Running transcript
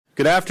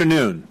Good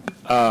afternoon.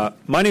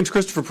 My name is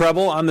Christopher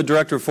Preble. I'm the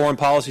Director of Foreign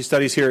Policy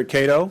Studies here at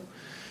Cato.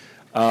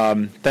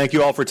 Thank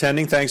you all for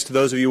attending. Thanks to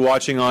those of you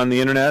watching on the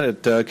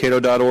internet at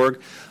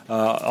cato.org.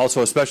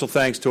 Also a special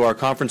thanks to our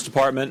conference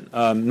department.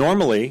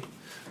 Normally,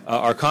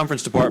 our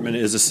conference department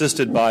is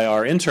assisted by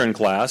our intern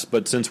class,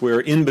 but since we're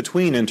in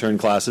between intern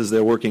classes,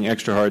 they're working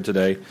extra hard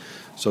today.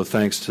 So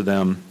thanks to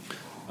them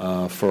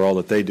for all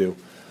that they do.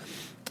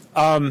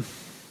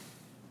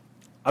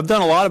 I've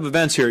done a lot of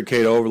events here at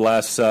Cato over the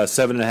last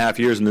 7.5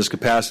 years in this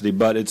capacity,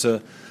 but it's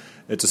a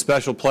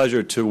special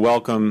pleasure to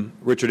welcome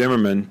Richard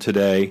Immerman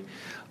today.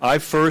 I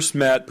first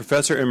met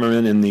Professor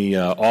Immerman in the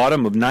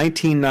autumn of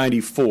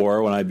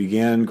 1994 when I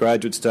began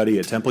graduate study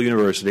at Temple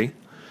University,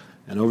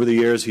 and over the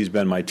years he's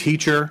been my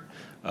teacher,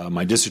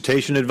 my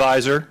dissertation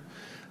advisor.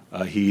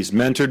 He's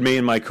mentored me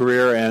in my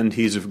career, and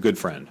he's a good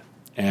friend.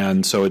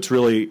 And so it's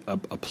really a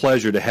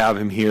pleasure to have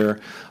him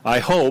here. I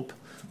hope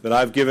that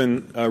I've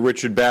given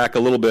Richard back a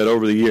little bit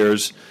over the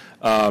years.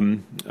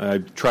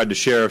 I've tried to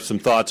share some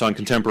thoughts on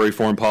contemporary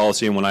foreign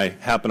policy, and when I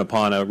happen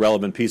upon a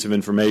relevant piece of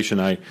information,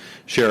 I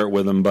share it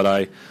with him. But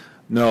I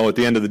know at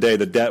the end of the day,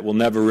 the debt will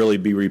never really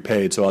be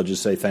repaid, so I'll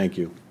just say thank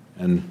you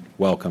and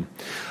welcome.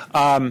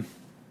 In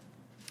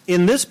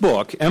this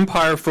book,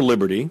 Empire for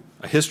Liberty,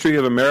 A History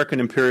of American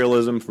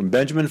Imperialism from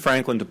Benjamin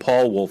Franklin to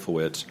Paul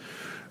Wolfowitz,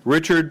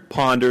 Richard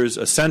ponders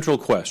a central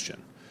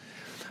question.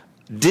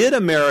 Did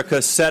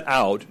America set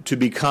out to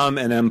become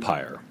an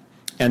empire?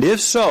 And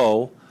if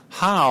so,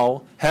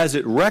 how has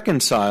it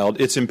reconciled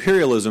its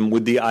imperialism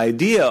with the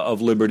idea of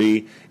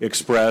liberty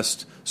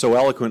expressed so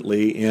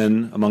eloquently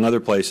in, among other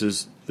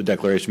places, the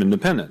Declaration of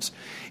Independence?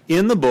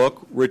 In the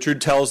book,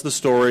 Richard tells the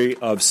story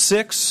of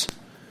 6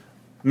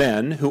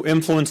 men who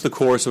influenced the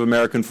course of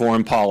American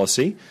foreign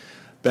policy: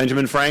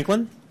 Benjamin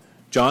Franklin,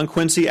 John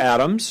Quincy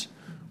Adams,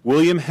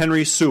 William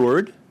Henry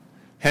Seward,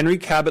 Henry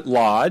Cabot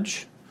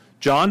Lodge,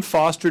 John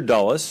Foster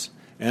Dulles,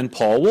 and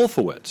Paul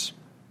Wolfowitz.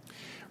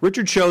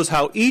 Richard shows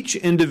how each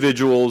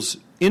individual's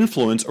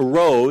influence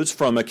arose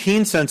from a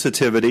keen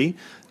sensitivity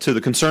to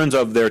the concerns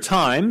of their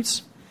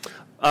times,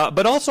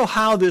 but also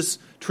how this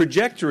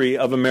trajectory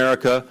of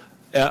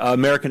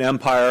American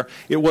empire,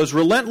 it was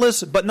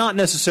relentless but not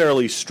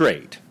necessarily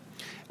straight.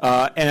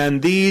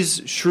 And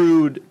these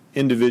shrewd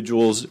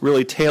individuals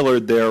really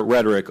tailored their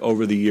rhetoric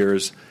over the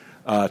years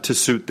to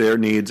suit their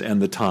needs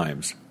and the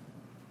times.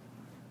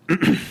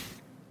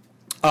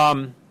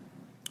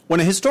 When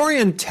a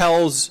historian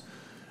tells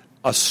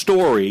a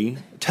story,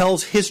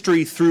 tells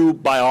history through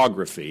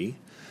biography,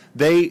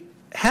 they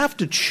have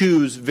to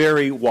choose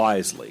very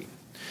wisely.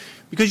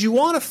 Because you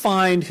want to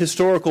find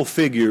historical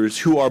figures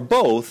who are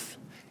both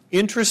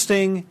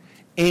interesting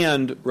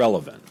and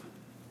relevant.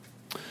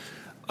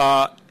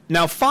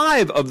 Now,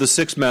 5 of the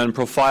 6 men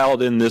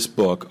profiled in this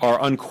book are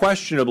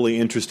unquestionably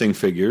interesting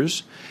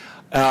figures,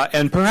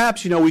 and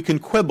perhaps, we can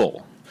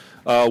quibble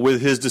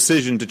with his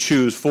decision to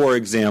choose, for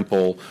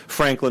example,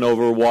 Franklin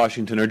over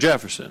Washington or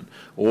Jefferson,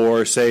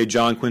 or, say,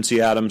 John Quincy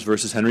Adams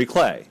versus Henry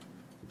Clay,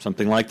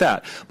 something like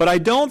that. But I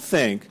don't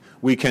think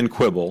we can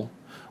quibble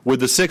with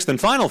the 6th and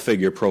final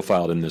figure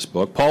profiled in this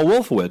book, Paul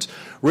Wolfowitz.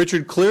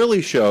 Richard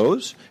clearly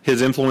shows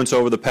his influence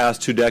over the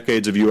past 2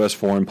 decades of U.S.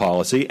 foreign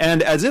policy,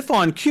 and as if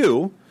on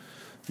cue,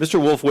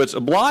 Mr. Wolfowitz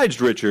obliged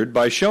Richard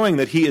by showing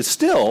that he is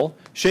still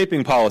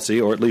shaping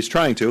policy, or at least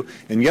trying to.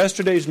 In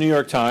yesterday's New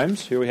York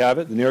Times, here we have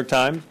it, the New York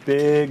Times,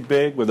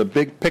 big, with a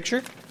big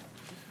picture.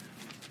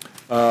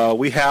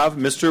 We have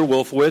Mr.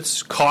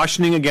 Wolfowitz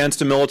cautioning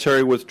against a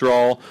military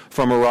withdrawal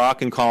from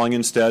Iraq and calling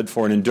instead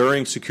for an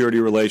enduring security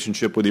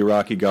relationship with the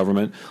Iraqi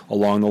government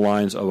along the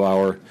lines of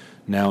our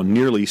now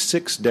nearly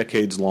 6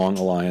 decades-long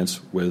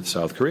alliance with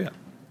South Korea.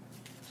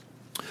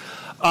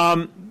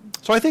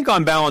 So I think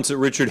on balance that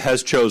Richard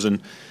has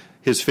chosen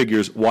his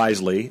figures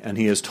wisely, and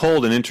he has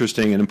told an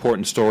interesting and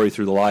important story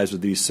through the lives of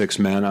these 6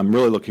 men. I'm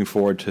really looking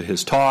forward to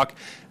his talk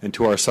and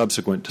to our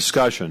subsequent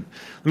discussion.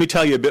 Let me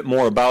tell you a bit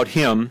more about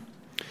him.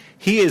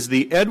 He is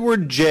the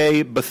Edward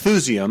J.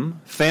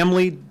 Bethusium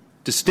Family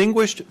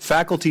Distinguished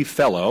Faculty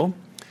Fellow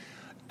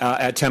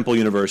at Temple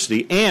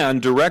University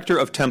and Director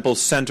of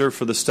Temple's Center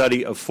for the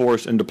Study of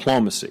Force and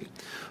Diplomacy.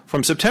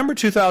 From September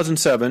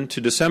 2007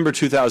 to December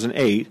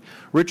 2008,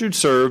 Richard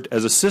served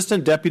as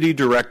Assistant Deputy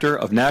Director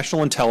of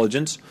National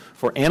Intelligence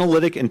for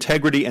Analytic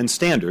Integrity and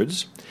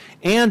Standards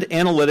and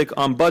Analytic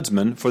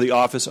Ombudsman for the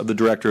Office of the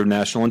Director of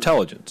National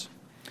Intelligence.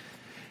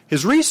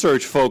 His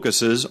research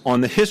focuses on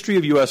the history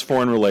of U.S.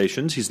 foreign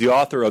relations. He's the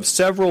author of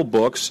several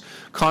books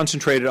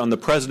concentrated on the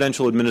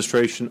presidential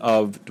administration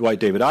of Dwight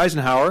David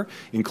Eisenhower,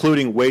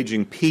 including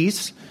Waging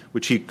Peace,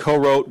 which he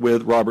co-wrote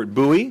with Robert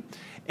Bowie,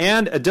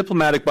 and a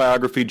diplomatic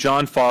biography,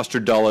 John Foster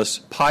Dulles,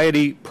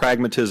 Piety,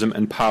 Pragmatism,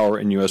 and Power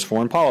in U.S.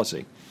 Foreign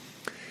Policy.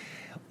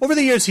 Over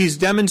the years, he's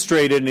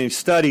demonstrated and he's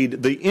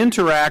studied the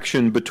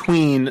interaction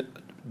between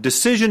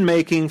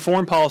decision-making,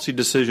 foreign policy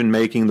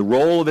decision-making, the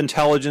role of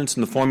intelligence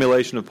in the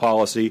formulation of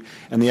policy,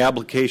 and the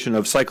application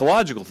of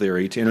psychological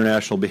theory to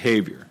international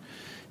behavior.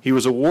 He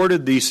was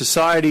awarded the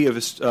Society of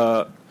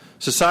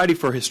Society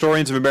for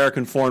Historians of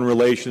American Foreign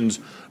Relations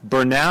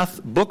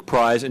Bernath Book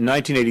Prize in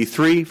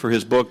 1983 for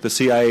his book The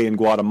CIA in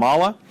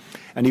Guatemala,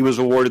 and he was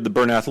awarded the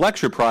Bernath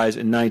Lecture Prize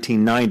in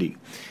 1990.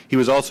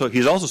 He's also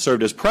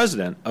served as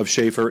president of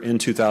Schaeffer in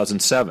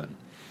 2007.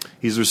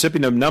 He's the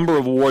recipient of a number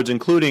of awards,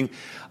 including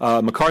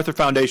MacArthur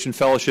Foundation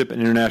Fellowship in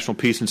International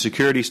Peace and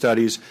Security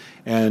Studies,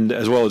 and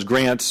as well as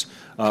grants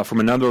from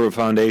a number of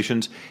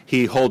foundations.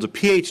 He holds a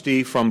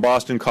Ph.D. from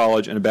Boston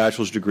College and a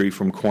bachelor's degree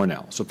from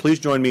Cornell. So please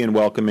join me in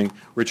welcoming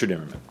Richard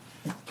Immerman.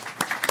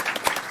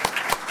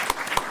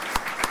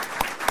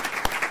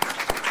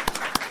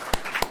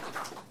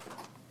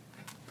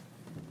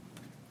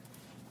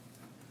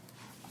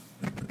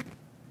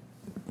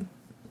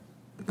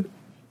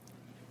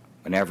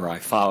 Whenever I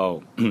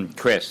follow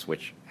Chris,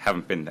 which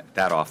haven't been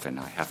that often,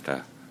 I have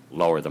to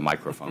lower the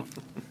microphone.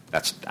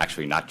 That's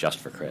actually not just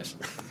for Chris.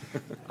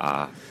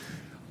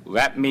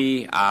 Let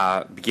me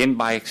begin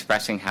by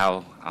expressing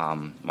how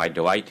my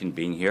delight in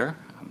being here.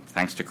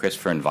 Thanks to Chris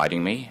for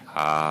inviting me.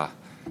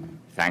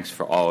 Thanks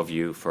for all of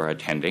you for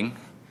attending.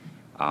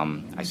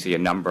 I see a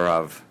number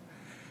of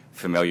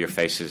familiar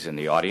faces in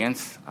the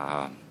audience,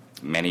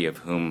 many of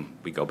whom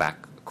we go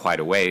back quite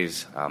a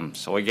ways.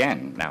 So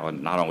again, now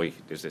not only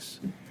does this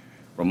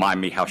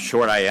remind me how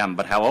short I am,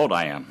 but how old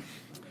I am.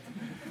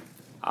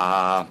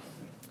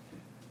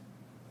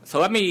 So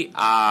let me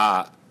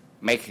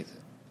make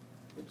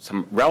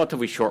some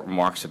relatively short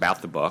remarks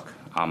about the book,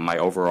 my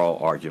overall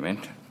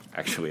argument.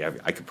 Actually,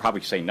 I could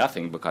probably say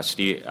nothing because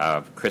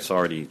Chris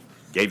already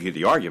gave you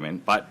the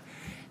argument, but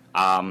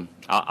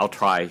I'll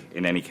try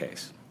in any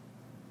case.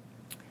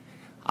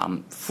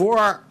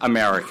 For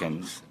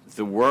Americans,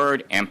 the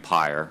word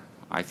empire,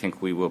 I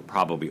think we will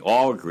probably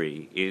all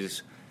agree,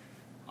 is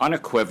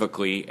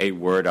unequivocally a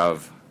word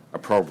of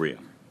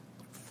opprobrium,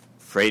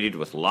 freighted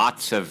with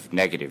lots of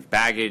negative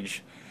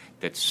baggage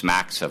that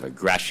smacks of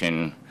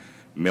aggression,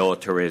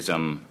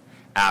 militarism,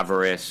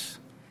 avarice,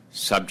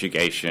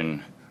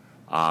 subjugation,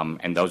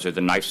 and those are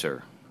the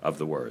nicer of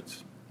the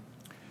words.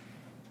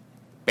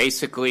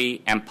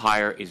 Basically,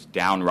 empire is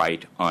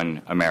downright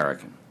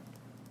un-American.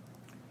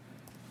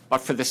 But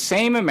for the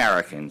same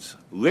Americans,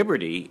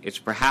 liberty is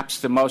perhaps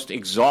the most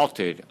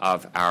exalted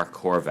of our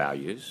core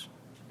values,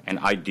 an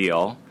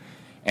ideal,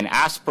 an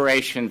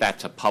aspiration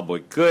that's a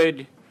public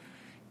good,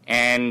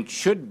 and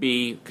should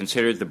be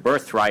considered the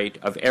birthright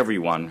of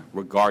everyone,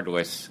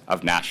 regardless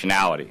of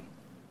nationality.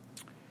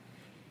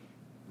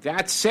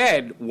 That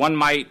said, one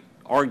might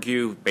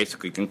argue,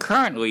 basically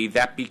concurrently,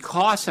 that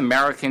because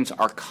Americans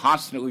are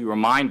constantly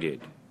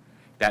reminded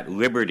that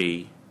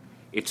liberty,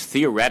 its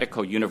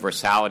theoretical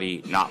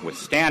universality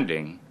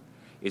notwithstanding,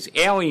 is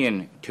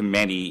alien to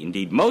many,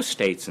 indeed most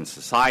states and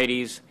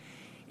societies,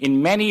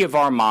 in many of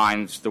our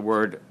minds, the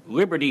word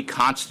liberty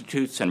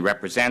constitutes and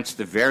represents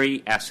the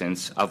very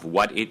essence of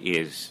what it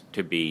is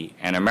to be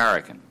an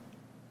American.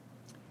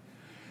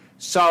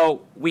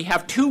 So we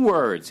have two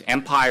words,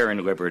 empire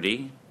and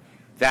liberty,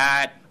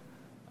 that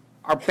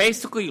are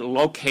basically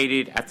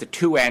located at the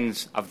two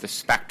ends of the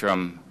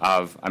spectrum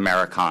of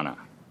Americana.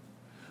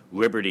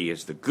 Liberty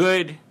is the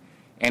good,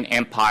 and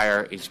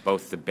empire is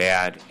both the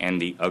bad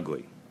and the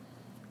ugly.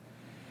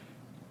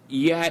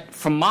 Yet,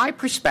 from my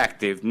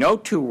perspective, no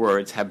two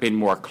words have been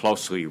more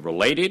closely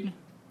related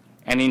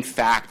and, in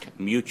fact,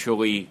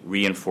 mutually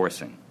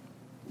reinforcing.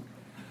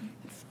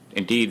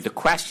 Indeed, the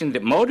question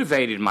that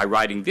motivated my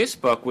writing this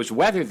book was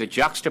whether the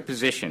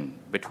juxtaposition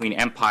between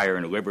empire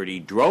and liberty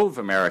drove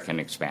American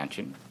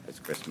expansion, as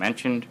Chris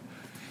mentioned,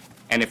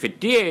 and if it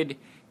did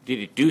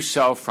it do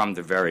so from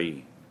the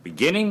very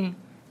beginning?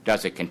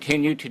 Does it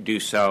continue to do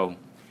so?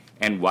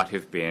 And what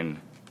have been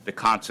the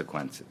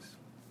consequences?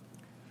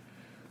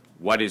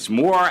 What is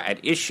more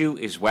at issue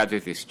is whether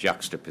this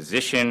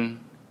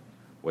juxtaposition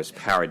was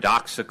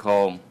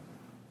paradoxical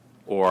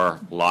or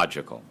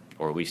logical,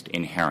 or at least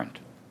inherent.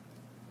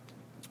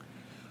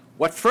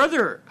 What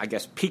further, I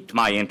guess, piqued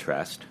my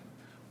interest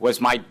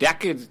was my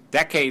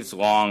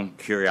decades-long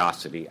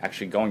curiosity,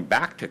 actually going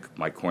back to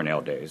my Cornell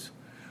days,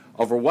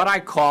 over what I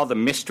call the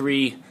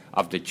mystery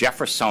of the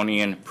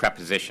Jeffersonian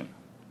preposition.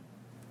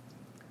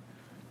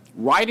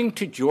 Writing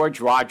to George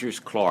Rogers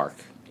Clark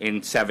in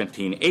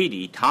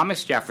 1780,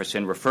 Thomas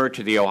Jefferson referred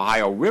to the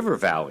Ohio River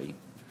Valley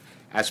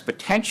as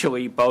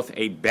potentially both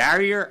a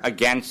barrier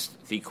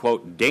against the,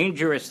 quote,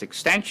 dangerous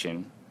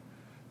extension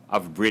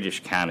of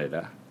British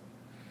Canada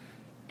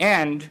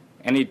and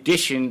an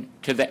addition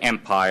to the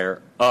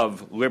empire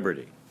of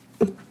liberty.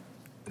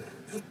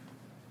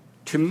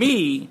 To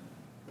me,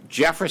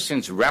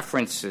 Jefferson's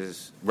reference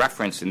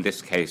in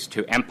this case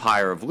to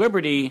empire of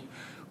liberty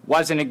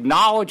was an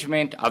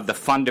acknowledgement of the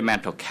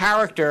fundamental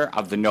character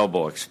of the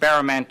noble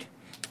experiment,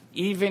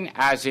 even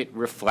as it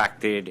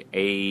reflected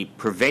a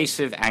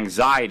pervasive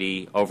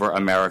anxiety over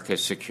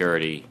America's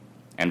security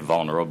and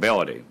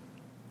vulnerability.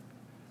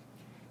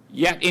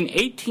 Yet in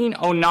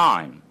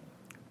 1809,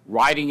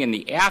 writing in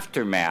the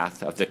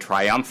aftermath of the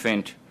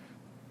triumphant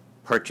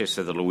purchase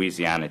of the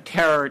Louisiana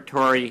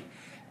Territory,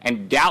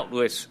 and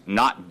doubtless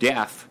not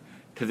deaf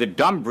to the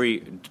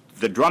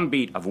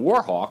drumbeat of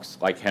war hawks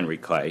like Henry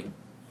Clay,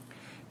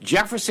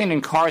 Jefferson,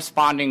 in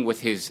corresponding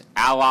with his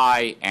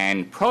ally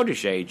and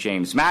protege,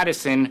 James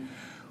Madison,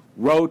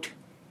 wrote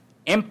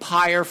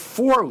Empire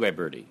for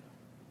Liberty,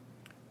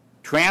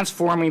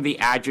 transforming the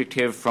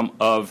adjective from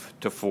of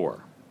to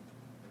for.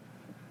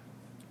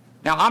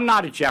 Now, I'm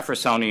not a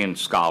Jeffersonian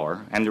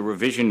scholar, and the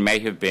revision may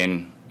have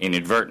been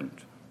inadvertent.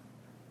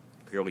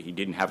 Clearly, he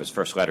didn't have his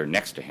first letter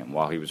next to him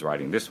while he was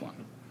writing this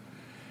one.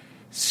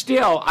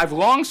 Still, I've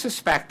long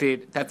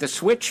suspected that the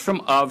switch from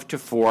of to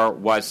for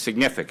was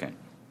significant.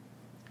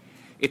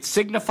 It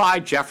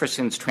signified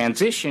Jefferson's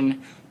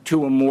transition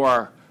to a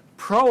more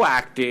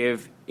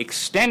proactive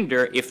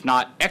extender, if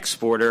not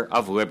exporter,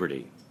 of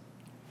liberty,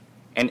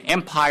 an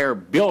empire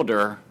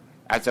builder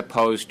as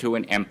opposed to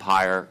an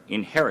empire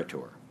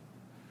inheritor.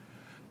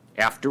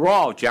 After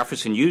all,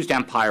 Jefferson used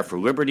Empire for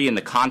Liberty in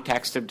the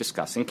context of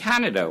discussing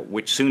Canada,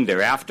 which soon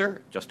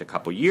thereafter, just a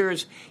couple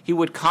years, he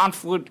would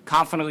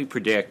confidently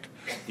predict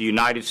the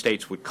United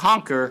States would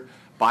conquer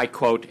by,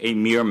 quote, a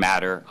mere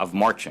matter of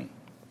marching.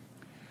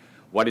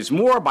 What is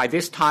more, by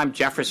this time,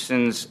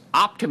 Jefferson's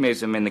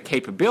optimism in the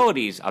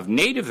capabilities of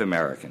Native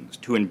Americans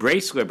to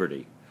embrace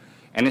liberty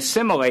and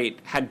assimilate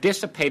had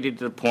dissipated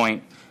to the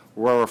point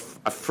where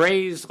a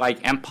phrase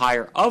like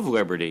Empire of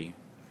Liberty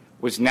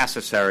was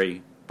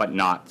necessary but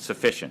not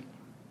sufficient.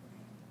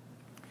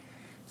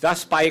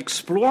 Thus, by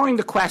exploring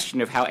the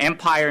question of how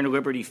empire and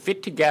liberty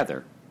fit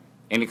together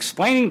in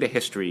explaining the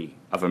history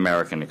of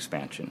American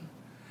expansion,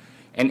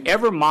 and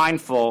ever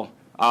mindful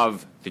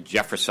of the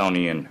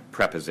Jeffersonian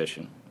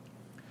preposition,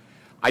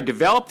 I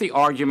developed the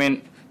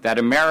argument that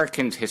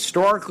Americans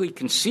historically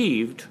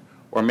conceived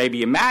or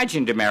maybe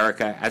imagined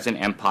America as an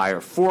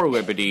empire for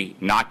liberty,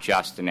 not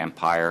just an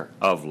empire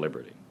of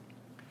liberty.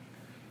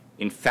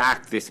 In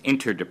fact, this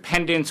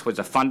interdependence was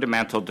a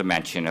fundamental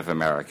dimension of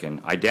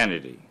American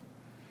identity.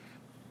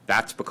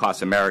 That's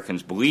because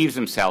Americans believe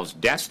themselves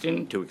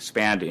destined to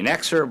expand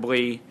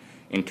inexorably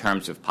in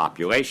terms of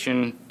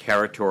population,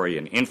 territory,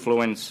 and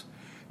influence,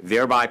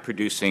 thereby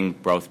producing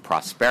both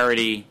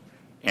prosperity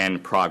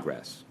and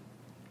progress.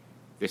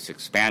 This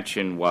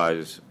expansion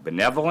was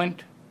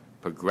benevolent,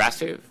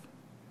 progressive,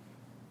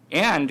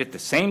 and at the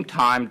same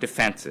time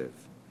defensive,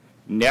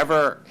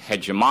 never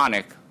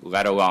hegemonic,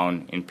 let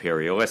alone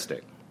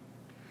imperialistic.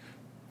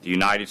 The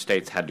United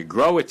States had to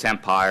grow its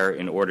empire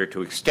in order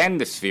to extend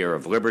the sphere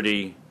of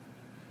liberty,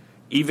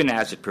 even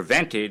as it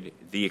prevented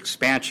the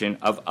expansion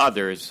of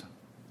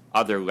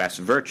other less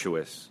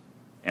virtuous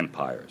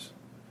empires.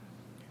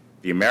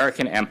 The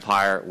American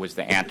empire was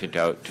the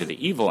antidote to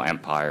the evil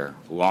empire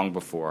long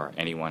before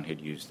anyone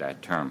had used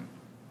that term.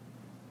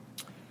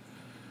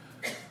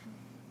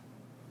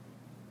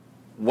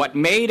 What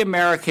made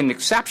American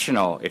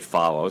exceptional, it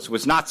follows,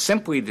 was not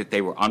simply that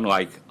they were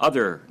unlike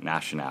other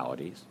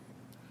nationalities,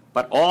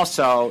 but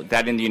also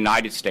that in the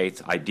United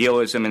States,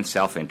 idealism and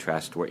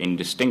self-interest were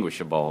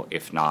indistinguishable,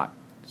 if not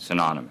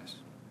synonymous.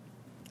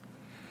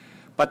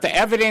 But the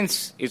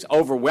evidence is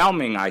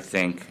overwhelming, I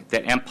think,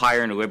 that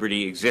empire and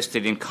liberty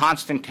existed in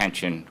constant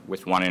tension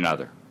with one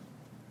another.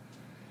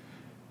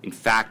 In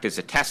fact, as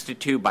attested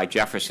to by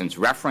Jefferson's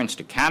reference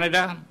to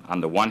Canada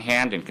on the one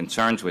hand and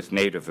concerns with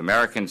Native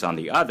Americans on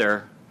the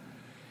other,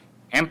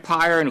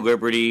 empire and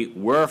liberty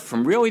were,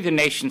 from really the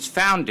nation's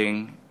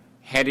founding,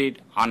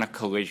 headed on a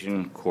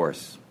collision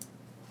course.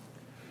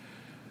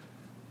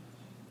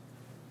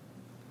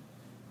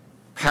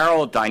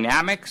 Parallel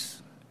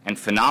dynamics and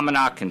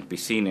phenomena can be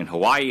seen in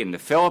Hawaii and the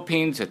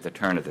Philippines at the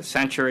turn of the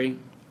century,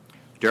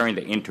 during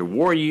the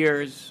interwar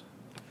years,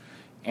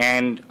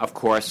 and, of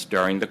course,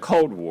 during the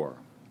Cold War.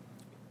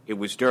 It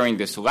was during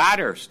this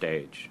latter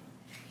stage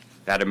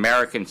that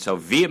Americans so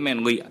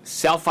vehemently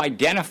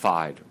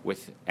self-identified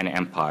with an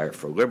empire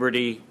for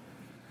liberty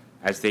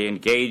as they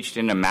engaged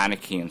in a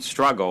Manichaean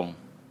struggle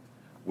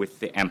with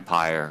the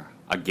empire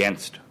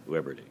against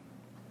liberty.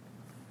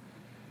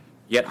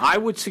 Yet I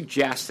would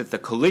suggest that the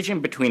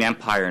collision between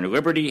empire and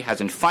liberty has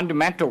in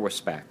fundamental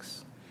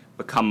respects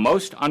become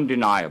most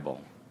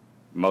undeniable,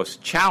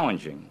 most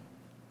challenging,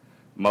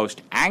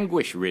 most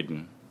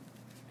anguish-ridden,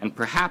 and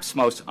perhaps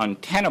most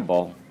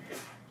untenable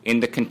in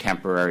the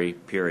contemporary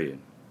period.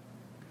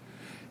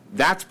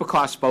 That's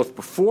because both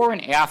before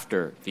and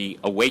after the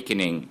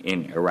awakening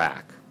in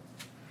Iraq,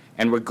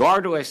 and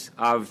regardless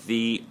of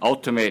the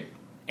ultimate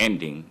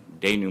ending,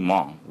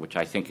 denouement, which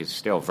I think is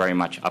still very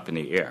much up in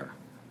the air,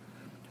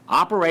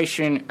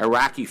 Operation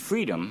Iraqi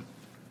Freedom,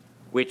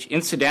 which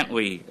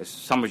incidentally, as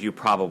some of you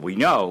probably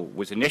know,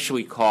 was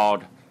initially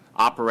called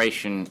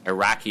Operation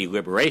Iraqi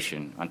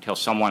Liberation until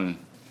someone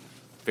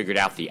figured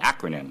out the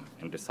acronym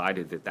and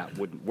decided that that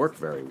wouldn't work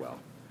very well.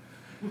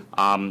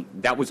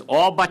 That was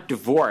all but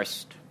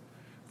divorced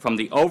from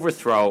the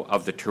overthrow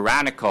of the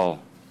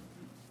tyrannical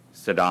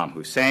Saddam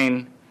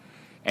Hussein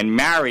and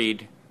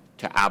married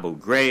to Abu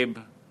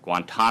Ghraib,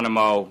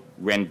 Guantanamo,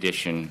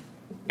 rendition,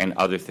 and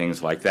other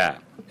things like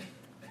that.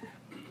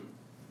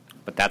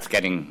 But that's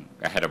getting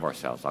ahead of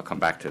ourselves. I'll come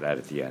back to that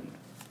at the end.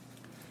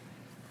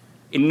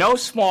 In no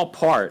small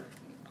part,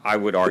 I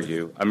would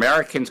argue,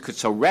 Americans could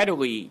so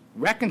readily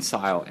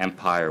reconcile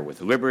empire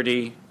with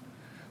liberty,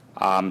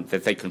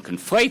 that they can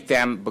conflate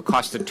them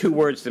because the two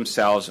words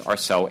themselves are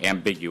so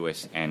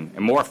ambiguous and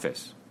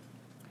amorphous.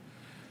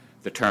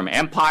 The term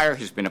empire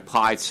has been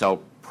applied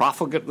so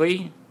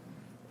profligately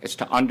as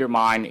to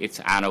undermine its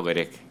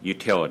analytic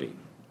utility.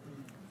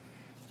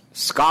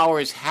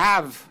 Scholars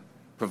have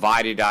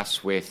provided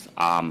us with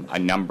a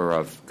number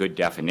of good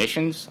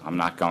definitions. I'm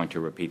not going to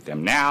repeat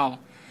them now,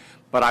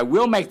 but I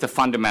will make the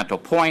fundamental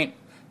point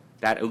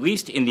that, at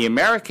least in the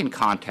American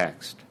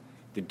context,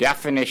 the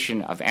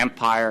definition of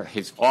empire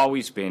has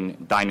always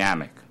been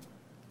dynamic,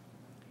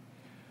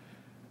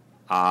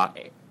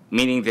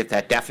 meaning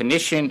that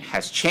definition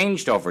has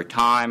changed over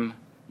time,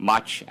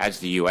 much as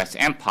the U.S.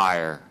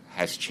 empire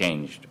has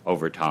changed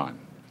over time.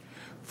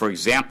 For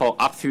example,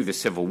 up through the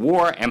Civil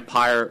War,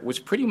 empire was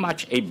pretty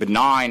much a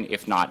benign,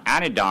 if not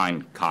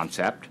anodyne,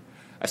 concept,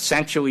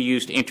 essentially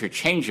used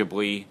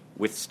interchangeably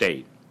with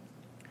state.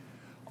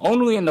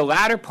 Only in the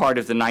latter part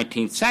of the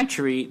 19th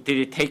century did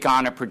it take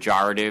on a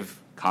pejorative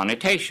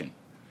connotation,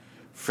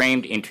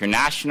 framed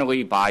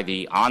internationally by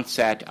the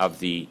onset of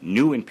the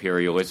new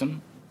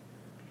imperialism,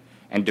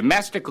 and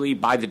domestically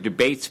by the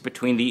debates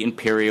between the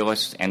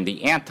imperialists and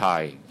the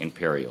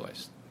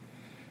anti-imperialists.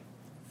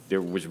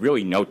 There was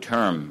really no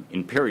term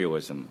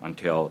imperialism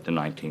until the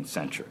 19th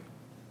century.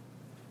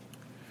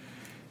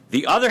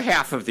 The other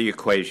half of the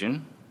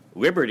equation,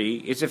 liberty,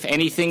 is, if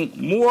anything,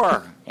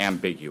 more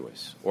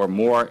ambiguous or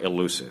more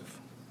elusive.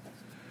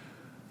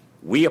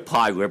 We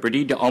apply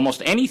liberty to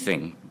almost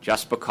anything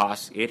just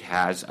because it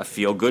has a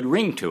feel-good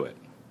ring to it.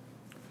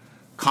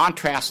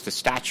 Contrast the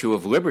Statue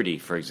of Liberty,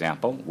 for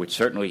example, which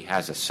certainly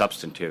has a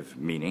substantive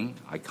meaning,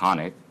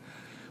 iconic,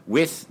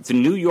 with the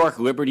New York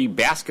Liberty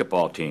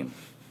basketball team,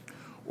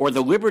 or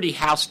the Liberty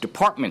House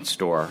department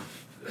store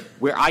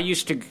where I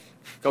used to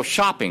go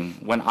shopping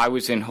when I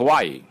was in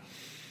Hawaii.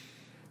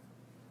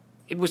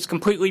 It was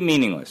completely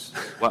meaningless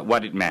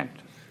what it meant.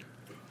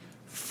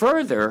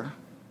 Further,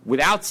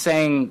 without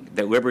saying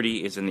that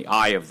liberty is in the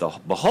eye of the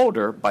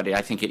beholder, but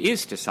I think it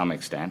is to some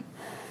extent,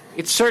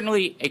 it's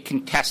certainly a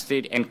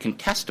contested and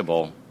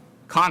contestable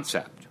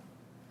concept.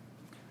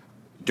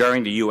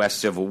 During the U.S.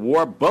 Civil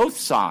War, both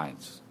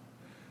sides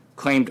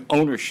claimed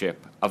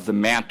ownership of the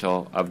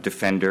mantle of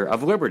defender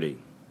of liberty,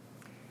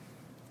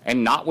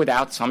 and not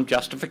without some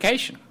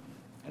justification,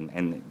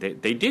 and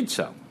they did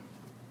so.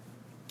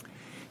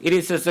 It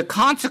is as a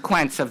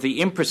consequence of the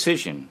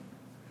imprecision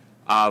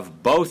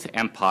of both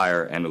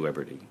empire and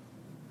liberty,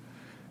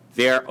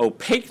 their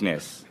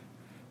opaqueness,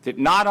 that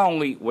not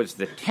only was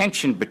the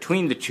tension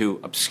between the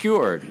two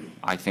obscured,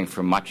 I think,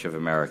 for much of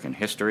American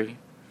history,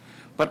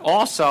 but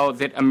also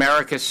that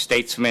America's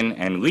statesmen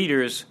and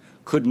leaders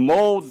could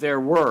mold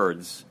their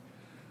words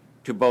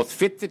to both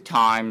fit the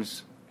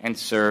times and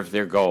serve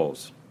their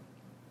goals.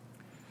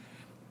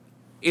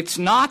 It's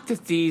not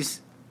that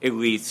these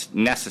elites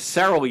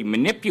necessarily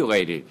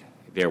manipulated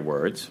their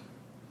words,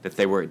 that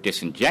they were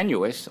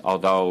disingenuous,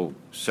 although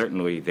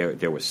certainly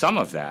there was some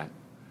of that.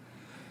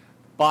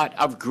 But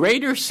of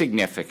greater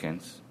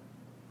significance,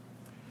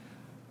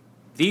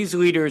 these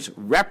leaders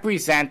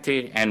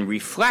represented and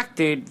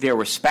reflected their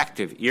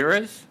respective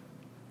eras,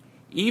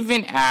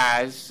 even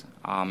as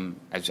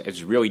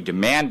really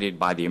demanded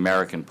by the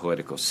American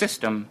political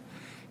system,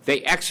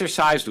 they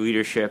exercised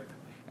leadership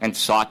and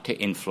sought to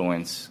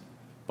influence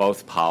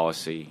both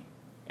policy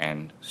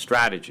and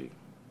strategy.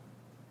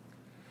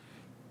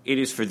 It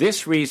is for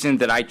this reason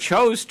that I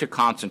chose to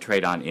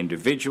concentrate on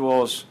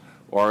individuals,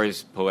 or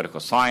as political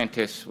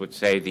scientists would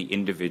say, the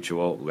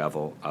individual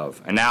level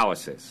of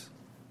analysis.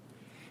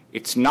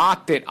 It's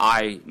not that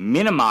I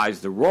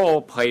minimize the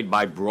role played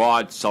by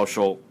broad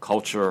social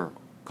culture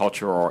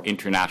or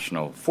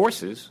international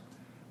forces,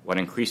 what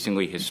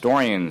increasingly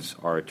historians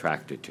are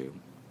attracted to.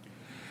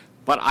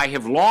 But I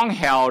have long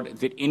held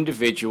that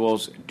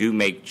individuals do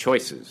make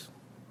choices,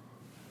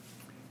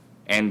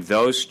 and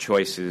those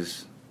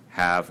choices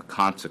have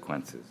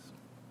consequences.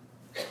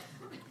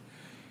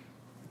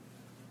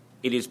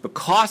 It is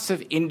because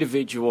of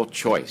individual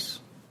choice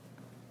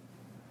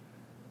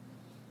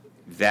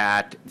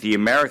that the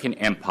American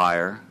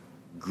empire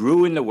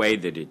grew in the way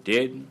that it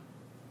did,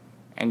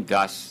 and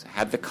thus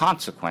had the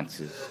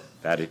consequences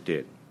that it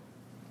did.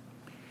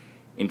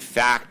 In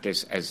fact,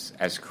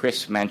 as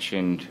Chris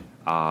mentioned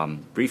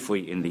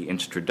briefly in the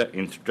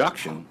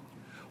introduction,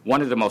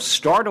 one of the most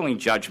startling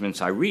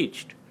judgments I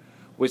reached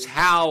was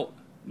how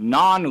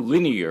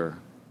nonlinear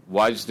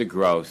was the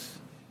growth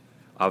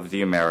of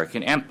the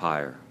American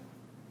empire.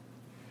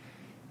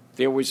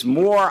 There was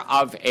more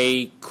of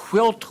a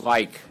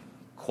quilt-like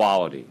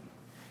quality,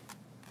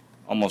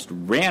 almost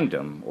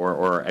random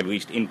or at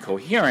least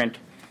incoherent,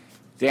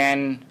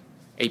 than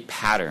a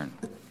pattern,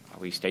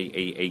 at least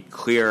a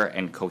clear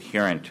and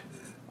coherent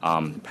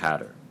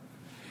pattern.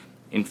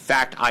 In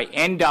fact, I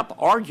end up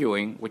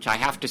arguing, which I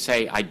have to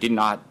say I did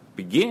not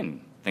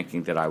begin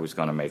thinking that I was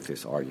going to make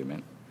this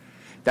argument,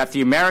 that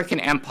the American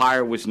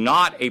empire was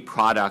not a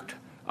product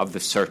of the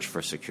search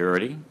for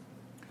security,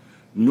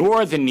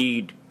 nor the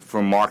need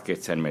for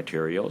markets and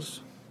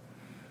materials,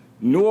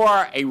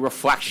 nor a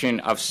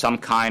reflection of some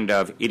kind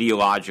of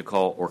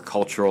ideological or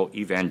cultural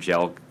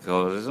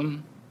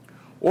evangelicalism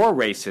or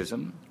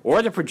racism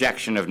or the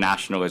projection of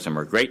nationalism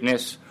or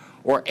greatness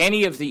or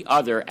any of the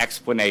other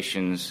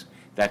explanations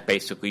that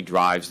basically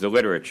drives the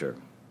literature.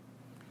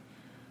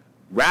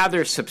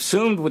 Rather,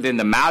 subsumed within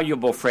the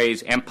malleable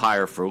phrase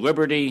empire for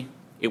liberty,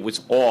 it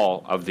was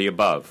all of the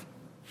above,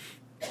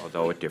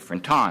 although at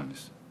different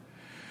times.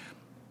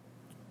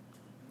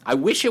 I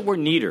wish it were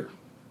neater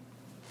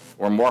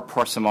or more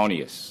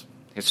parsimonious.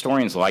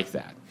 Historians like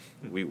that.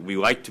 We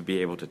like to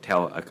be able to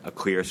tell a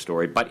clear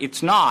story, but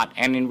it's not,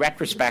 and in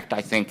retrospect,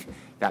 I think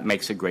that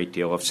makes a great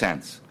deal of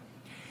sense.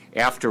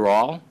 After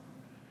all,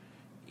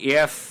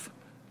 if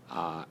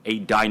a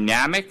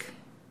dynamic,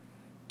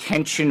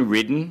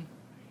 tension-ridden,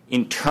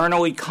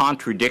 internally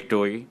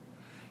contradictory,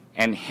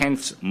 and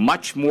hence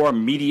much more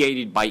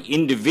mediated by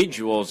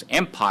individuals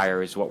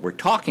empire is what we're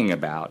talking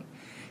about,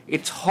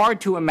 it's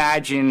hard to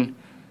imagine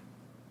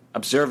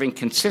observing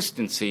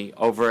consistency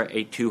over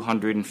a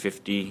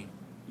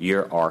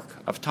 250-year arc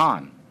of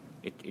time.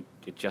 It's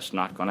just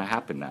not going to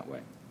happen that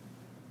way.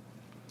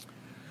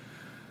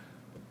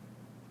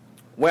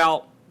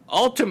 Well,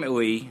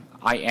 ultimately,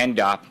 I end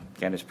up,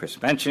 again, as Chris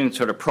mentioned,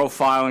 sort of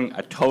profiling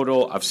a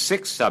total of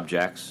 6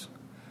 subjects,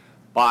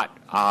 but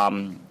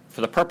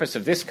for the purpose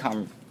of this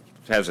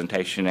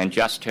presentation and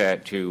just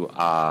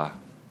to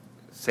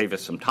save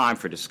us some time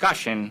for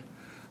discussion,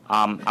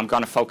 I'm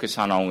going to focus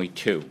on only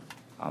 2.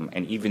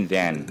 And even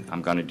then,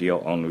 I'm going to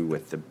deal only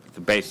with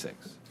the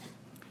basics.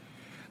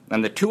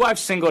 And the 2 I've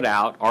singled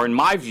out are, in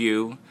my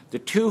view, the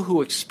 2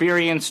 who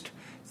experienced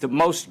the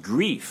most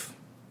grief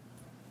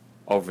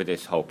over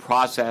this whole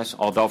process,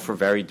 although for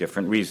very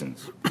different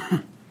reasons.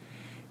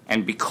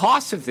 And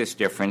because of this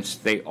difference,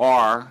 they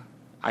are,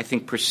 I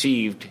think,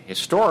 perceived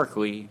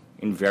historically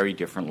in very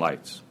different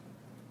lights.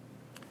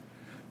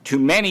 To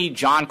many,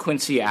 John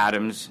Quincy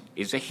Adams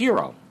is a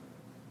hero,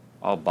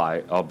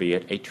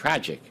 albeit a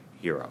tragic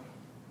hero.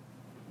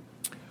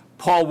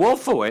 Paul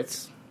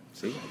Wolfowitz,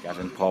 see, I got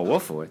in Paul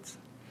Wolfowitz,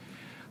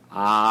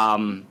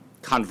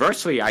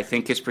 conversely, I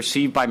think, is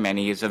perceived by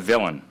many as a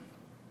villain.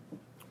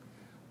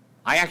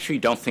 I actually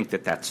don't think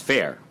that that's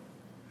fair.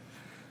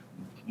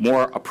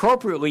 More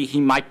appropriately, he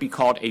might be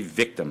called a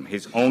victim,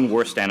 his own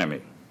worst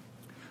enemy.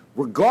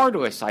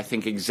 Regardless, I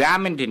think,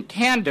 examined in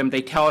tandem,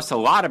 they tell us a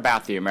lot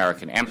about the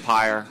American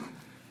empire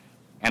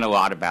and a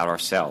lot about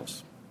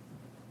ourselves.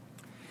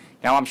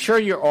 Now, I'm sure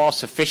you're all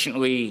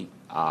sufficiently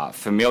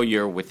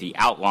familiar with the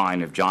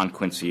outline of John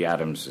Quincy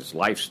Adams'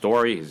 life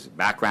story, his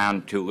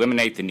background, to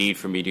eliminate the need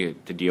for me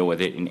to deal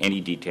with it in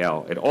any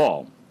detail at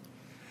all.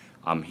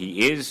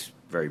 He is,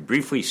 very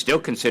briefly, still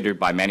considered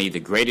by many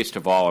the greatest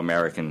of all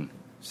American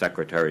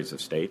secretaries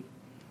of state.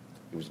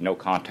 There was no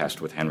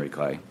contest with Henry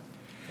Clay.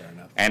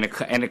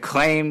 And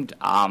acclaimed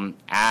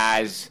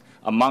as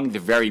among the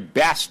very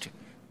best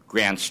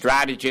grand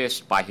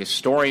strategists by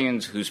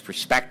historians whose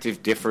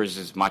perspective differs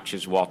as much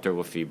as Walter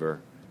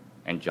Lefebvre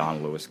and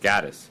John Lewis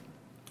Gaddis.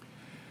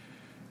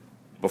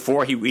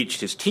 Before he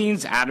reached his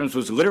teens, Adams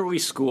was literally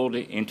schooled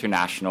in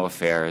international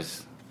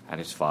affairs at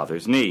his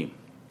father's knee.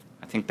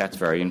 I think that's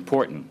very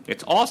important.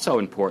 It's also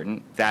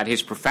important that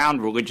his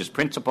profound religious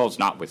principles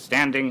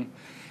notwithstanding,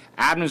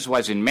 Adams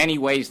was in many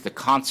ways the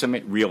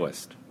consummate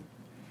realist,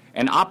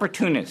 an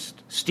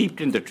opportunist steeped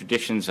in the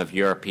traditions of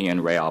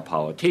European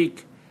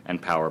realpolitik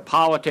and power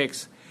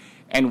politics,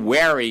 and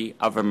wary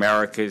of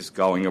America's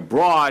going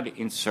abroad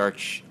in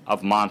search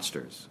of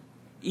monsters,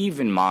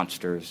 even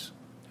monsters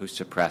who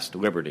suppressed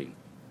liberty,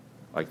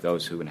 like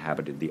those who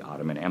inhabited the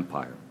Ottoman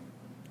Empire.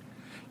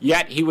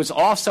 Yet he was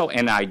also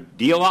an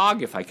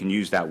ideologue, if I can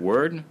use that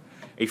word,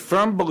 a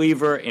firm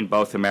believer in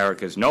both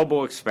America's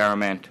noble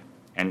experiment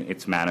and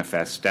its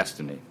manifest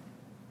destiny.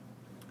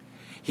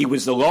 He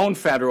was the lone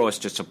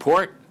Federalist to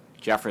support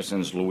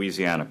Jefferson's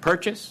Louisiana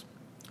Purchase,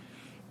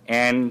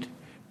 and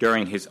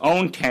during his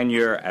own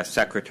tenure as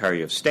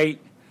Secretary of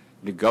State,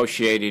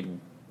 negotiated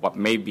what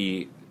may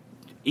be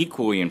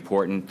equally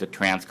important, the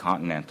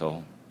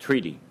Transcontinental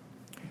Treaty.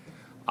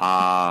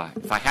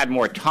 If I had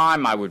more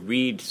time, I would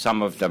read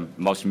some of the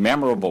most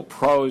memorable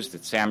prose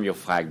that Samuel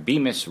Flagg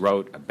Bemis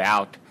wrote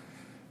about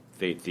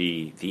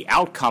the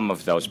outcome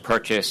of those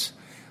purchase,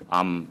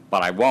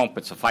 but I won't,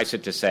 but suffice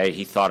it to say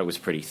he thought it was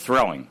pretty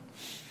thrilling.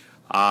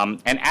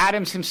 And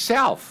Adams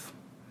himself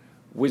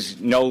was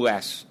no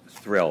less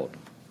thrilled,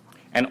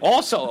 and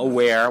also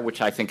aware,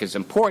 which I think is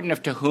important,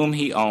 of to whom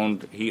he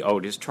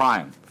owed his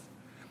triumph.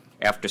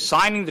 After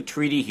signing the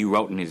treaty, he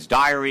wrote in his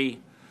diary,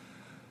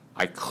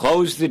 "I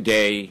close the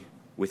day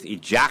with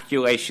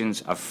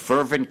ejaculations of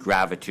fervent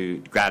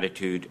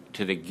gratitude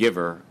to the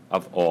giver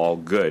of all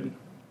good."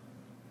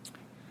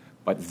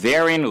 But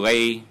therein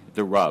lay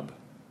the rub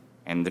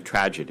and the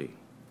tragedy.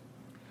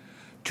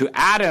 To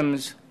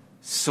Adams,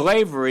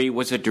 slavery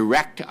was a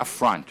direct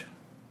affront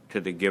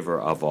to the giver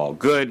of all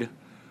good,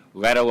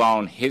 let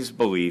alone his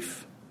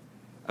belief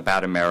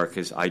about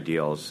America's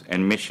ideals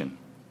and mission.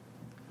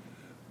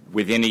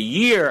 Within a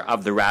year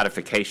of the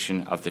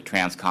ratification of the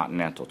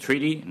Transcontinental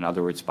Treaty, in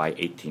other words, by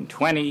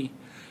 1820,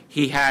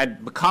 he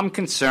had become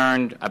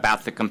concerned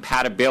about the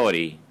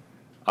compatibility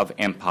of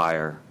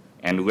empire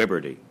and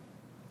liberty.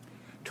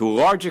 To a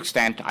large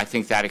extent, I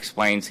think that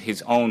explains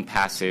his own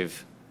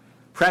passive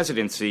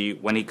presidency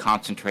when he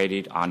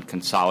concentrated on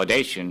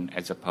consolidation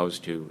as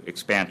opposed to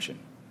expansion.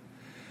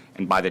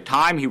 And by the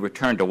time he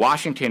returned to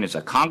Washington as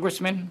a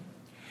congressman,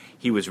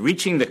 he was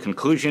reaching the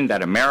conclusion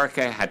that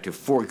America had to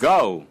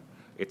forego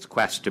its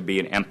quest to be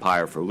an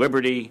empire for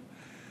liberty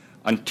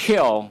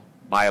until,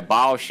 by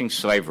abolishing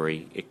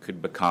slavery, it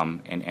could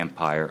become an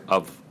empire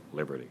of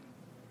liberty.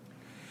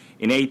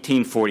 In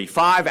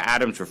 1845,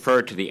 Adams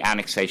referred to the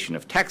annexation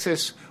of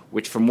Texas,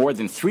 which for more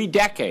than 3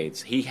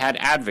 decades he had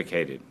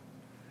advocated,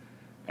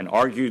 and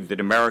argued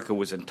that America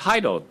was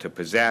entitled to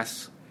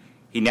possess.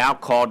 He now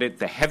called it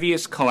the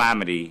heaviest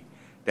calamity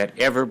that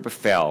ever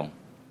befell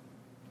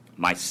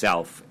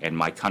myself and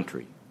my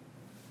country.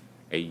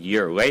 A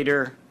year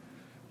later,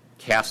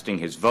 casting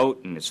his vote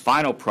in his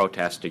final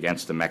protest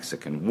against the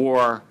Mexican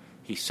War,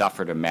 he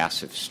suffered a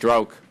massive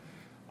stroke,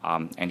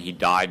 and he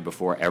died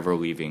before ever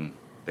leaving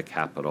the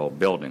Capitol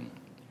building.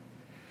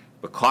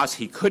 Because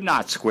he could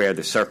not square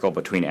the circle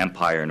between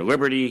empire and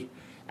liberty,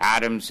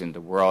 Adams, in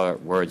the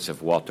words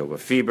of Walter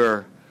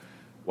Lefebvre,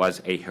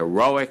 was a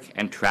heroic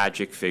and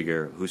tragic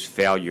figure whose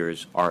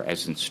failures are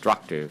as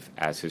instructive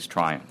as his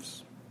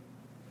triumphs.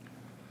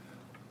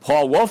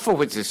 Paul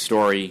Wolfowitz's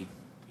story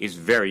is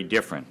very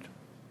different.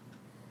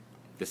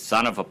 The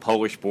son of a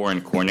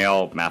Polish-born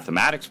Cornell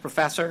mathematics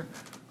professor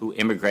who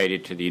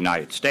immigrated to the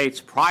United States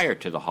prior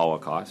to the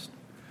Holocaust,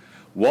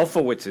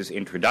 Wolfowitz's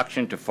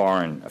introduction to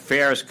foreign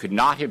affairs could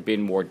not have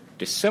been more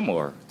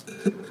dissimilar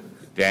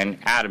than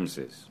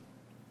Adams's.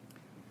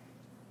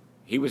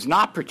 He was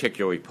not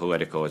particularly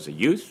political as a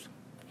youth.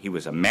 He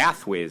was a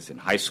math whiz in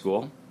high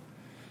school,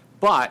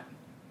 but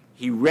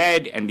he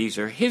read, and these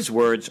are his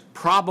words,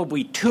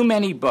 probably too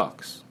many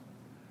books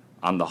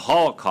on the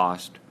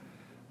Holocaust,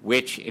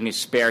 which in his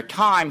spare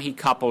time he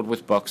coupled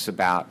with books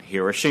about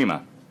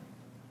Hiroshima.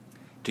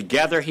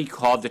 Together he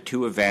called the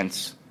two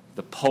events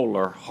the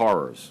polar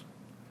horrors.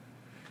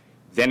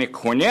 Then at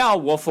Cornell,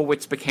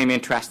 Wolfowitz became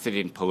interested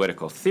in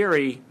political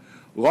theory,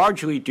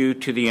 largely due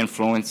to the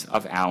influence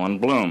of Allen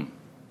Bloom.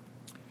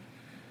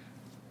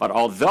 But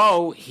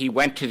although he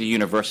went to the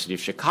University of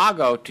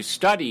Chicago to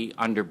study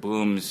under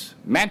Bloom's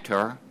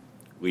mentor,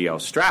 Leo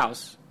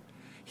Strauss,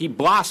 he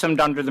blossomed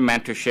under the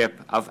mentorship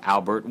of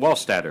Albert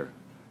Wohlstetter,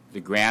 the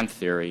grand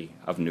theory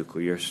of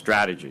nuclear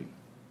strategy.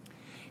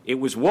 It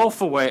was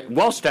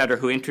Wohlstetter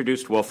who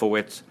introduced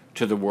Wolfowitz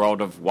to the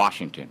world of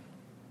Washington.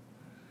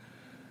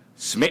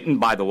 Smitten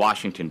by the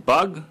Washington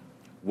bug,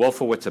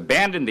 Wolfowitz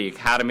abandoned the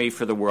academy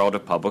for the world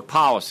of public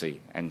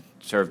policy and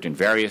served in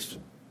various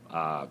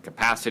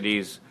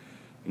capacities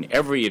in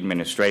every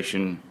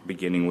administration,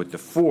 beginning with the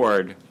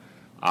Ford,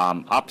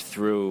 up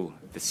through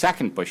the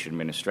second Bush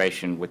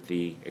administration, with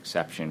the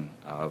exception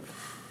of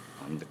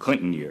the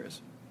Clinton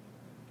years.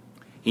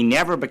 He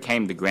never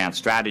became the grand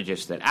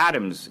strategist that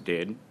Adams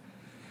did,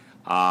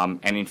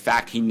 and in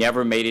fact, he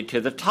never made it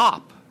to the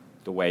top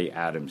the way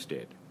Adams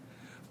did.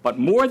 But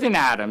more than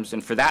Adams,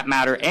 and for that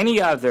matter, any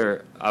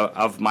other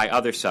of my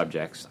other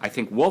subjects, I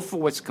think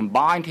Wolfowitz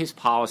combined his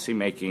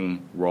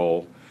policymaking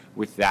role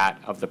with that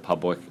of the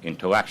public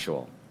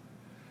intellectual.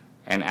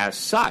 And as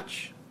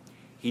such,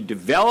 he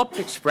developed,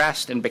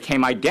 expressed, and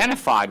became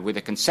identified with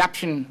a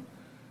conception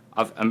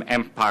of an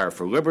empire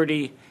for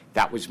liberty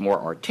that was more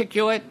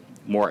articulate,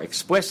 more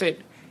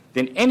explicit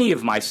than any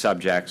of my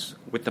subjects,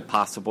 with the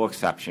possible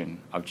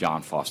exception of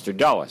John Foster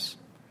Dulles.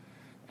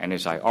 And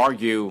as I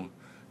argue,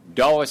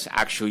 Dulles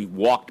actually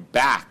walked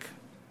back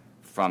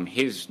from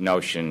his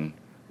notion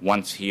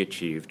once he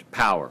achieved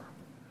power.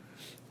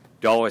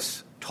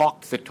 Dulles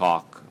talked the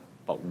talk,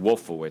 but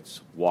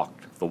Wolfowitz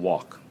walked the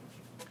walk.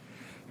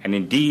 And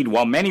indeed,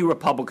 while many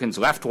Republicans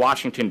left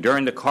Washington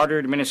during the Carter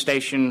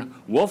administration,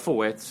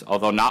 Wolfowitz,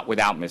 although not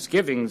without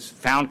misgivings,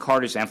 found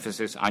Carter's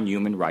emphasis on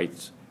human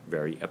rights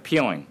very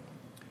appealing.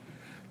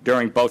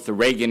 During both the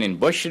Reagan and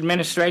Bush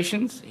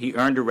administrations, he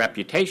earned a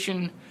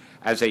reputation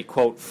as a,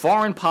 quote,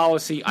 foreign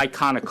policy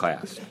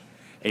iconoclast,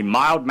 a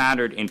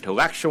mild-mannered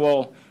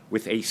intellectual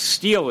with a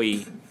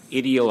steely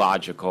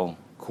ideological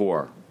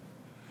core.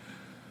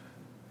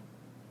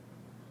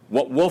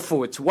 What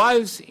Wolfowitz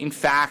was, in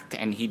fact,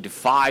 and he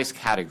defies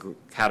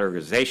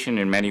categorization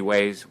in many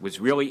ways, was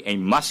really a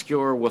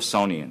muscular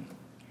Wilsonian,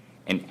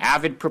 an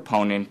avid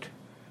proponent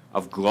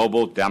of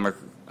global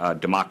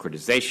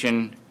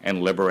democratization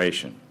and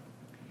liberation.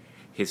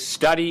 His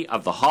study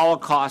of the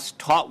Holocaust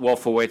taught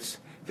Wolfowitz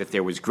that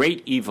there was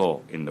great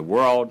evil in the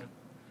world,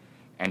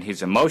 and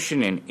his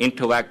emotion and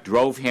intellect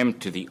drove him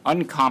to the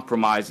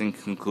uncompromising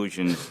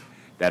conclusions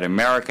that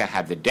America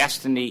had the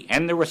destiny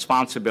and the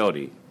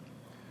responsibility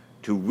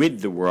to rid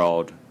the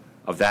world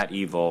of that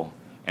evil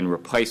and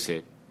replace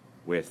it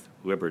with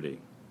liberty.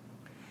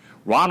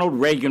 Ronald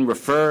Reagan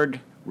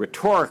referred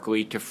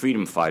rhetorically to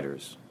freedom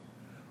fighters.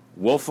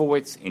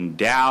 Wolfowitz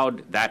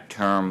endowed that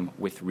term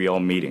with real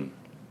meaning.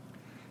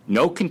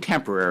 No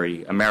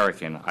contemporary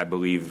American, I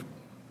believe,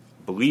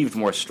 believed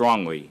more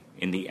strongly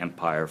in the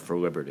empire for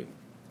liberty.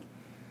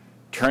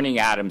 turning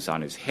atoms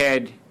on his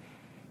head,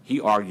 he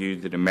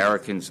argued that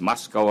Americans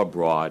must go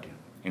abroad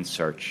in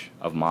search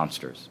of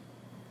monsters.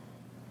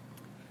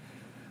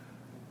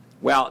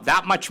 Well,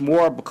 that much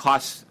more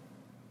because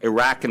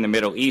Iraq and the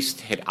Middle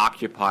East had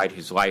occupied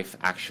his life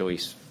actually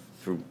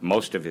through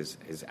most of his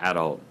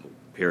adult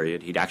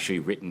period. He'd actually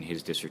written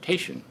his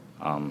dissertation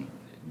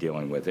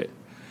dealing with it.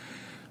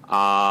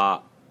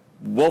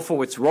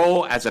 Wolfowitz's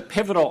role as a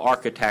pivotal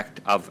architect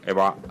of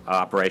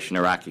Operation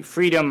Iraqi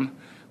Freedom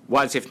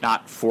was, if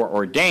not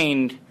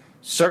foreordained,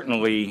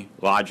 certainly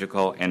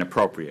logical and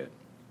appropriate.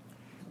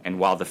 And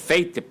while the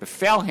fate that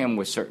befell him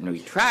was certainly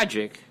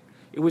tragic,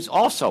 it was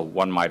also,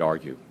 one might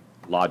argue,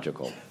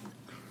 logical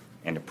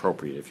and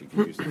appropriate, if you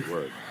can use the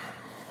word.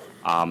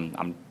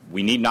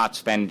 We need not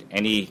spend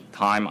any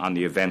time on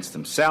the events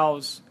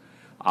themselves,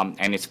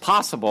 and it's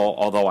possible,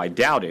 although I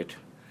doubt it,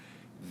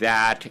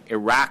 that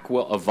Iraq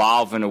will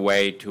evolve in a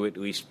way to at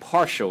least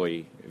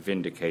partially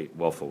vindicate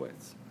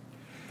Wolfowitz.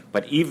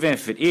 But even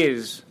if it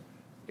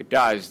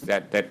does,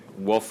 that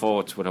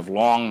Wolfowitz would have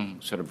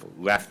long sort of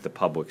left the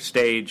public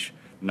stage,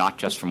 not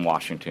just from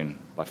Washington,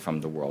 but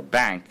from the World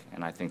Bank,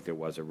 and I think there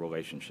was a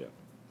relationship.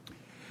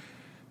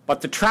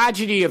 But the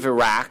tragedy of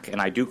Iraq,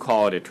 and I do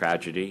call it a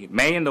tragedy,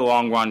 may in the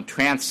long run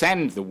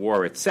transcend the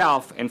war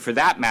itself, and for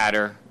that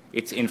matter,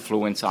 its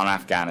influence on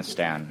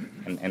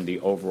Afghanistan and the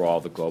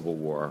global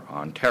war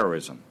on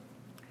terrorism.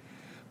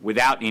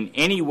 Without in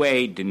any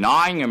way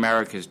denying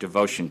America's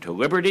devotion to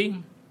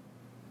liberty,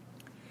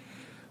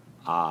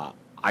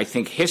 I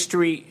think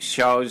history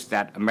shows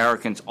that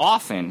Americans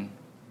often,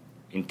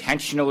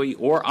 intentionally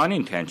or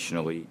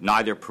unintentionally,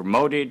 neither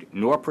promoted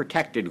nor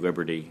protected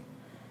liberty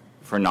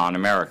for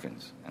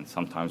non-Americans, and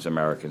sometimes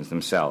Americans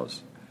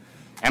themselves.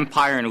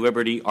 Empire and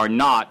liberty are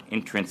not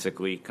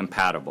intrinsically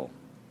compatible.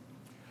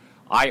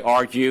 I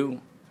argue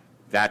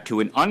that to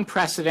an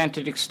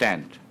unprecedented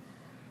extent,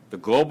 the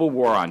global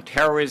war on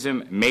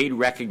terrorism made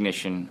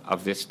recognition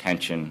of this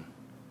tension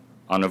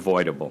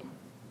unavoidable.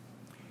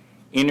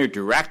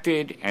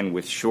 Interdirected and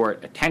with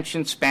short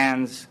attention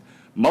spans,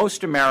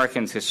 most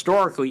Americans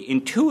historically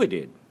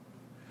intuited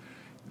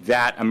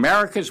that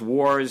America's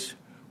wars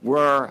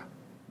were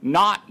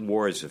not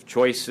wars of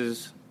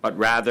choices, but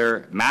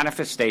rather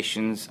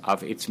manifestations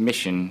of its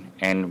mission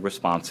and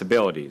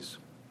responsibilities.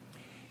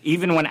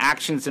 Even when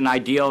actions and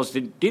ideals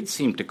did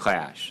seem to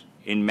clash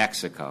in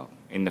Mexico,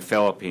 in the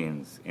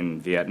Philippines, in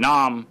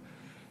Vietnam,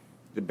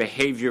 the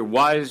behavior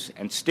was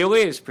and still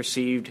is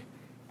perceived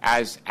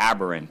as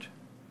aberrant,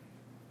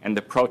 and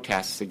the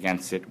protests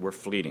against it were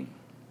fleeting.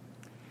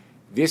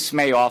 This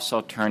may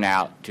also turn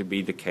out to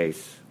be the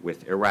case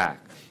with Iraq.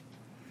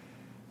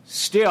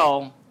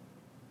 Still,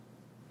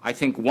 I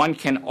think one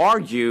can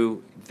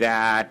argue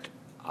that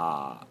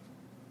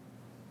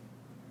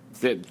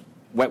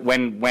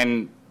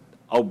when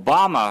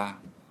Obama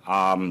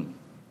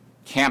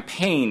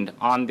campaigned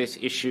on this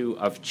issue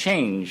of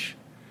change,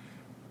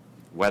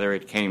 whether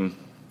it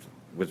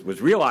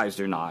was realized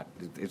or not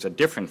is a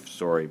different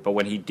story. But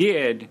when he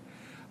did,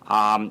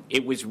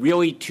 it was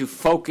really to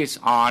focus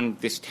on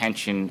this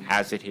tension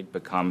as it had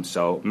become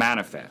so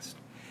manifest.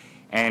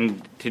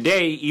 And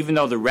today, even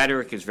though the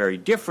rhetoric is very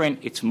different,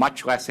 it's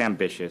much less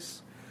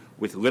ambitious,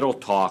 with little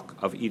talk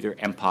of either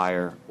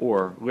empire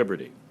or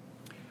liberty.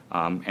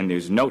 And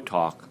there's no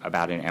talk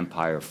about an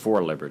empire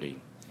for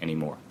liberty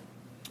anymore.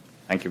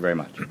 Thank you very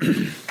much.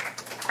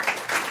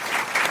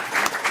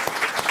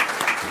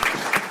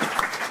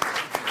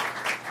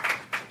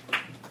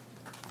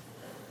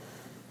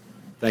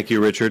 Thank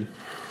you, Richard.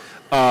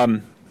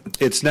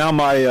 It's now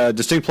my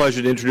distinct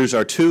pleasure to introduce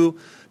our two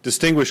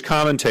distinguished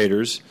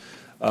commentators.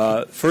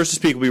 First to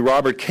speak will be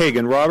Robert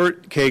Kagan.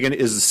 Robert Kagan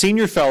is the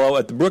Senior Fellow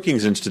at the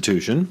Brookings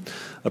Institution,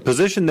 a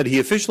position that he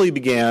officially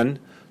began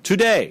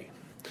today.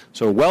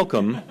 So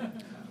welcome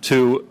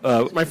to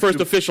my first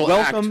official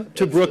welcome act.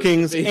 To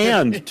Brookings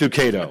and to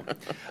Cato.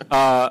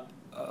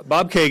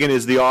 Bob Kagan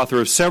is the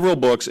author of several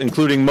books,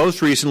 including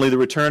most recently The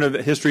Return of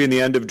History and the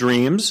End of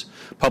Dreams,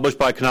 published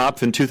by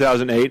Knopf in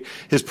 2008.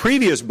 His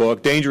previous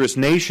book, Dangerous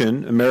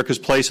Nation, America's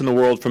Place in the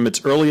World from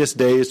Its Earliest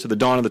Days to the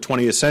Dawn of the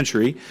 20th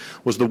Century,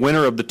 was the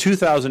winner of the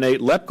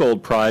 2008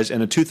 Lepgold Prize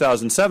and a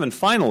 2007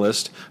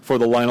 finalist for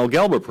the Lionel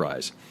Gelber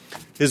Prize.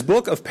 His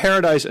book of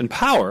Paradise and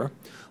Power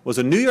was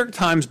a New York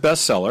Times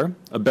bestseller,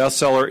 a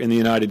bestseller in the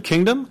United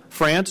Kingdom,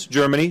 France,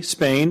 Germany,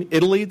 Spain,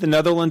 Italy, the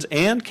Netherlands,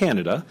 and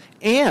Canada,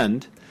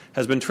 and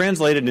has been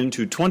translated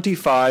into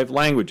 25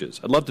 languages.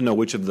 I'd love to know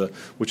which of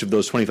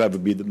those 25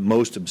 would be the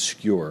most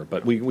obscure,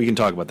 but we can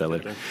talk about that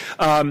later.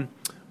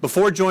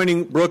 Before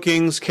joining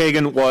Brookings,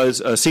 Kagan was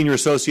a senior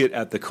associate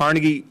at the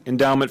Carnegie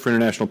Endowment for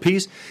International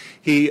Peace.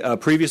 He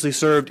previously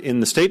served in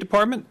the State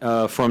Department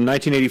from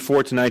 1984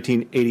 to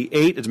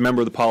 1988 as a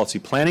member of the policy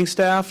planning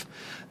staff,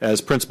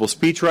 as principal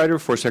speechwriter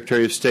for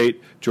Secretary of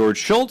State George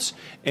Shultz,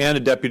 and a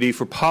deputy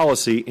for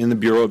policy in the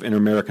Bureau of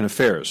Inter-American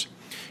Affairs.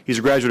 He's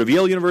a graduate of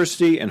Yale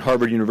University and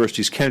Harvard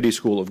University's Kennedy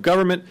School of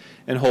Government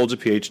and holds a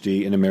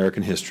Ph.D. in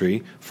American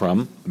history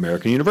from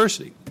American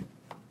University.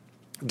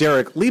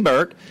 Derek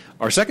Liebert,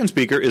 our second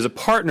speaker, is a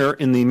partner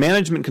in the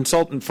management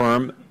consultant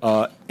firm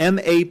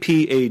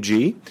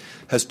MAPAG,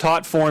 has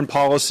taught foreign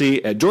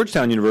policy at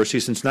Georgetown University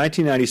since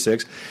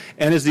 1996,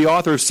 and is the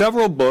author of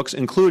several books,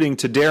 including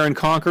To Dare and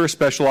Conquer,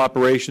 Special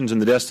Operations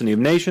and the Destiny of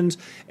Nations,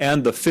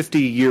 and The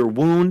 50-Year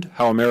Wound,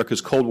 How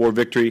America's Cold War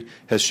Victory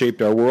Has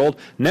Shaped Our World.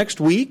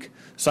 Next week,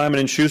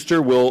 Simon &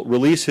 Schuster will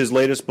release his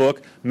latest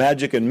book,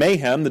 Magic and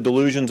Mayhem, The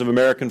Delusions of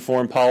American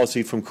Foreign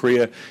Policy from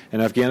Korea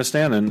and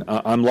Afghanistan, and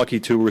I'm lucky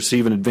to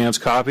receive an advance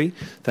copy.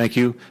 Thank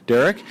you,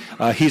 Derek.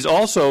 He's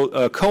also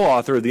a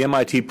co-author of the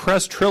MIT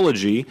Press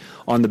trilogy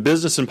on the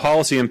business and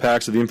policy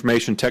impacts of the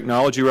information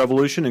technology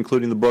revolution,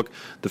 including the book,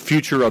 The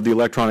Future of the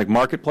Electronic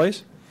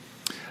Marketplace.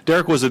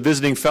 Derek was a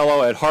visiting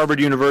fellow at Harvard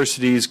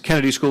University's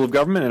Kennedy School of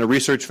Government and a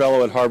research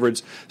fellow at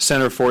Harvard's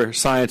Center for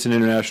Science and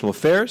International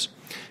Affairs.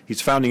 He's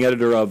founding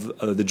editor of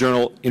the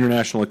journal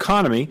International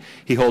Economy.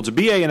 He holds a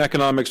BA in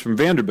economics from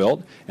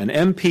Vanderbilt, an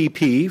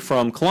MPP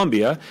from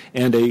Columbia,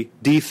 and a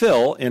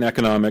DPhil in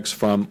economics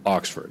from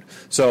Oxford.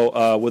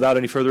 So without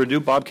any further ado,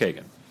 Bob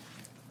Kagan.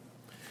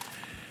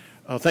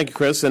 Thank you,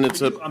 Chris. And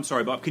I'm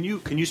sorry, Bob. Can you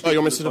speak? Oh, you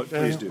want me to sit up?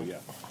 Please do. Yeah.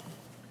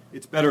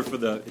 It's better for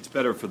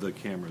the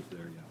cameras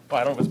there. Yeah.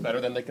 Well, I don't know if it's better,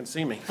 then they can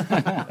see me.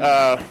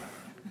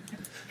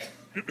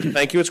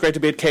 Thank you. It's great to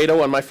be at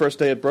Cato on my first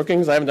day at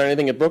Brookings. I haven't done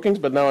anything at Brookings,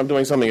 but now I'm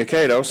doing something at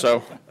Cato,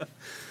 so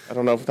I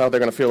don't know how they're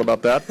going to feel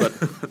about that. But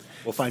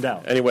we'll find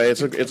out. Anyway,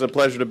 it's a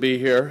pleasure to be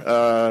here.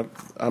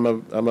 I'm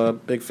a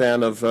big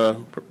fan of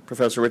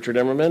Professor Richard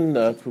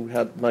Immerman, who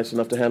had nice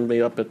enough to hand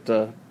me up at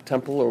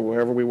Temple or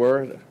wherever we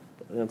were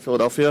in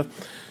Philadelphia a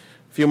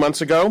few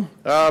months ago.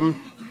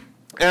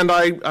 And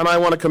I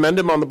want to commend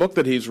him on the book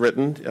that he's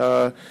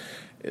written.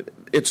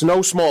 It's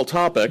no small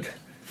topic.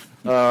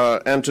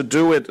 And to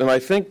do it, and I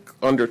think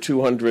under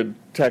 200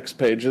 text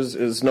pages,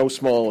 is no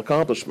small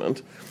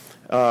accomplishment.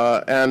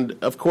 And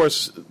of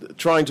course,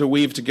 trying to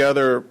weave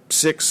together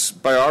 6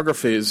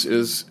 biographies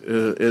is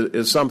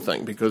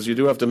something, because you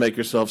do have to make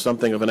yourself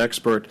something of an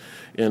expert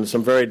in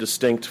some very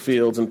distinct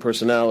fields and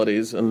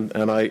personalities, and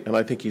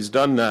I think he's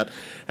done that.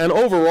 And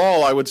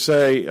overall, I would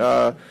say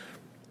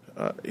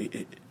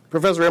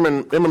Professor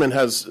Immerman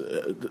has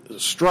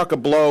struck a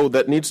blow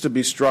that needs to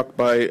be struck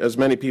by as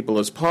many people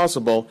as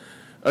possible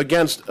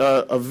against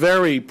a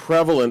very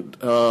prevalent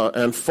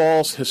and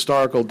false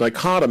historical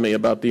dichotomy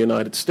about the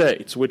United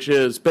States, which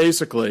is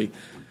basically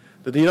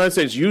that the United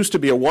States used to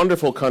be a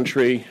wonderful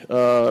country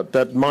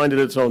that minded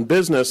its own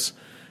business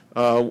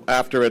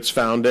after its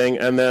founding,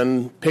 and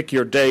then pick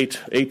your date,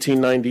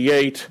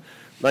 1898,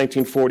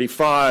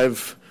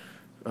 1945,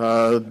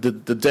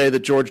 the day that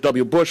George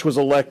W. Bush was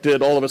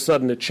elected, all of a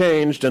sudden it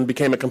changed and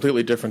became a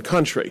completely different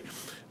country.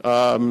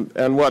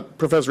 And what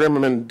Professor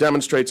Immerman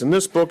demonstrates in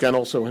this book and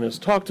also in his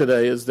talk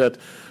today is that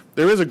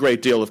there is a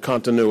great deal of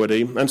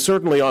continuity, and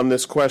certainly on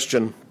this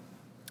question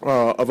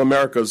of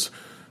America's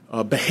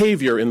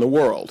behavior in the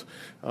world.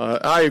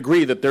 I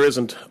agree that there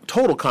isn't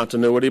total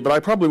continuity, but I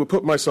probably would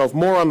put myself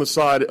more on the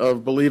side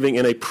of believing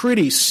in a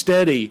pretty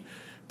steady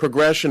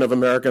progression of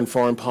American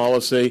foreign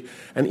policy.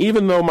 And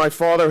even though my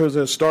father, who's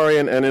a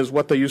historian and is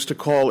what they used to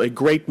call a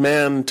great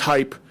man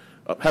type,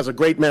 has a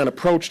great man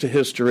approach to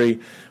history,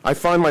 I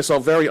find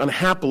myself very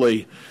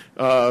unhappily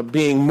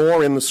being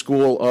more in the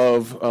school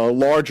of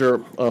larger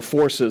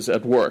forces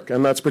at work.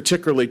 And that's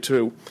particularly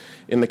true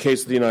in the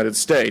case of the United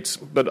States,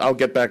 but I'll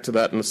get back to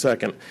that in a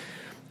second.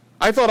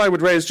 I thought I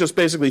would raise just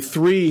basically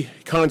 3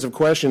 kinds of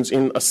questions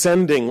in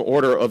ascending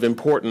order of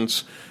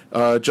importance,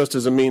 just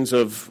as a means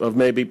of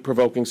maybe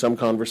provoking some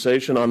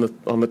conversation on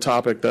the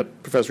topic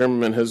that Professor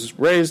Immerman has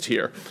raised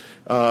here.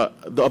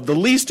 Of the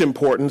least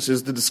importance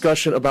is the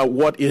discussion about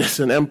what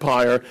is an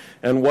empire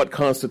and what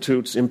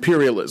constitutes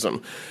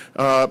imperialism.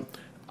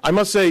 I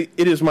must say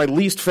it is my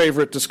least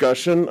favorite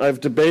discussion.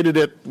 I've debated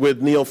it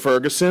with Neil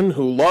Ferguson,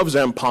 who loves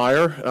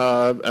empire,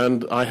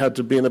 and I had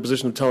to be in the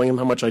position of telling him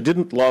how much I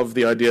didn't love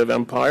the idea of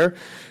empire.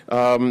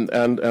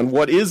 And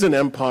what is an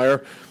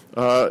empire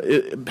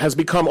it has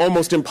become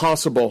almost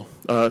impossible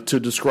to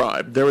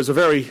describe. There is a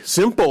very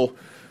simple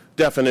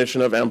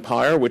definition of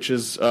empire, which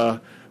is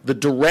the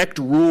direct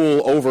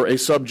rule over a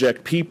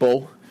subject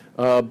people,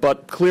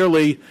 but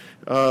clearly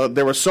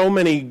there are so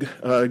many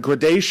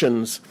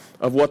gradations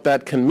of what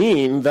that can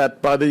mean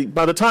that by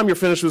the time you're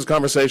finished with this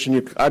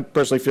conversation, I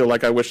personally feel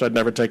like I wish I'd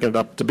never taken it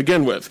up to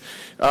begin with.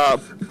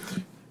 And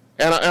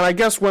I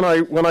guess when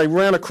I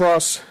ran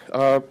across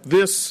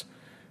this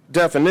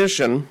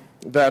definition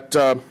that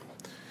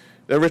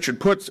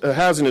Richard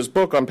has in his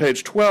book on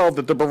page 12,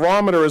 that the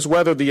barometer is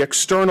whether the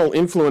external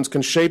influence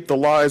can shape the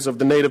lives of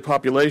the native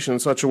population in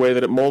such a way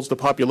that it molds the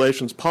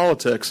population's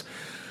politics,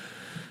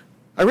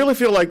 I really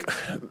feel like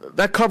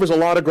that covers a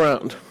lot of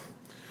ground.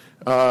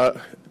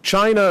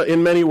 China,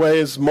 in many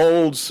ways,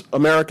 molds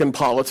American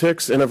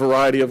politics in a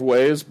variety of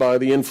ways by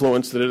the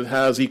influence that it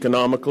has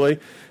economically.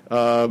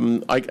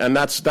 And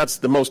that's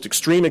the most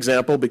extreme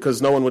example, because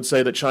no one would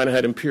say that China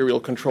had imperial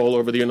control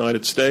over the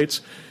United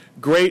States.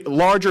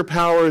 Larger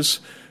powers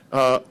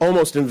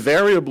almost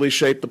invariably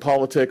shape the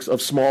politics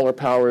of smaller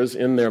powers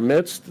in their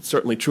midst. It's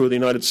certainly true of the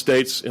United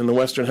States in the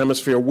Western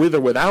Hemisphere with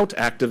or without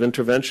active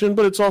intervention,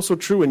 but it's also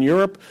true in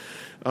Europe,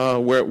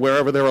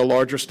 wherever there are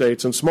larger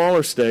states and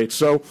smaller states.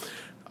 So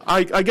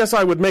I guess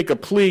I would make a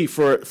plea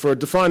for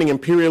defining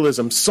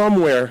imperialism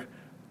somewhere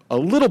a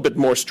little bit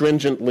more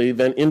stringently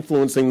than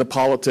influencing the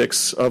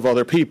politics of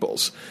other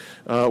peoples.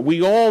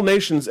 We all,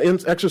 nations,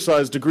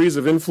 exercise degrees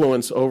of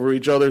influence over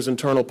each other's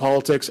internal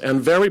politics,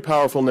 and very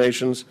powerful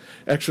nations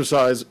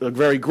exercise a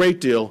very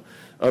great deal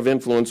of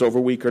influence over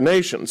weaker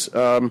nations.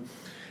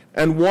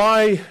 And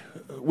why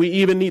we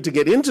even need to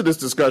get into this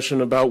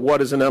discussion about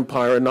what is an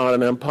empire and not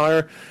an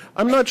empire,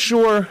 I'm not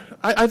sure.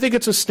 I think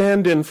it's a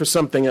stand-in for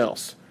something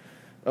else.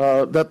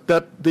 That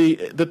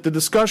the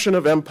discussion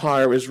of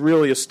empire is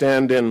really a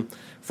stand-in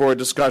for a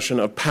discussion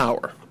of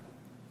power.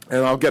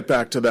 And I'll get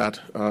back to that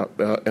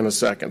in a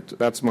second.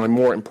 That's my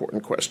more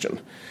important question.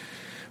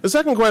 The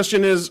second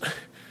question is,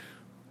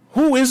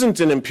 who isn't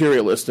an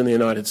imperialist in the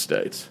United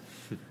States?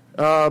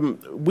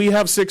 We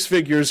have 6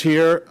 figures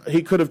here.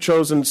 He could have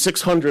chosen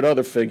 600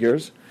 other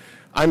figures.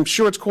 I'm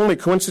sure it's only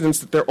coincidence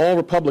that they're all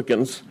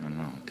Republicans,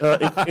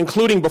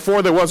 including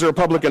before there was a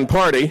Republican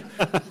Party.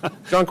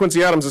 John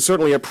Quincy Adams is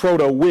certainly a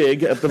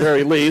proto-Whig at the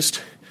very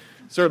least,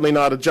 certainly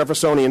not a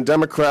Jeffersonian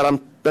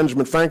Democrat.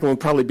 Benjamin Franklin would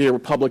probably be a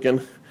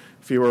Republican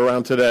if he were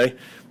around today.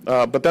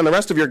 But then the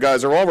rest of your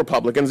guys are all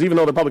Republicans, even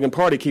though the Republican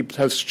Party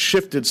has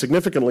shifted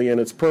significantly in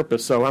its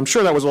purpose. So I'm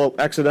sure that was all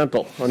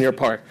accidental on your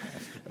part.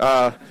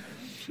 But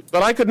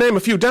I could name a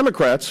few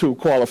Democrats who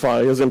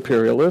qualify as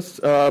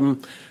imperialists.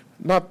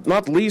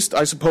 Not least,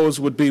 I suppose,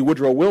 would be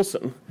Woodrow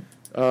Wilson,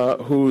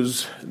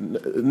 who's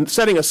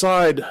setting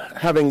aside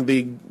having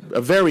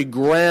a very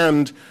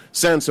grand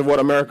sense of what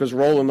America's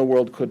role in the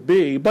world could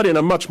be, but in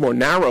a much more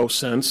narrow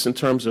sense in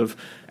terms of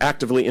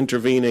actively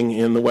intervening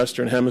in the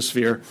Western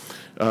Hemisphere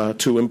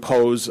to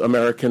impose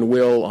American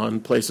will on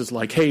places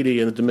like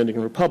Haiti and the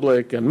Dominican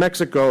Republic and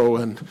Mexico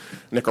and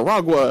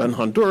Nicaragua and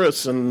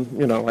Honduras,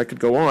 and, I could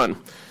go on.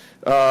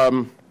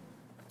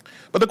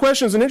 But the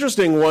question is an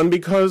interesting one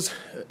because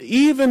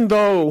even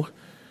though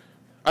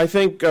I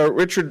think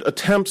Richard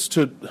attempts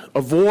to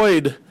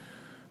avoid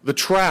the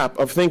trap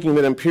of thinking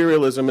that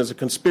imperialism is a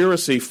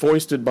conspiracy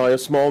foisted by a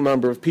small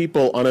number of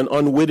people on an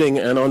unwitting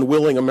and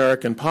unwilling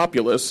American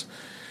populace,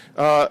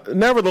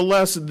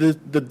 nevertheless,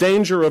 the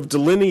danger of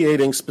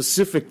delineating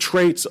specific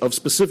traits of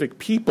specific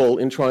people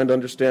in trying to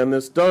understand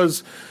this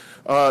does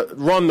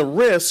run the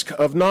risk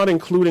of not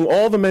including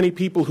all the many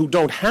people who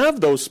don't have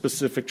those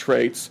specific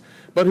traits,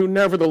 but who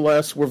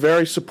nevertheless were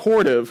very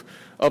supportive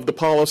of the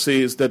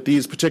policies that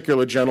these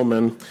particular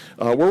gentlemen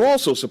were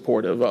also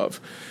supportive of.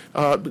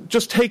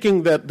 Just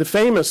taking that the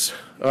famous,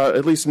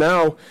 at least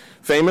now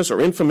famous or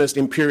infamous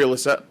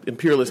imperialist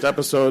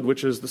episode,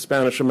 which is the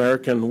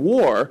Spanish-American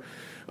War,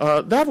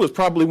 that was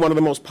probably one of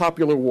the most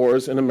popular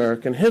wars in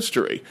American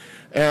history.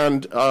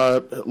 And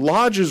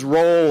Lodge's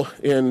role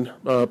in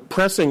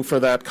pressing for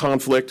that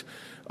conflict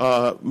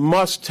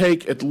must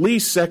take at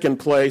least second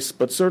place,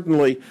 but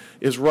certainly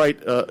is right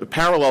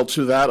parallel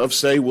to that of,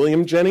 say,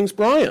 William Jennings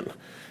Bryan,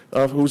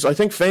 who's, I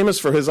think, famous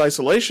for his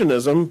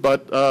isolationism,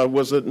 but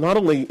was not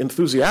only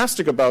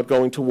enthusiastic about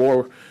going to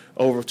war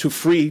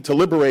to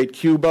liberate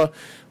Cuba,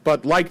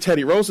 but like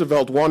Teddy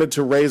Roosevelt, wanted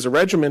to raise a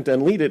regiment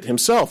and lead it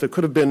himself. It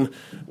could have been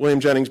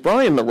William Jennings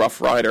Bryan, the Rough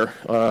Rider,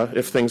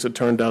 if things had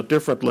turned out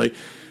differently.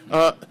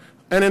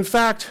 And in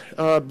fact,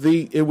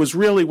 it was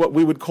really what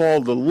we would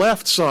call the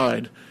left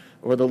side,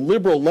 or the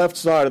liberal left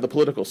side of the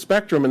political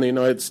spectrum in the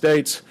United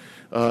States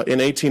in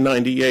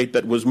 1898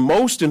 that was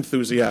most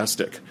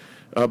enthusiastic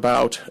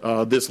about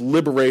this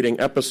liberating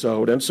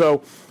episode. And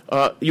so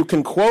you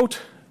can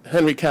quote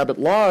Henry Cabot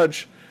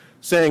Lodge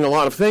saying a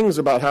lot of things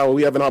about how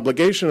we have an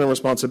obligation and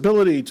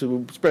responsibility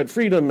to spread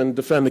freedom and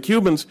defend the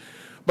Cubans,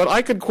 but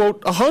I could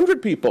quote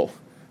 100 people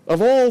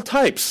of all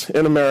types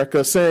in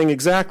America saying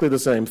exactly the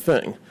same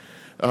thing.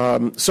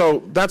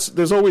 So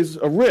there's always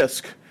a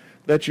risk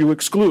that you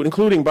exclude,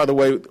 including, by the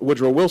way,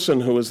 Woodrow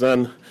Wilson, who was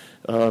then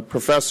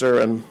professor,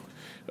 and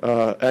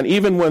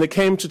even when it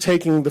came to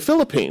taking the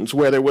Philippines,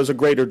 where there was a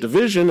greater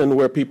division and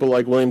where people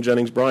like William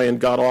Jennings Bryan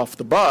got off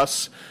the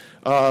bus,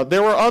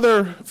 there were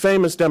other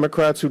famous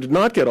Democrats who did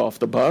not get off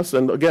the bus,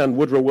 and again,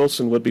 Woodrow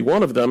Wilson would be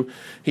one of them.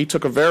 He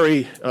took a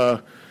very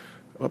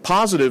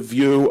positive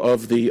view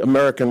of the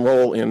American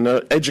role in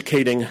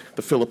educating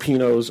the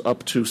Filipinos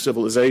up to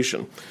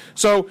civilization.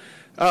 So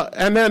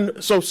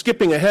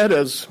skipping ahead,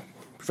 as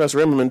Professor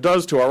Immerman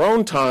does, to our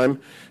own time,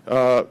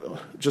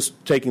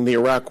 just taking the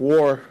Iraq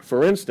War,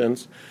 for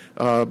instance,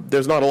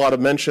 there's not a lot of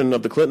mention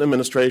of the Clinton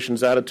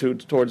administration's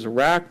attitude towards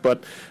Iraq,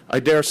 but I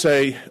dare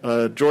say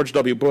George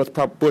W. Bush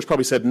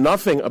probably said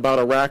nothing about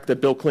Iraq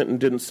that Bill Clinton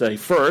didn't say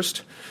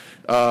first.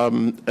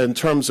 In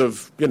terms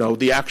of,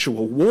 the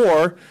actual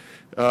war,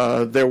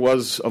 there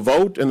was a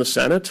vote in the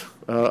Senate.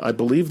 I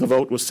believe the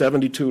vote was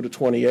 72 to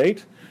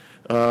 28.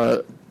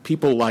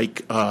 People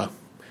like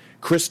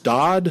Chris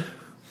Dodd,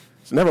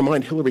 never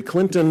mind Hillary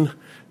Clinton,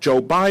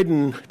 Joe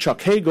Biden,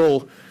 Chuck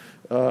Hagel,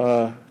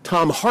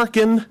 Tom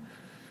Harkin,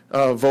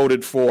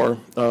 voted for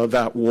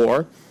that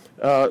war.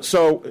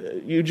 So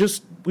we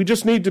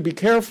just need to be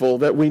careful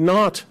that we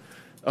not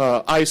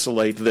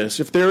isolate this.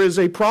 If there is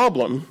a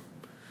problem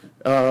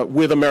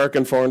with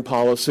American foreign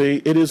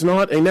policy, it is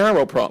not a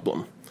narrow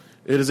problem.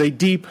 It is a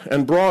deep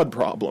and broad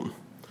problem.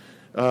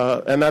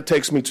 And that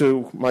takes me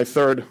to my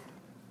third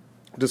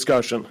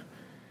discussion,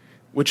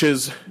 which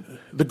is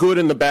the good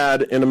and the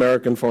bad in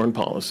American foreign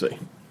policy.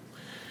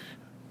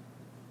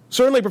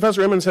 Certainly,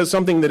 Professor Immen says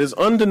something that is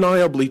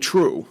undeniably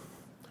true,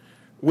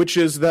 which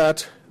is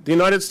that the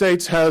United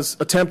States has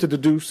attempted to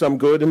do some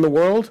good in the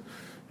world.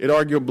 It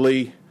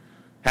arguably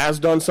has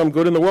done some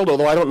good in the world,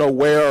 although I don't know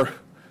where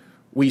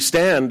we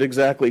stand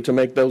exactly to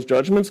make those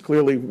judgments.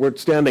 Clearly, we're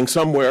standing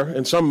somewhere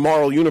in some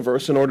moral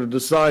universe in order to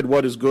decide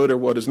what is good or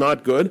what is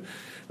not good.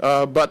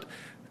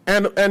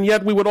 And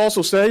yet we would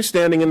also say,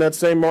 standing in that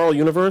same moral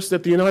universe,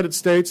 that the United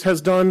States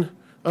has done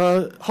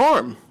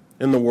harm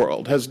in the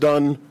world, has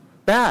done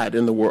bad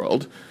in the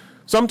world,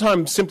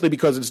 sometimes simply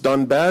because it's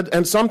done bad,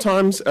 and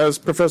sometimes, as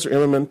Professor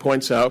Immerman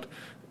points out,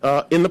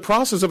 in the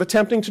process of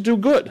attempting to do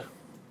good.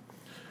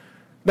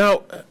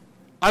 Now,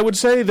 I would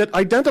say that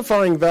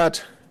identifying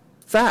that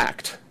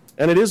fact,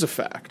 and it is a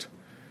fact,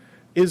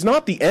 is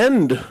not the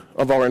end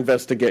of our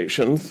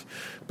investigations,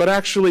 but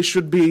actually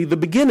should be the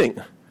beginning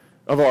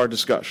of our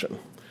discussion.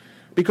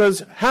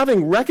 Because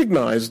having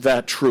recognized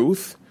that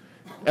truth,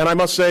 and I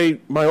must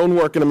say my own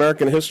work in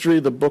American history,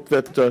 the book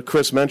that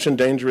Chris mentioned,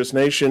 Dangerous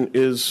Nation,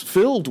 is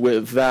filled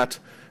with that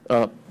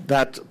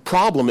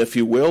problem, if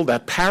you will,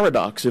 that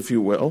paradox, if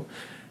you will.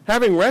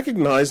 Having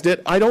recognized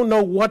it, I don't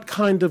know what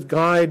kind of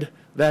guide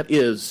that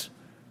is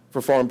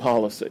for foreign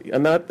policy.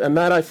 And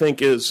that I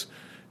think is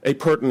a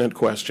pertinent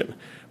question.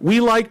 We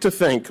like to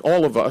think,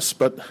 all of us,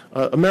 but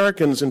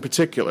Americans in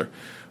particular,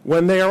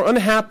 when they are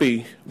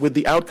unhappy with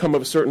the outcome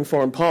of a certain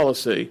foreign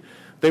policy,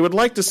 they would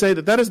like to say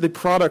that that is the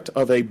product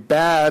of a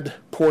bad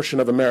portion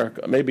of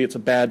America. Maybe it's a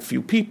bad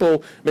few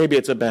people, maybe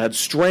it's a bad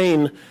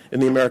strain in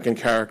the American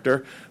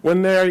character.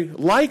 When they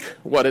like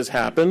what has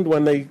happened,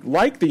 when they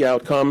like the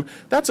outcome,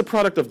 that's a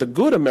product of the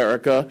good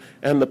America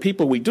and the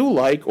people we do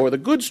like, or the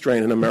good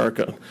strain in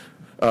America.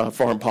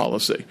 Foreign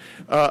policy.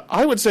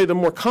 I would say the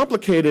more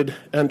complicated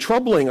and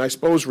troubling, I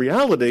suppose,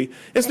 reality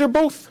is they're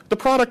both the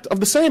product of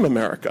the same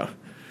America.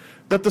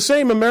 That the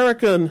same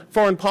American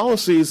foreign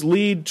policies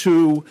lead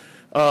to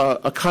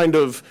a kind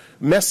of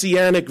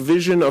messianic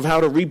vision of how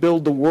to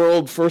rebuild the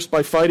world, first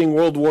by fighting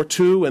World War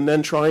II and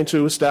then trying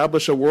to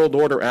establish a world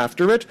order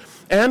after it,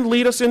 and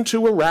lead us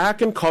into Iraq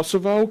and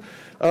Kosovo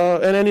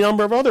and any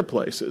number of other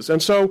places.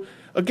 And so,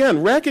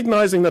 again,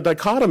 recognizing the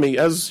dichotomy,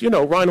 as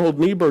Reinhold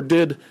Niebuhr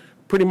did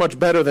pretty much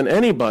better than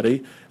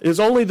anybody, is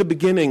only the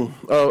beginning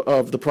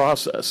of the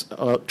process.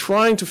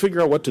 Trying to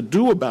figure out what to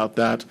do about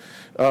that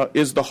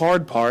is the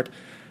hard part.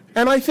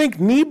 And I think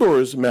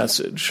Niebuhr's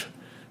message,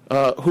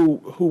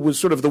 who was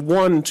sort of the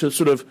one to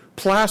sort of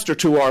plaster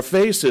to our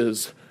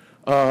faces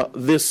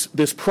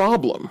this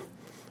problem,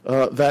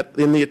 that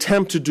in the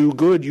attempt to do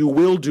good, you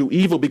will do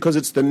evil, because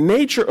it's the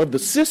nature of the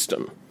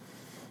system.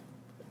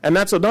 And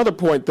that's another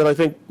point that I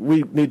think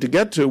we need to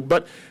get to.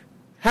 But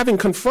having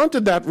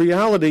confronted that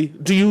reality,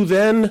 do you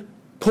then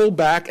pull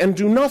back and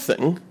do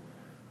nothing?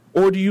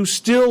 Or do you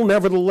still,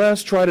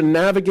 nevertheless, try to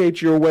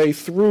navigate your way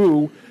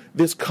through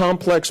this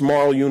complex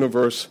moral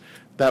universe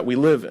that we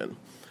live in?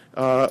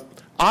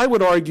 I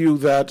would argue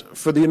that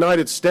for the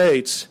United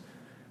States,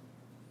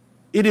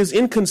 it is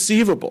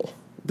inconceivable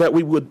that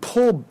we would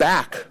pull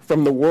back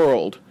from the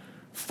world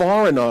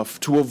far enough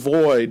to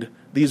avoid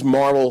these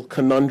moral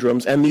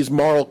conundrums and these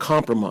moral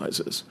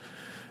compromises.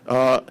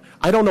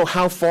 I don't know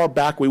how far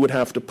back we would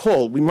have to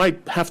pull. We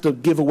might have to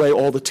give away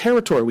all the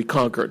territory we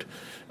conquered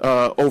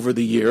over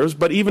the years,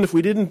 but even if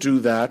we didn't do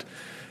that,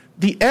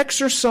 the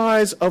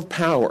exercise of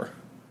power,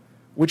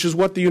 which is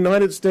what the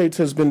United States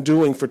has been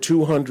doing for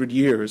 200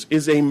 years,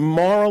 is a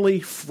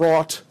morally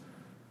fraught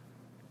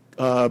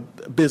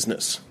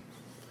business.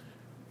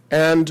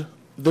 And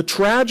the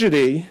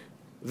tragedy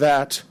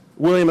that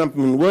William F.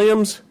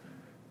 Williams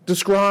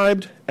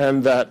described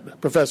and that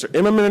Professor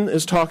Immerman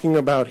is talking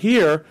about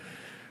here,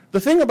 the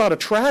thing about a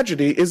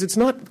tragedy is it's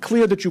not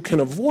clear that you can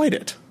avoid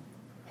it.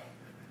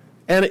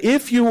 And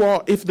if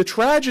the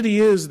tragedy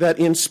is that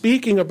in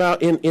speaking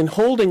about, in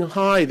holding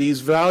high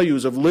these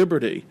values of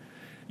liberty,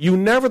 you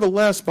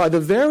nevertheless, by the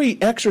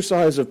very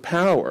exercise of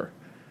power,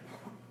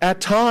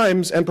 at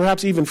times and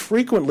perhaps even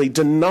frequently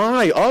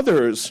deny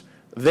others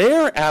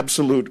their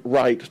absolute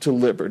right to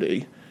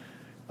liberty,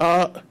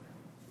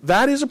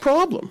 that is a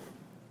problem.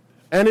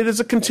 And it is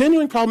a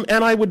continuing problem,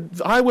 and I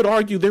would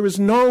argue there is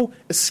no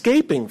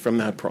escaping from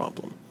that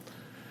problem.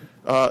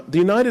 The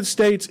United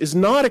States is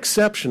not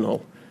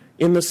exceptional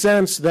in the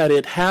sense that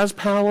it has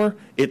power,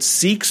 it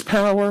seeks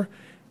power,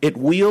 it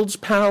wields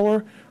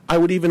power. I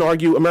would even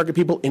argue American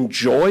people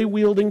enjoy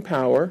wielding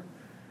power,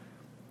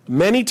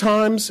 many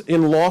times for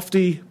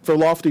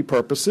lofty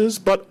purposes,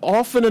 but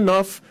often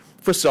enough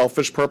for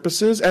selfish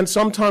purposes, and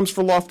sometimes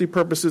for lofty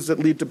purposes that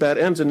lead to bad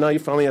ends. And now you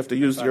finally have to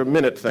use your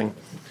minute thing.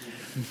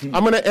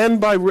 I'm going to end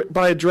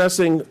by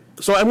addressing,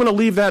 so I'm going to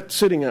leave that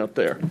sitting out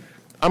there.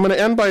 I'm going to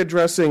end by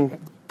addressing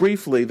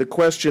briefly the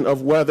question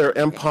of whether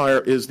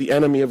empire is the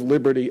enemy of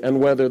liberty and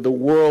whether the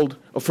world,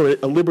 for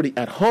a liberty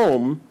at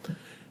home,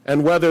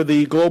 and whether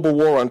the global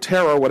war on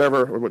terror,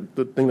 whatever, or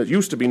the thing that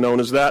used to be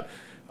known as that,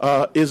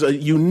 is a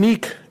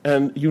unique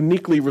and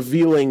uniquely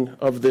revealing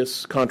of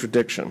this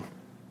contradiction.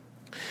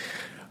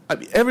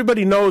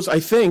 Everybody knows,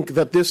 I think,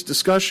 that this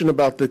discussion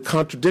about the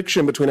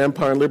contradiction between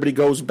empire and liberty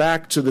goes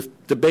back to the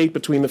debate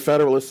between the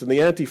Federalists and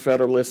the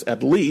Anti-Federalists,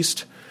 at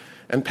least.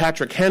 And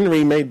Patrick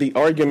Henry made the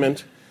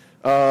argument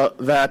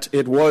that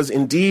it was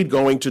indeed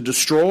going to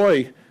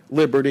destroy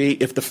liberty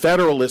if the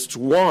Federalists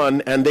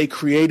won and they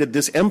created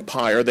this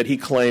empire that he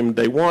claimed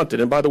they wanted.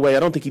 And by the way, I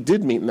don't think he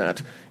did mean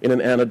that in an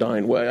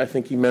anodyne way. I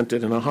think he meant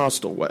it in a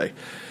hostile way.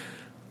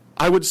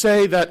 I would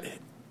say that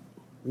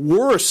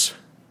worse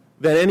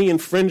than any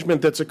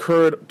infringement that's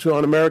occurred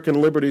on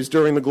American liberties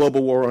during the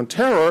global war on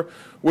terror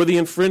were the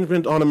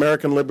infringement on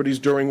American liberties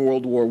during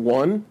World War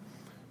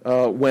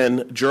I,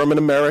 when German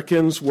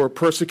Americans were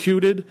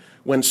persecuted,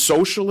 when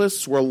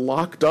socialists were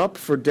locked up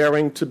for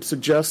daring to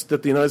suggest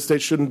that the United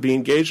States shouldn't be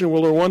engaged in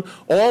World War I,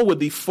 all with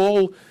the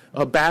full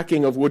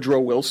backing of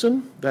Woodrow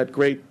Wilson, that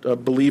great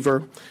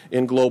believer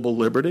in global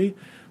liberty.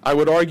 I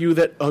would argue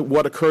that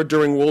what occurred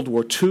during World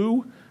War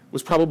II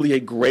was probably a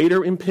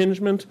greater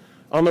impingement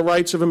on the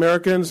rights of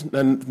Americans,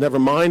 and never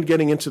mind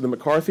getting into the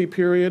McCarthy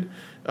period.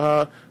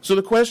 So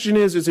the question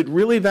is it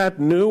really that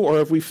new, or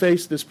have we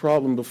faced this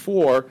problem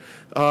before?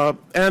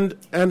 And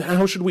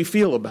how should we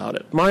feel about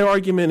it? My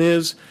argument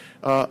is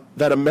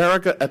that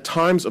America, at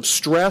times of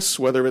stress,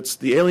 whether it's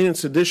the Alien and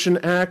Sedition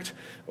Act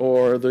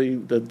or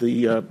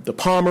the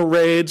Palmer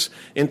raids,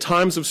 in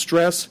times of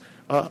stress,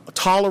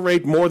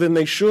 tolerate more than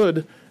they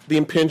should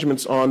the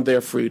impingements on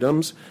their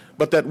freedoms,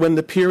 but that when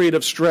the period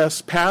of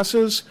stress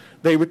passes,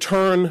 they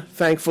return,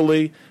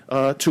 thankfully,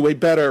 to a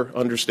better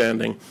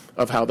understanding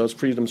of how those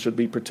freedoms should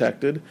be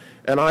protected.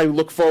 And I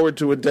look forward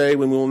to a day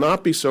when we will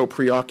not be so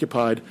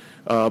preoccupied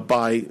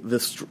by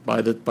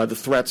the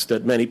threats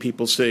that many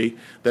people see,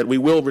 that we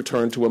will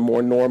return to a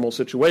more normal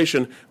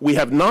situation. We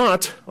have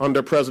not,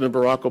 under President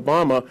Barack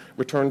Obama,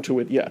 returned to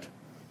it yet.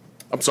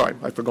 I'm sorry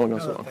for going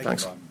on so long.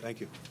 Thanks.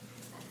 Thank you.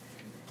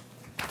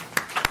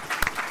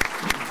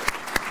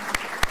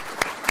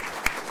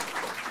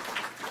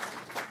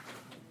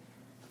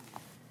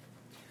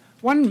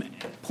 One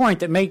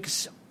point that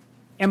makes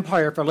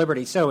Empire for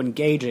Liberty so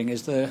engaging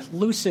is the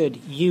lucid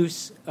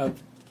use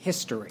of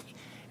history.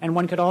 And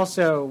one could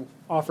also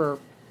offer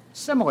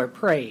similar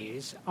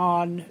praise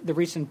on the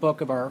recent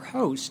book of our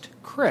host,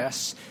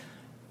 Chris,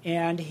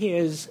 and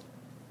his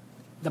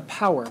The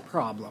Power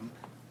Problem,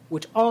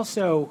 which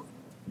also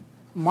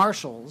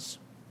marshals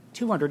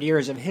 200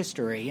 years of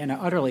history in an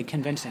utterly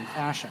convincing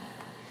fashion.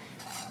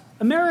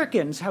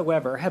 Americans,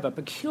 however, have a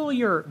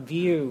peculiar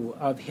view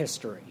of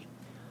history.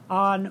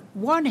 On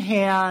one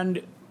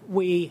hand,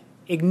 we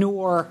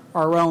ignore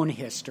our own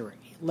history,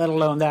 let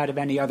alone that of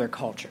any other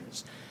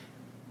cultures.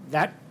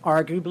 That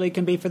arguably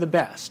can be for the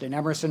best. In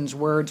Emerson's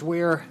words,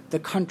 we're the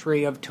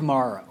country of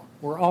tomorrow.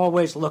 We're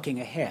always looking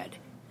ahead.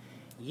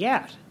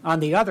 Yet, on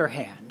the other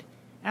hand,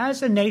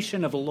 as a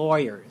nation of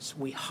lawyers,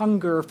 we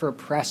hunger for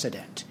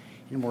precedent,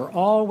 and we're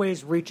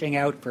always reaching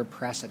out for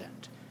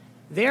precedent.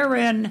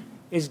 Therein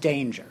is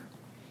danger.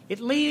 It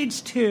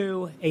leads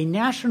to a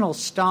national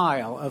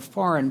style of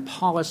foreign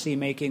policy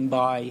making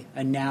by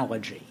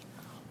analogy,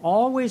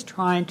 always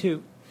trying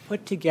to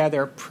put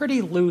together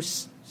pretty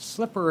loose,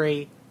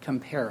 slippery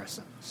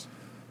comparisons.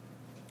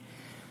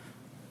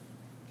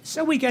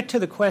 So we get to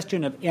the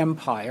question of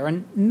empire,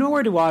 and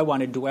nor do I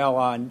want to dwell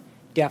on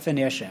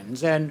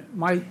definitions, and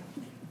my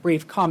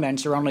brief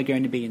comments are only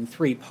going to be in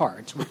three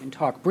parts. We can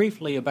talk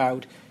briefly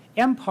about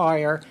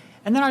empire,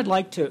 and then I'd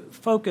like to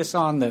focus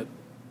on the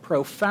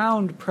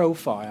profound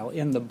profile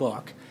in the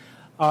book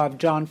of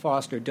John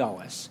Foster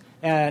Dulles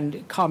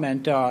and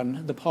comment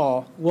on the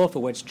Paul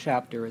Wolfowitz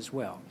chapter as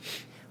well.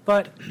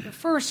 But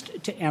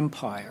first to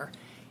empire.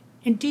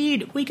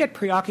 Indeed, we get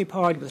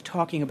preoccupied with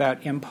talking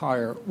about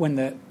empire when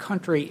the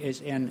country is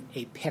in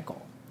a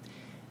pickle.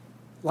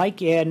 Like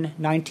in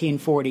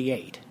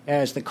 1948,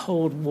 as the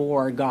Cold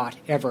War got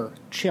ever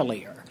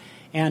chillier,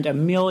 and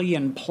 1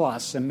 million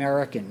plus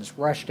Americans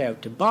rushed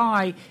out to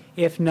buy,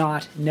 if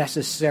not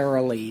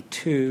necessarily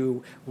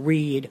to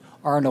read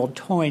Arnold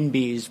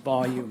Toynbee's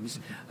volumes,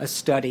 A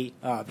Study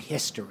of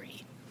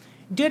History.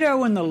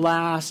 Ditto in the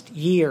last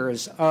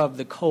years of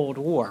the Cold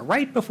War,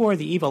 right before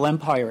the evil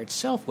empire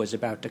itself was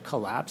about to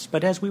collapse,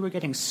 but as we were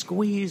getting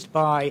squeezed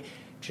by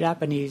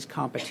Japanese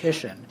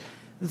competition,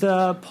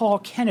 the Paul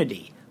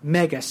Kennedy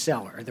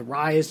mega-seller, The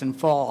Rise and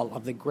Fall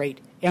of the Great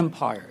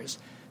Empires,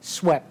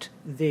 swept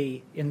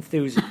the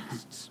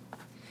enthusiasts.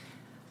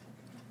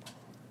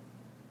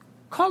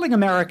 Calling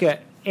America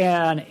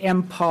an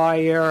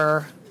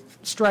empire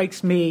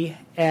strikes me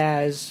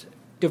as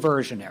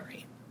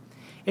diversionary.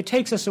 It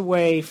takes us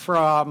away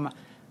from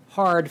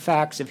hard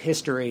facts of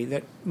history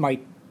that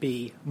might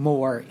be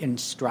more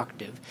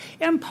instructive.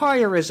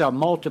 Empire is a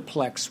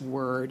multiplex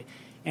word,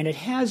 and it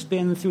has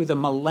been through the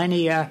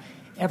millennia,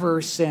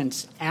 ever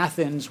since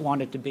Athens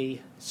wanted to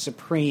be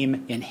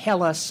supreme in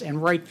Hellas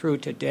and right through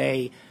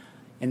today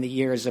in the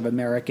years of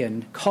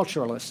American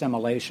cultural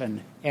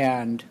assimilation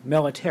and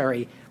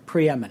military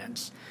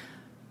preeminence.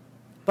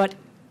 But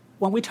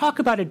when we talk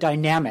about a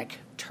dynamic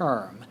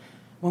term,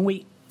 when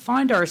we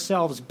find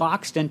ourselves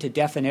boxed into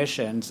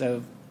definitions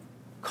of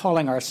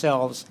calling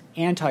ourselves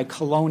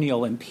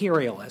anti-colonial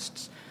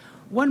imperialists,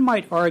 one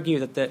might argue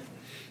that the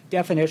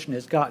definition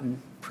has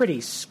gotten pretty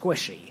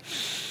squishy.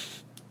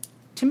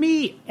 To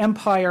me,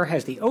 empire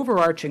has the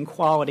overarching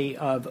quality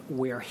of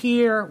we're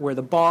here, we're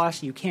the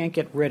boss, you can't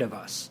get rid of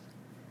us.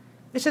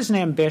 This is an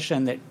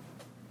ambition that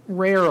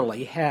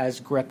rarely has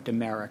gripped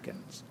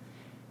Americans.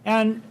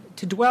 And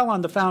to dwell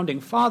on the Founding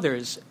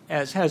Fathers,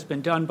 as has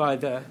been done by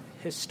the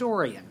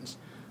historians,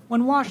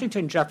 when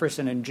Washington,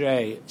 Jefferson, and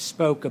Jay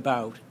spoke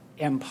about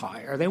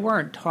empire, they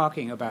weren't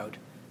talking about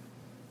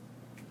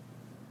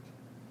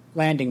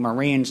landing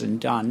Marines in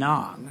Da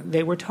Nang.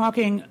 They were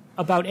talking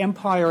about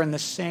empire in the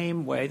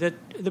same way that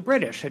the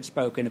British had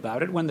spoken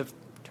about it when the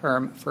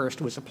term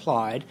first was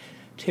applied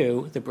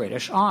to the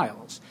British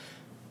Isles,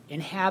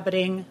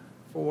 inhabiting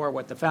for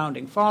what the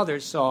Founding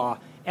Fathers saw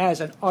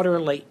as an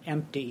utterly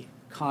empty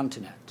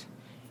continent,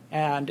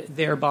 and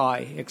thereby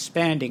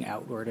expanding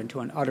outward into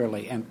an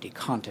utterly empty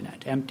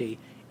continent, empty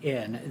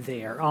in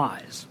their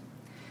eyes.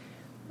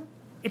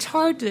 It's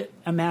hard to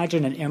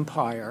imagine an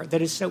empire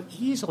that is so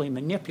easily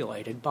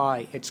manipulated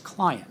by its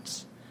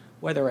clients,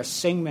 whether a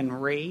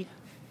Syngman Rhee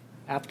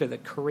after the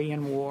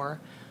Korean War,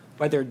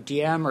 whether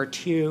Diem or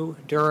Thieu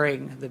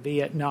during the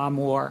Vietnam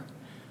War,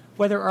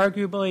 whether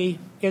arguably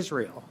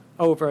Israel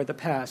over the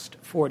past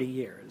 40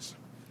 years.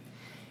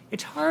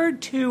 It's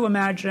hard to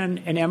imagine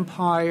an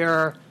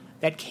empire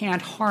that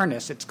can't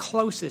harness its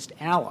closest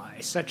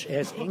allies, such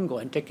as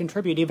England, to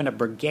contribute even a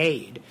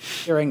brigade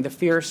during the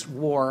fierce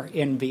war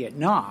in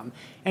Vietnam,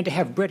 and to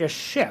have British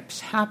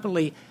ships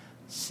happily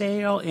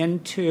sail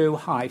into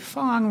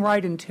Haiphong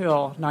right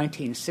until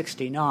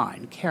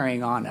 1969,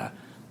 carrying on a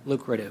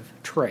lucrative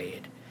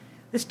trade.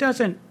 This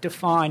doesn't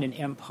define an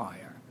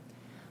empire.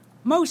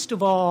 Most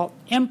of all,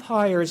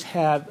 empires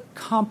have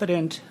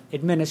competent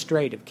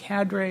administrative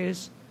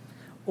cadres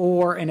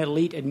or an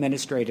elite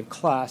administrative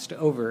class to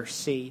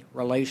oversee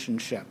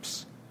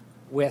relationships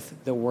with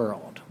the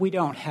world. We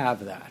don't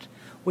have that.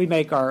 We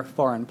make our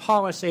foreign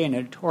policy in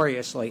a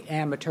notoriously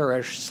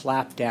amateurish,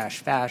 slapdash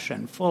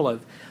fashion full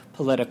of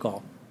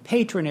political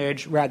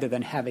patronage rather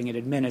than having an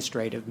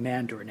administrative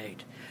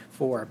mandarinate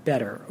for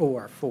better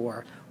or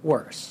for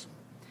worse.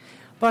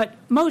 But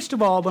most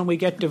of all, when we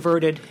get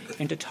diverted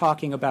into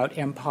talking about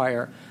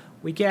empire,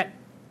 we get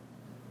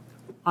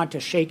onto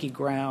shaky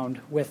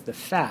ground with the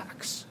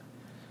facts.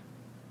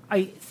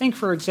 I think,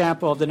 for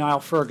example, of the Niall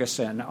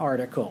Ferguson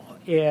article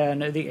in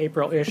the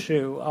April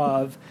issue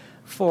of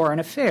Foreign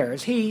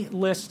Affairs. He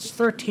lists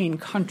 13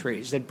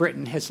 countries that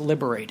Britain has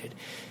liberated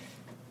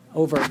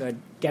over the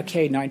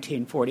decade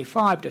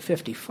 1945 to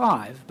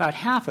 55. About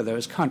half of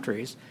those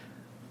countries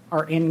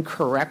are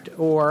incorrect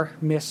or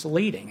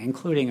misleading,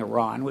 including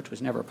Iran, which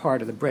was never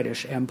part of the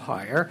British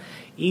Empire,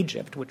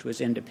 Egypt, which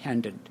was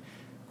independent,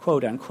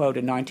 quote-unquote,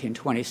 in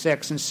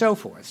 1926, and so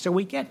forth. So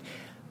we get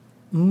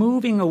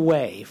moving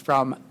away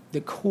from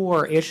the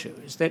core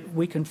issues that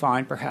we can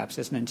find perhaps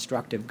as an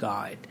instructive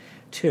guide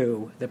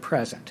to the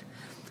present.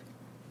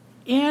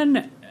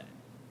 In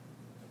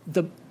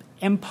the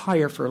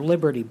Empire for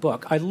Liberty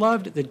book, I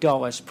loved the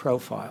Dulles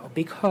profile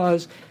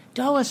because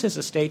Dulles is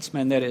a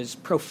statesman that is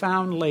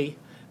profoundly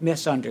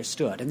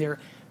misunderstood. And there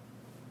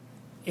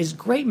is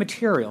great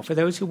material for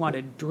those who want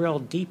to drill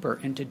deeper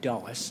into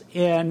Dulles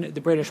in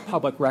the British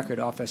Public Record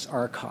Office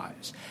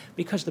archives,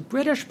 because the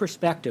British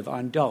perspective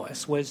on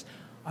Dulles was,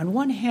 on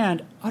one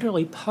hand,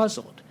 utterly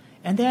puzzled,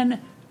 and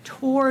then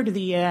toward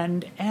the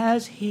end,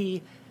 as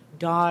he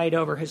died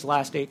over his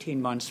last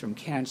 18 months from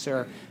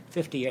cancer,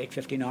 58,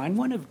 59,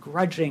 one of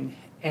grudging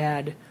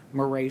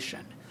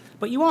admiration.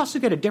 But you also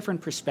get a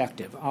different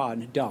perspective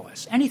on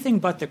Dulles, anything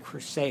but the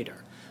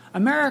crusader.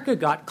 America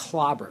got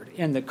clobbered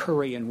in the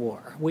Korean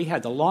War. We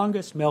had the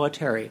longest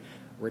military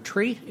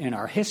retreat in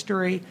our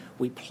history.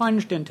 We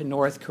plunged into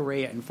North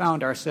Korea and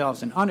found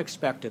ourselves in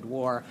unexpected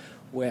war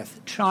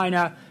with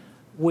China.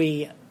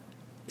 We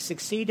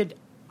succeeded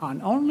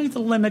on only the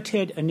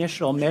limited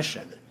initial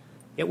mission.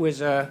 It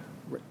was a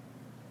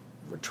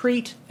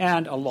retreat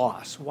and a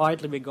loss,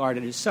 widely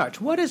regarded as such.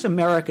 What does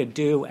America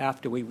do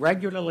after we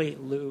regularly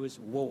lose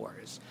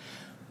wars?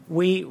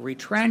 We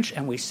retrench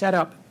and we set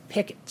up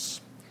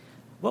pickets.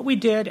 What we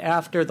did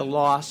after the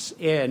loss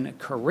in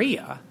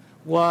Korea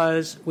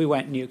was we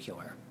went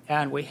nuclear,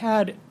 and we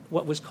had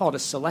what was called a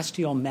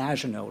celestial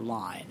Maginot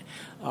Line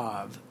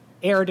of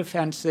air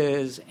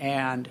defenses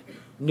and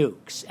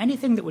nukes,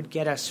 anything that would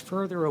get us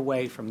further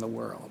away from the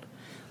world.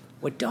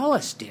 What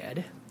Dulles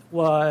did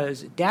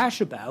was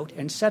dash about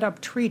and set up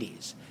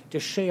treaties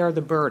to share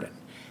the burden.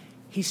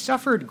 He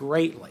suffered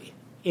greatly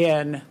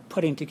in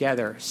putting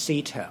together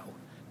SEATO,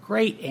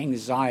 great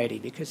anxiety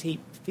because he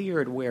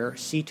feared where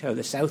SEATO,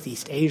 the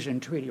Southeast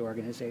Asian Treaty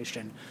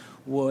Organization,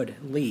 would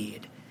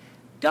lead.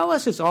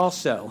 Dulles is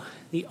also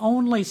the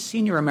only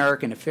senior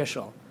American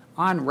official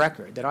on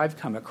record that I've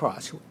come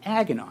across who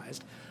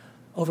agonized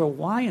over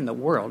why in the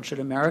world should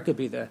America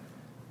be the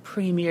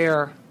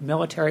premier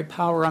military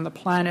power on the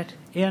planet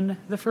in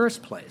the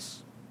first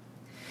place.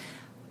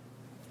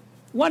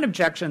 One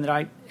objection that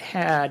I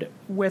had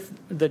with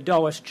the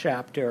Dulles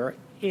chapter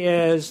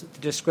is the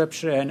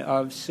description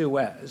of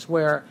Suez,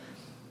 where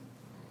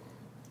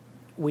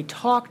we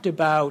talked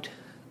about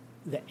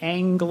the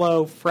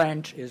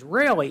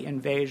Anglo-French-Israeli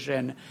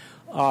invasion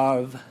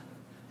of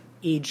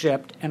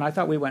Egypt, and I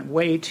thought we went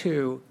way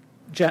too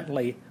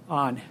gently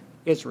on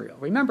Israel.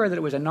 Remember that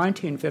it was in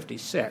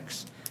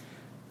 1956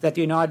 that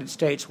the United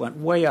States went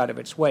way out of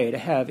its way to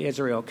have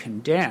Israel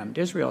condemned,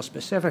 Israel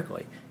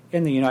specifically,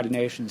 in the United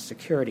Nations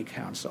Security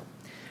Council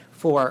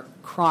for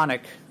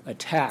chronic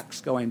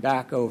attacks going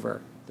back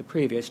over the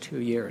previous 2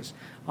 years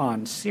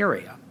on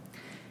Syria.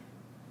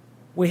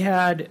 We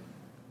had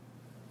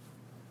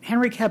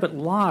Henry Cabot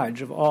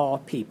Lodge, of all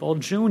people,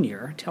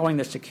 Jr., telling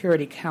the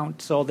Security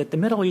Council that the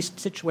Middle East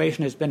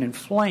situation has been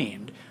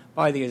inflamed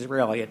by the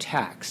Israeli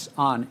attacks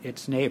on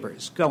its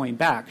neighbors going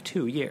back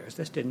 2 years.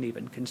 This didn't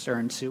even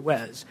concern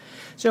Suez.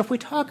 So if we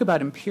talk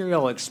about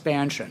imperial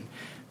expansion,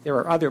 there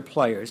are other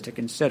players to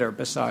consider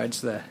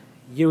besides the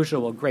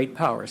usual great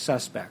power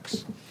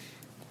suspects.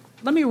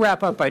 Let me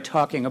wrap up by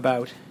talking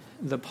about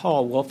the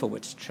Paul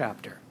Wolfowitz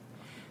chapter.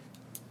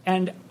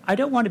 And I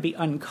don't want to be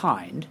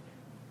unkind,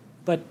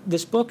 but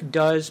this book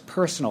does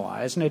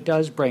personalize, and it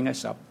does bring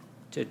us up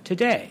to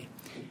today.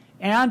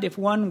 And if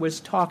one was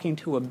talking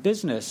to a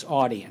business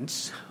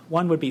audience,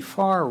 one would be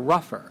far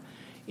rougher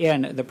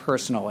in the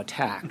personal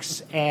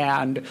attacks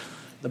and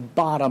the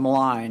bottom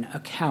line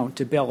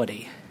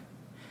accountability.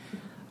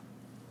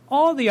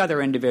 All the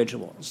other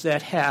individuals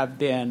that have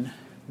been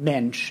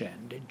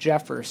mentioned,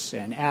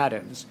 Jefferson,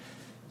 Adams,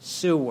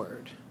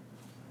 Seward,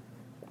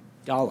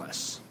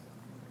 Dulles,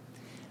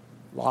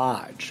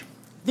 Lodge,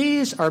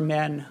 these are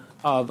men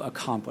of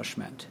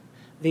accomplishment.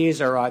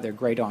 These are either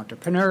great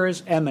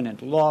entrepreneurs,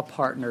 eminent law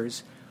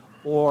partners,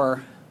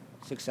 or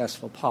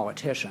successful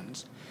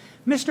politicians.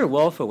 Mr.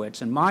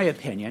 Wolfowitz, in my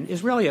opinion,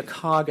 is really a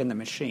cog in the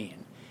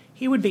machine.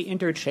 He would be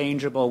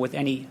interchangeable with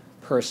any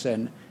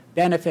person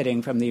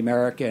benefiting from the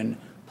American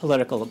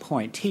political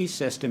appointee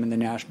system in the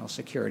national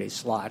security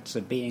slots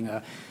of being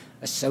a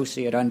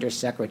associate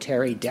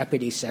undersecretary,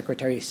 deputy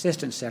secretary,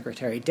 assistant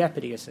secretary,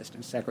 deputy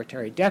assistant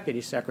secretary,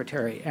 deputy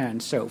secretary,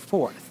 and so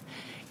forth.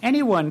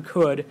 Anyone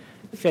could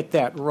fit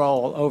that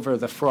role over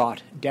the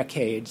fraught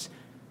decades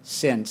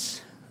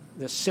since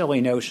the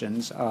silly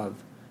notions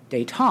of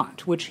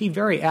détente, which he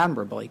very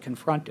admirably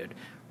confronted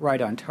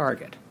right on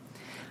target.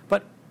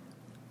 But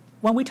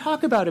when we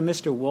talk about a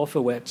Mr.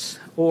 Wolfowitz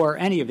or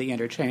any of the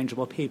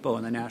interchangeable people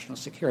in the national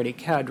security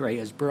cadre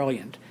as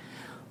brilliant,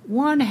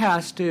 one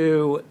has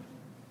to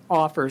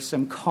offer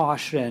some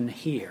caution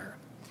here.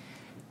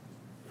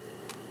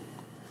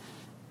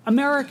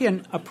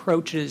 American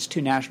approaches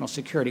to national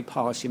security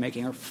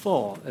policymaking are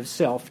full of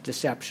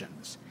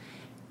self-deceptions.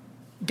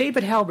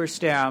 David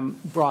Halberstam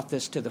brought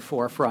this to the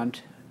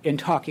forefront in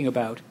talking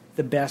about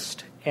the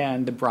best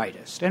and the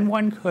brightest, and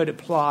one could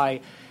apply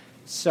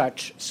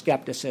such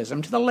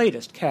skepticism to the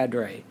latest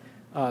cadre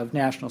of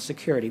national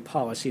security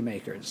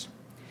policymakers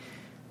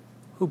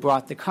who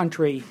brought the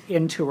country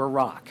into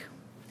Iraq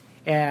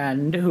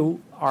and who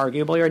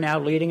arguably are now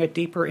leading it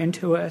deeper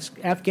into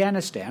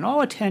Afghanistan. All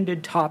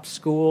attended top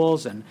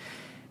schools, and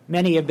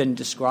many have been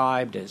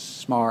described as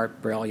smart,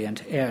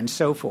 brilliant, and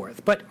so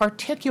forth. But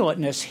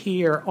articulateness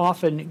here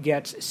often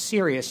gets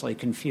seriously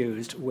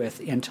confused with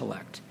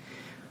intellect.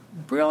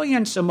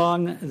 Brilliance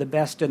among the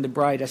best and the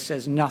brightest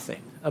says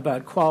nothing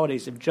about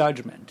qualities of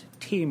judgment,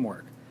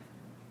 teamwork,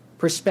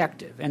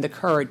 perspective, and the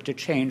courage to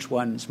change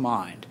one's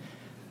mind,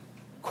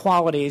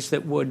 qualities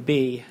that would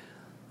be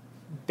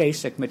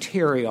basic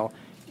material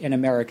in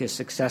America's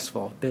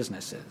successful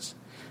businesses.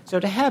 So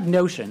to have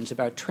notions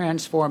about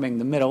transforming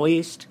the Middle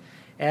East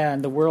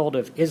and the world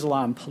of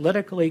Islam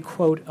politically,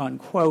 quote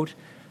unquote,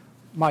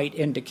 might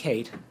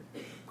indicate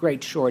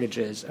great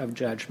shortages of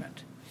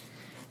judgment.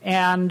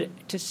 And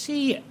to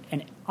see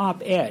an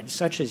op-ed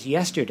such as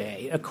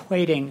yesterday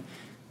equating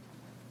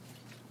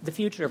the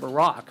future of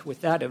Iraq with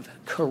that of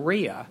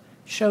Korea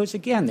shows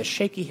again the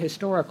shaky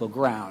historical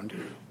ground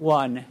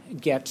one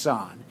gets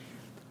on.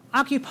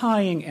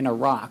 Occupying in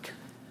Iraq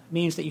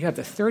means that you have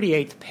the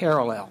 38th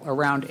parallel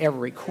around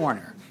every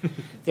corner.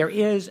 There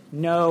is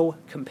no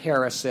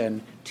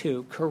comparison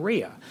to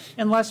Korea,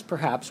 unless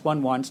perhaps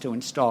one wants to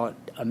install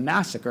a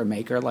massacre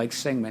maker like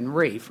Syngman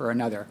Rhee for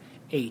another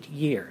 8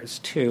 years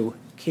to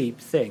keep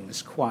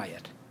things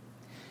quiet.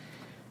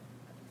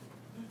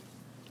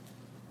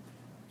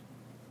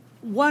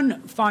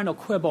 One final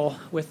quibble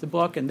with the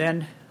book, and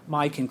then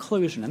my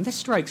conclusion, and this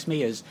strikes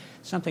me as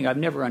something I've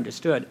never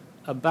understood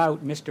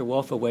about Mr.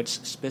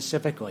 Wolfowitz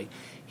specifically.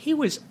 He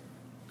was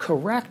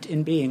correct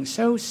in being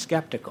so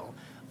skeptical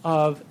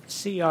of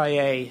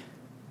CIA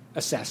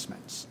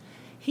assessments.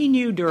 He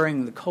knew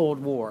during the Cold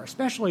War,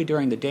 especially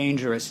during the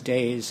dangerous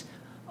days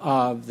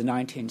of the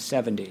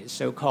 1970s,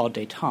 so-called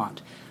détente,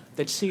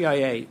 that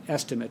CIA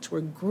estimates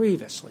were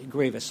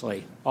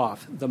grievously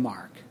off the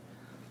mark.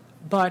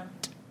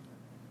 But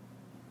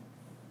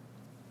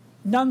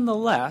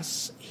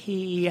nonetheless,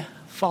 he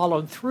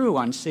followed through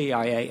on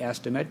CIA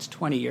estimates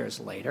 20 years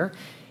later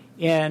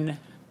in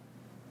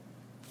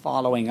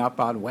following up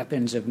on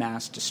weapons of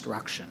mass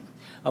destruction,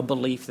 a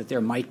belief that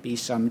there might be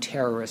some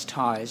terrorist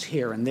ties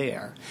here and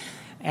there,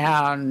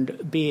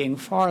 and being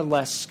far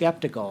less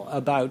skeptical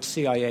about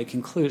CIA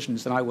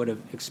conclusions than I would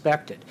have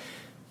expected.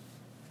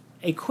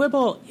 A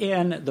quibble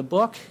in the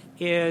book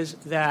is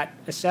that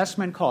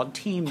assessment called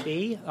Team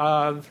B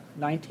of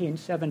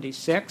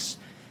 1976.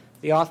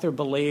 The author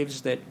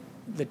believes that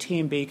the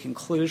Team B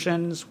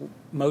conclusions,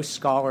 most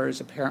scholars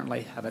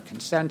apparently have a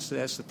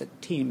consensus that the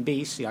Team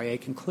B CIA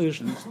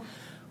conclusions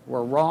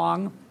were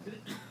wrong.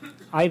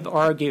 I've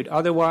argued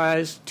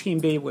otherwise. Team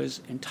B was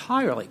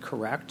entirely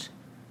correct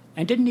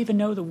and didn't even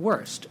know the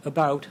worst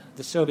about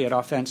the Soviet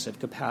offensive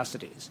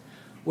capacities,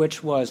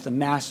 which was the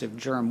massive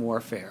germ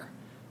warfare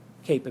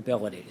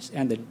capabilities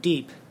and the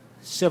deep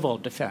civil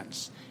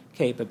defense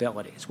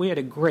capabilities. We had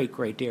a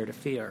great deal to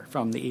fear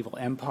from the evil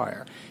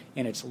empire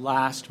in its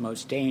last,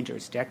 most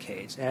dangerous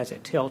decades as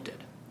it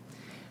tilted.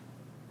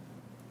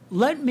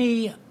 Let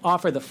me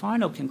offer the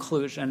final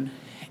conclusion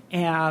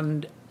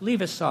and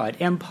leave aside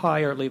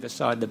empire, leave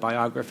aside the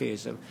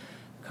biographies of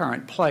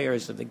current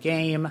players of the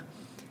game.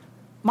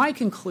 My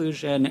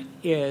conclusion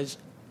is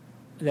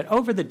that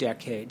over the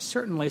decades,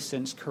 certainly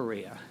since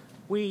Korea,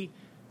 we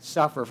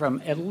suffer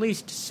from at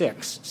least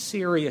 6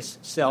 serious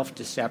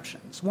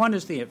self-deceptions. One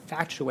is the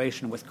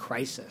infatuation with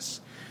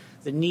crisis,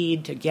 the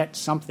need to get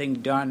something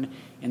done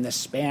in the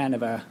span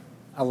of an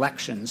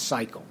election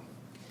cycle.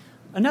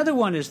 Another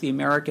one is the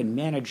American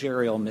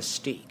managerial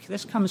mystique.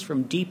 This comes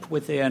from deep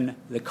within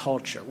the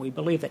culture. We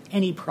believe that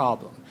any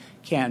problem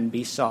can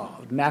be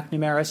solved.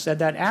 McNamara said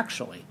that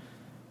actually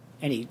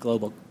any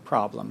global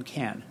problem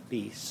can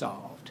be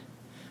solved.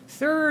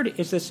 Third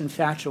is this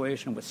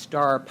infatuation with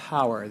star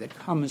power that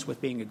comes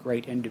with being a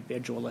great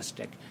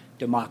individualistic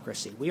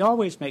democracy. We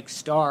always make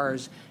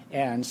stars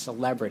and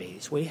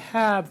celebrities. We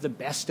have the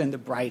best and the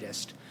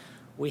brightest.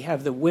 We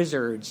have the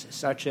wizards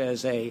such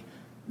as a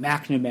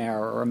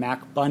McNamara or a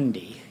Mac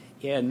Bundy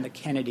in the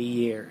Kennedy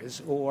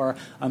years, or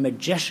a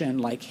magician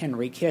like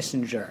Henry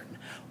Kissinger,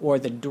 or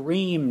the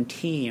dream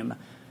team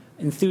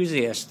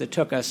enthusiasts that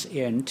took us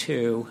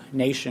into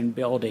nation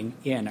building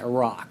in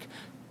Iraq.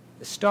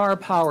 The star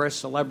power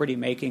celebrity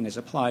making as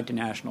applied to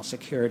national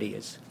security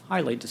is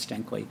highly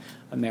distinctly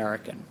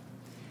American.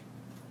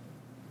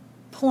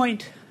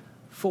 Point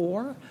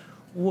 4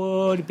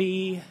 would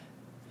be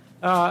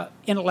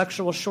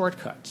intellectual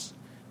shortcuts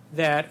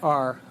that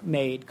are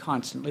made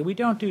constantly. We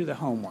don't do the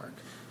homework.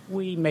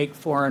 We make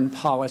foreign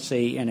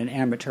policy in an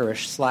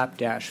amateurish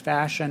slapdash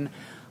fashion.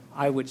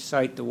 I would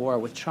cite the war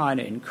with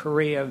China in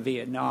Korea,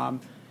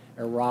 Vietnam,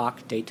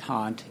 Iraq,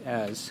 détente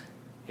as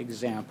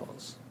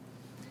examples.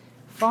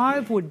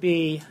 5 would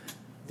be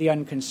the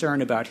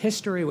unconcern about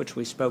history, which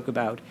we spoke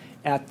about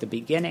at the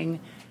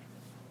beginning,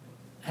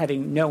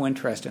 having no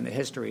interest in the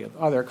history of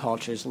other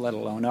cultures, let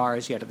alone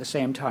ours, yet at the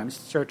same time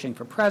searching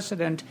for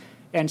precedent.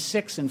 And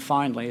 6, and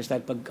finally, is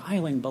that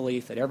beguiling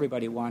belief that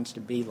everybody wants to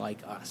be like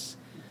us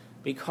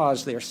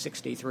because there's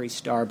 63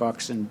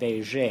 Starbucks in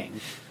Beijing,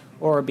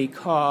 or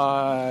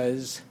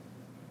because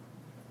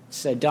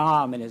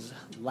Saddam in his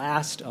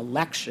last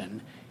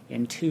election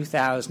in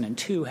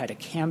 2002 had a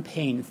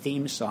campaign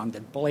theme song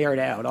that blared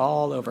out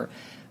all over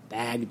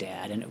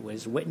Baghdad, and it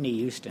was Whitney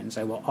Houston's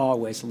 "I Will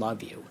Always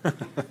Love You."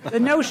 The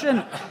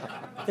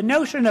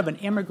notion of an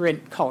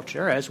immigrant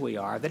culture, as we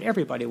are, that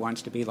everybody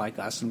wants to be like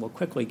us and will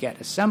quickly get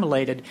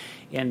assimilated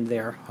in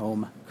their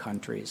home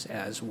countries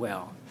as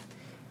well.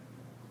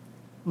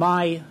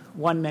 My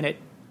 1 minute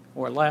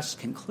or less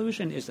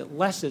conclusion is that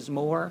less is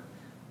more.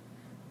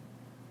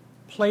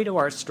 Play to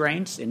our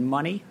strengths in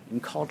money,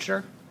 in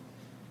culture,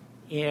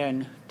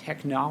 in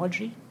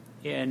technology,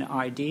 in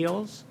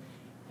ideals,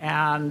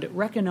 and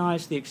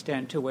recognize the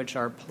extent to which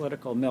our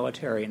political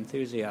military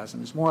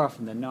enthusiasms, more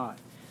often than not,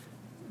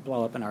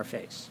 blow up in our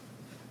face.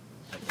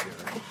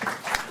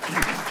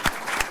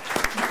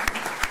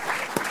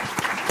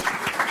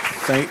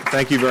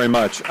 Thank you very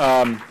much.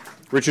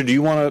 Richard, do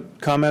you want to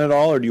comment at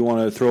all, or do you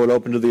want to throw it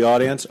open to the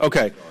audience?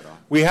 Okay.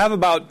 We have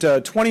about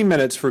 20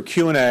 minutes for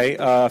Q&A.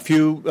 A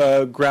few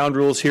ground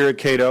rules here at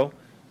Cato.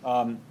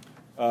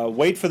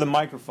 Wait for the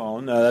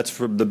microphone. That's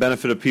for the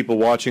benefit of people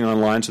watching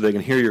online so they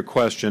can hear your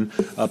question.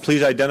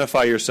 Please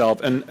identify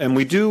yourself. And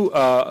we do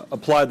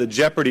apply the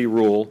Jeopardy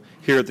rule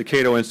here at the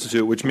Cato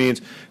Institute, which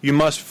means you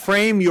must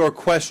frame your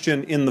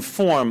question in the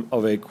form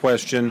of a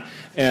question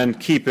and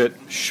keep it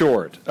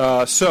short.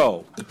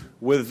 So,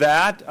 with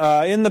that,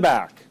 in the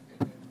back.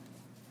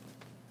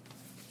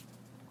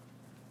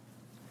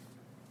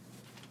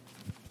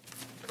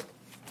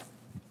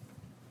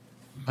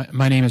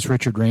 My name is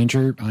Richard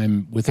Ranger.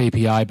 I'm with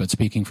API, but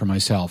speaking for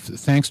myself.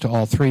 Thanks to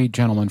all 3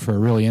 gentlemen for a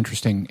really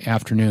interesting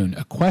afternoon.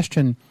 A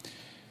question: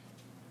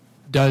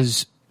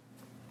 does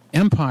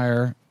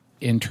empire,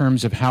 in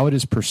terms of how it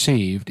is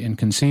perceived, and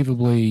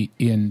conceivably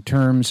in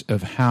terms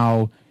of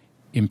how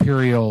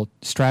imperial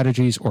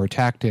strategies or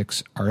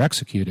tactics are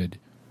executed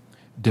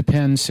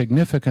depends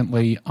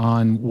significantly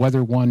on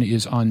whether one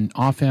is on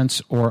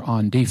offense or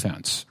on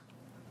defense.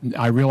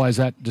 I realize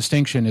that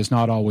distinction is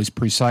not always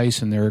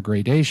precise and there are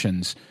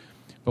gradations,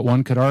 but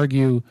one could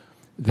argue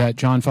that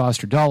John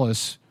Foster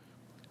Dulles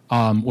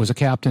was a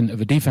captain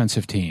of a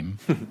defensive team,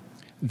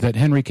 that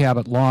Henry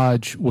Cabot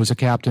Lodge was a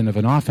captain of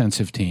an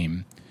offensive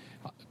team,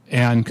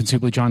 and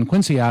conceivably John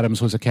Quincy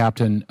Adams was a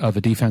captain of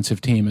a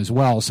defensive team as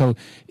well. So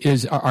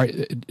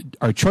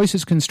are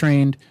choices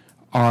constrained?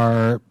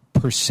 Are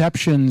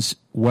perceptions,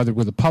 whether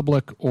with the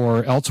public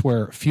or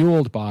elsewhere,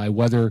 fueled by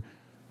whether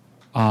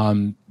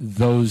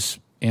those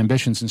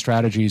ambitions and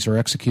strategies are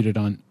executed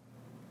on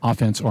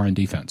offense or on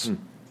defense?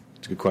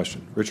 That's a good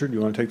question. Richard, you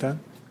want to take that?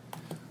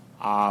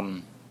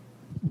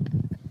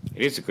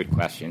 It is a good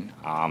question.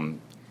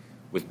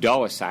 With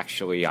Dulles,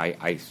 actually,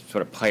 I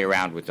sort of play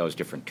around with those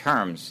different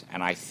terms,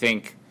 and I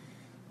think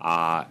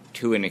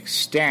to an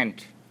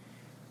extent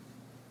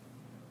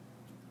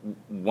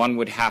one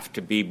would have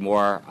to be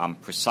more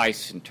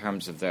precise in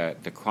terms of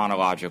the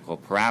chronological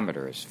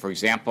parameters. For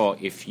example,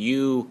 if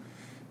you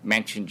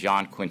mention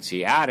John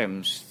Quincy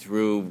Adams,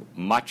 through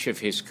much of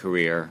his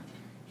career,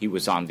 he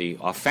was on the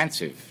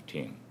offensive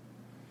team.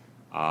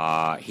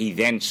 He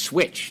then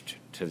switched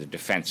to the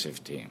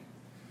defensive team.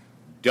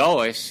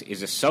 Dulles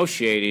is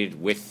associated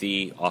with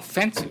the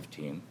offensive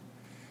team,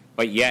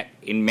 but yet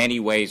in many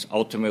ways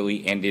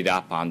ultimately ended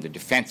up on the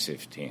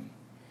defensive team.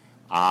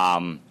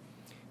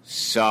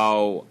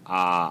 So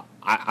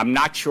I'm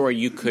not sure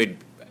you could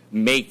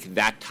make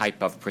that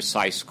type of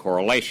precise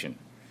correlation.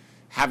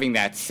 Having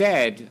that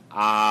said,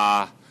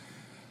 when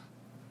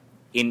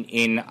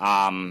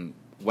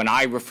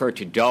I refer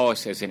to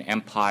Dulles as an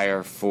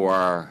empire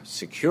for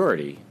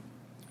security,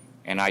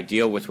 and I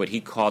deal with what he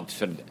called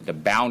sort of the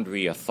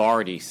boundary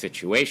authority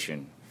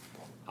situation,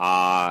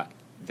 that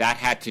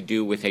had to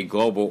do with a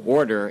global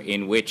order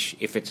in which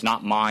if it's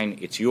not mine,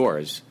 it's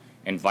yours,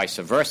 and vice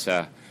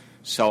versa.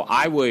 So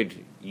I would,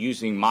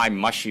 using my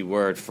mushy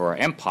word for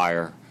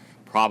empire,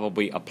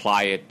 probably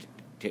apply it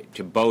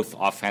to both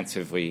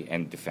offensively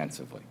and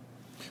defensively.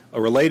 A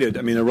related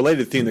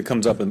theme that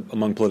comes up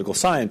among political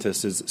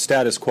scientists is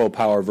status quo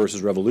power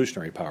versus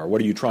revolutionary power.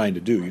 What are you trying to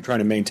do? You're trying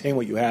to maintain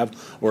what you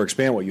have or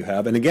expand what you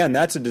have. And again,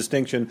 that's a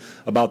distinction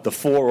about the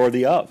for or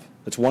the of.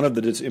 It's one of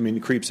the,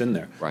 it creeps in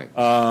there. Right.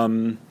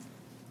 Down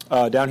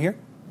here?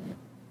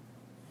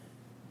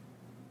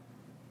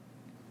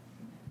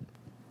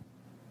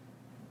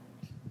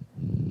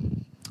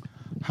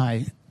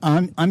 Hi,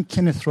 I'm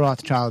Kenneth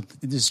Rothschild.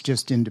 This is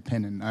just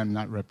independent. I'm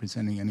not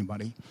representing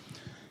anybody.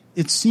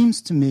 It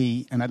seems to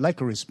me, and I'd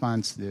like a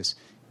response to this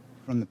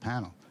from the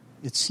panel,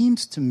 it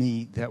seems to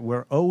me that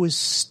we're always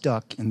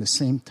stuck in the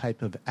same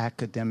type of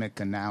academic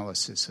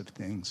analysis of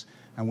things,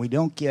 and we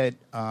don't get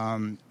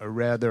a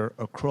rather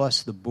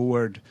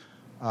across-the-board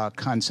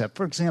concept.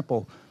 For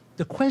example,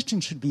 the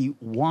question should be,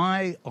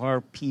 why are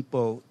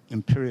people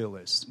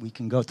imperialists? We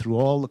can go through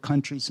all the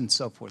countries and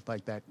so forth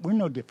like that. We're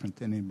no different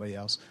than anybody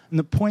else. And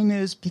the point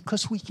is,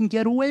 because we can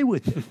get away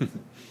with it.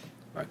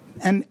 Right.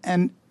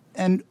 And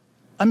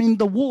I mean,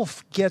 the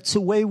wolf gets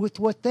away with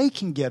what they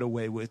can get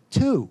away with,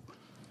 too.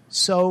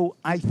 So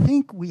I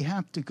think we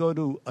have to go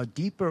to a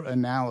deeper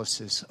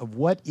analysis of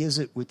what is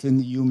it within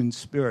the human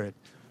spirit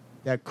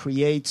that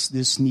creates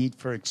this need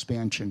for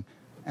expansion.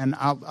 And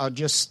I'll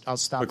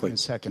stop Quickly. in a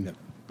second. Yeah.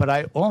 But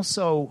I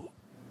also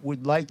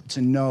would like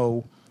to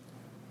know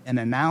an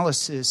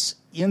analysis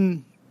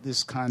in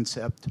this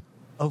concept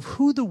of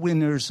who the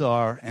winners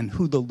are and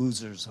who the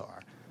losers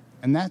are.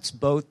 And that's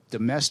both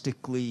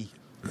domestically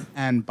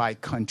and by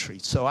country.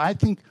 So I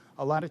think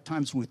a lot of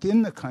times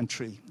within the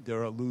country,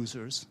 there are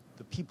losers,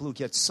 the people who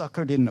get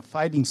suckered into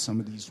fighting some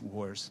of these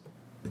wars.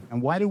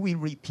 And why do we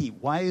repeat?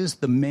 Why is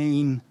the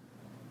main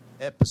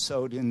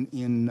episode in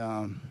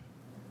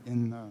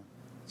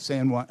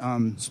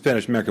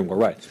Spanish-American War,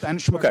 right.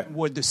 Spanish-American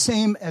War the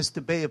same as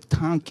the Bay of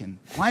Tonkin?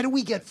 Why do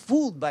we get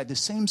fooled by the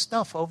same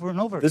stuff over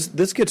and over?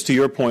 This gets to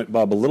your point,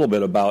 Bob, a little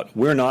bit about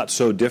we're not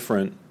so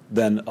different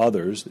than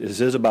others.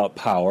 This is about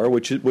power,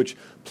 which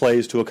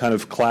plays to a kind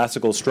of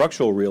classical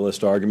structural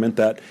realist argument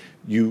that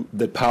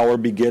power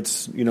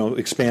begets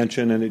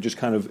expansion, and it just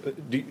kind of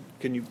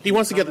can you. He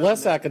wants to get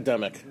less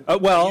academic.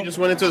 Well, you just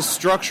went into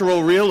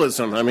structural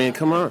realism. I mean,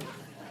 come on.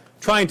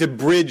 Trying to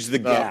bridge the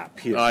gap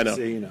here. I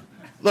know.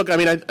 Look, I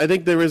mean, I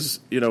think there is,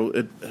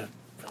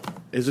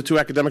 is it too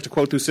academic to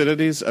quote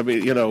Thucydides? I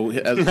mean, in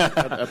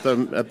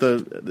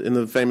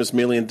the famous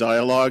Melian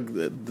dialogue,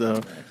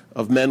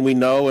 of men we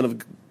know and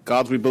of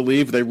gods we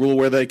believe, they rule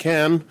where they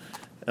can,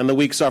 and the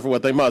weak suffer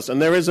what they must.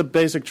 And there is a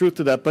basic truth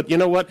to that. But you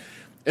know what?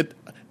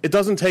 It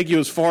doesn't take you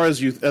as far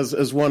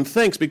as one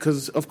thinks,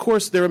 because of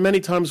course there are many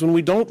times when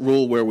we don't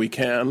rule where we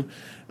can.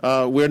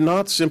 We're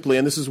not simply,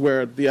 and this is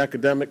where the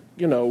academic,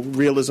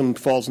 realism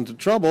falls into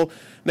trouble.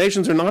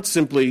 Nations are not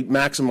simply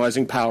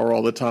maximizing power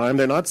all the time.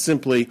 They're not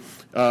simply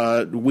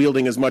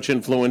wielding as much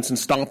influence and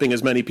stomping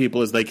as many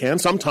people as they can.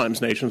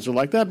 Sometimes nations are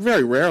like that,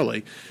 very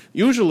rarely.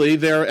 Usually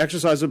their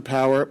exercise of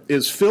power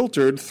is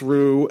filtered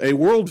through a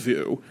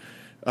worldview.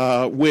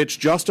 which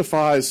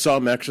justifies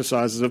some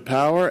exercises of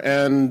power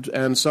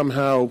and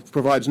somehow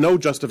provides no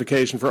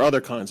justification for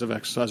other kinds of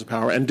exercise of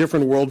power. And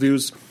different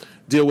worldviews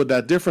deal with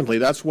that differently.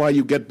 That's why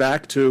you get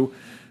back to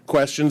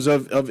questions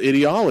of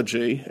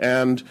ideology.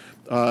 And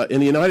in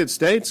the United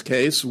States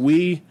case,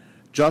 we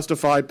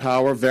justify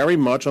power very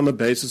much on the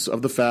basis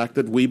of the fact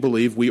that we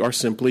believe we are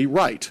simply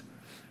right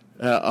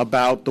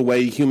about the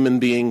way human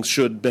beings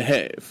should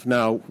behave.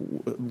 Now,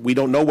 we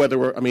don't know whether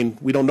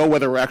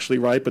we're actually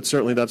right, but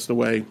certainly that's the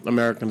way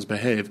Americans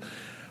behave.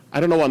 I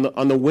don't know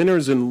on the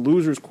winners and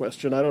losers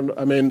question.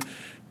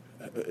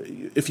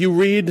 If you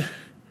read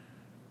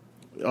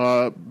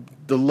the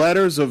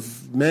letters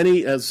of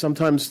many, as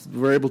sometimes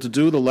we're able to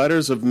do, the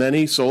letters of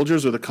many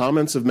soldiers or the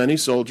comments of many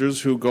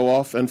soldiers who go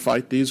off and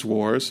fight these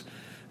wars,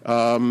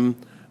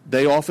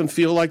 they often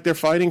feel like they're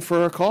fighting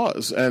for a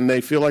cause, and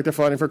they feel like they're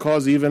fighting for a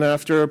cause even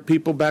after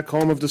people back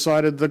home have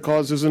decided the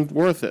cause isn't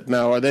worth it.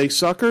 Now, are they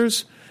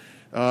suckers,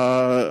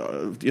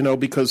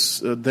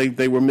 because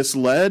they were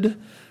misled,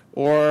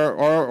 or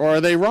are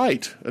they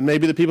right? And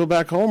maybe the people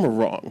back home are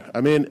wrong.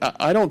 I mean,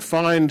 I don't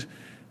find,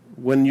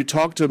 when you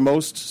talk to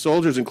most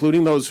soldiers,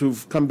 including those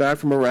who've come back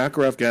from Iraq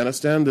or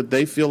Afghanistan, that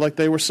they feel like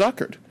they were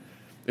suckered.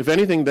 If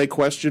anything, they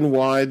question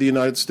why the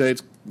United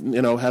States,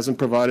 hasn't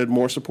provided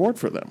more support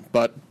for them.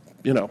 But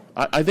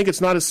I think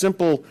it's not as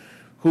simple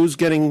who's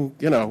getting,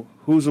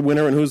 who's the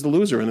winner and who's the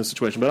loser in this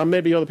situation. But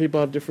maybe other people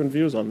have different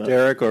views on that.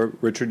 Derek or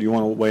Richard, do you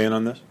want to weigh in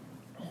on this?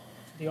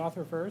 The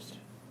author first?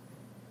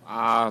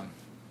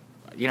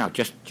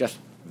 Just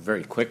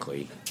very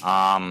quickly.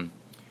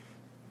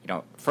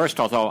 First,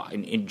 although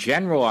in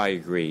general I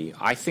agree,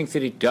 I think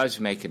that it does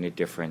make a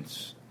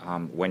difference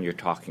when you're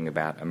talking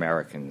about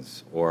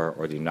Americans or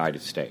the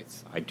United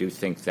States. I do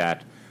think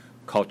that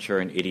culture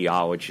and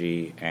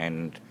ideology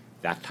and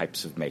that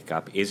types of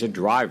makeup is a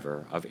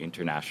driver of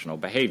international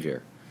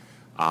behavior.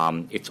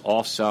 It's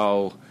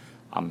also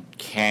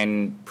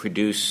can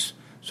produce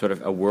sort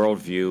of a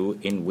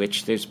worldview in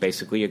which there's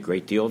basically a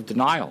great deal of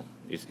denial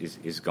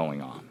is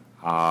going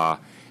on.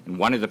 And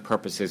one of the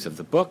purposes of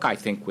the book, I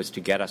think, was to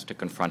get us to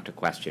confront a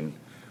question,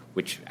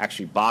 which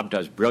actually Bob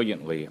does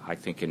brilliantly, I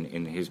think,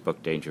 in his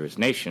book, Dangerous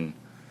Nation,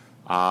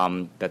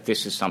 that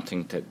this is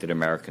something that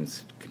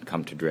Americans can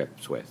come to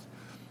grips with.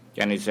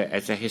 And as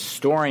a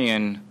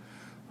historian,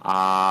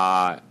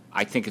 I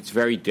think it's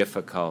very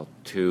difficult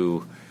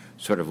to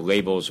sort of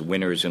label as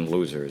winners and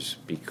losers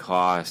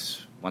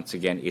because, once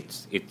again,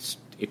 it's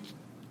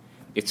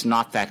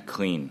not that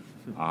clean.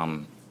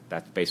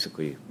 That's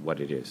basically what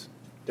it is.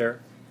 Derek?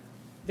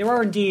 There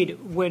are indeed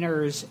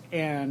winners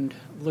and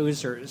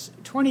losers.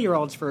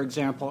 20-year-olds, for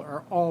example,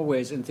 are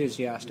always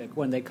enthusiastic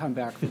when they come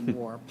back from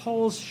war.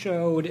 Polls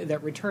showed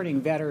that returning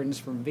veterans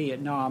from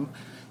Vietnam,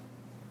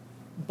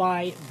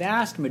 by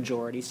vast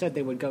majority, said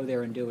they would go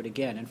there and do it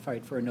again and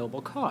fight for a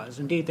noble cause.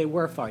 Indeed, they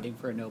were fighting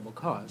for a noble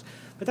cause.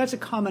 But that's a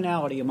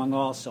commonality among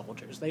all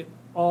soldiers. They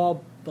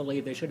all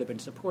believe they should have been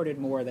supported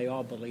more. They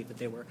all believe that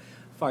they were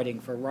fighting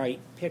for right.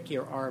 Pick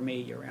your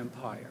army, your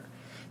empire.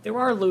 There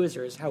are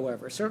losers,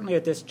 however, certainly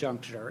at this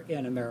juncture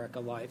in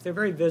American life. They're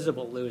very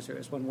visible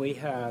losers when we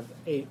have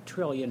a $1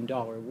 trillion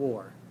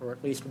war, or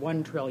at least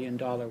 $1 trillion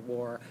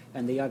war,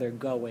 and the other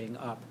going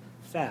up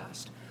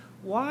fast.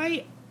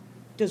 Why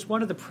does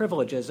one of the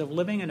privileges of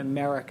living in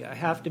America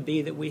have to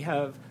be that we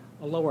have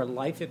a lower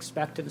life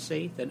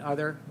expectancy than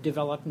other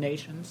developed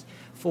nations?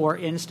 For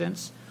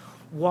instance,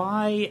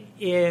 why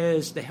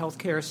is the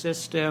healthcare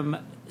system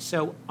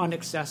so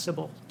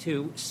inaccessible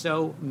to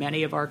so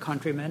many of our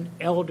countrymen?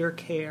 Elder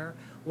care.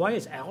 Why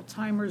is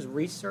Alzheimer's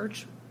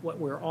research, what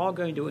we're all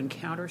going to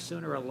encounter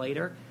sooner or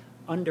later,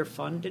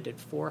 underfunded at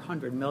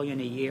 $400 million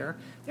a year?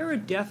 There are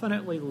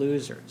definitely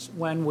losers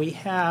when we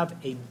have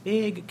a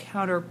big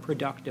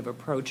counterproductive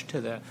approach to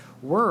the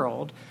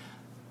world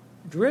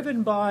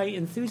driven by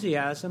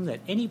enthusiasm that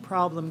any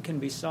problem can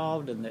be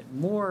solved and that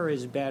more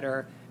is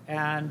better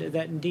and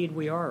that indeed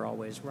we are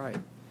always right.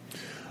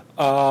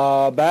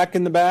 Back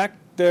in the back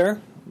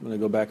there. I'm going to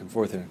go back and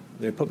forth here.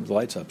 They put the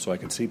lights up so I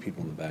can see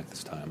people in the back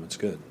this time. It's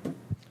good.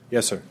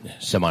 Yes, sir.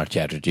 Samar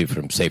Chatterjee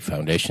from SAFE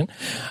Foundation.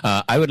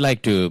 I would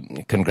like to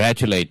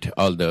congratulate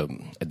all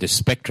the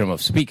spectrum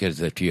of speakers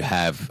that you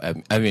have.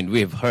 I mean,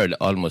 we've heard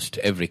almost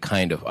every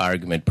kind of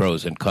argument,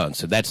 pros and cons.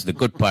 So that's the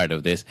good part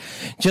of this.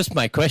 Just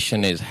my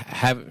question is,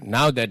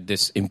 now that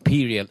this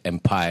imperial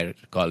empire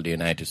called the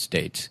United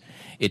States,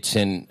 it's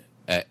in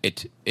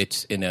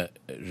a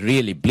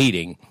really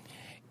bleeding,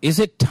 is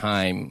it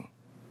time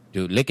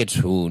to lick its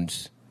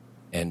wounds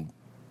and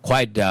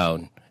quiet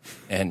down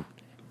and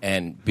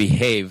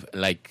behave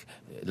like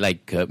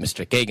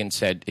Mr. Kagan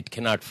said? It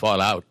cannot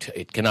fall out.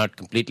 It cannot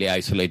completely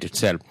isolate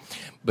itself,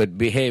 but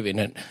behave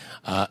in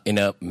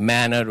a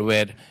manner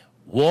where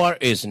war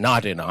is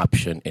not an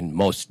option in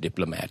most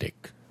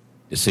diplomatic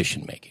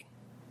decision making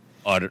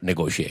or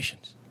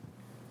negotiations.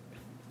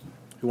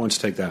 Who wants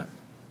to take that?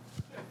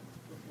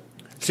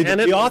 See,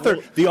 the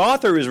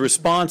author is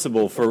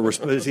responsible for.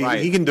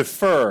 He can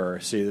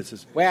defer. See, this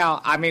is well.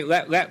 I mean,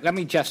 let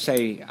me just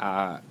say,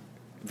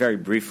 very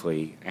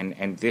briefly,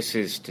 and this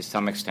is to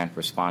some extent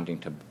responding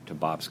to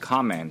Bob's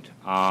comment.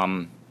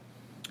 I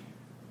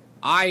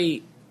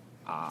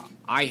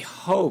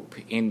hope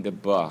in the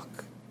book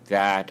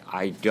that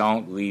I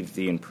don't leave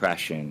the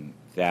impression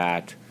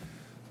that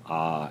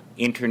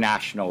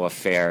international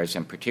affairs,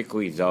 and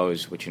particularly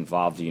those which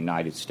involve the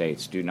United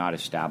States, do not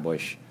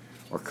establish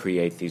or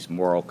create these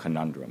moral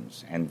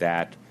conundrums, and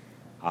that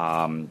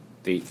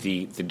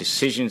the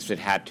decisions that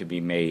had to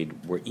be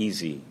made were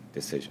easy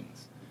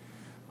decisions.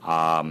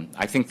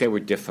 I think they were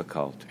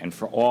difficult, and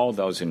for all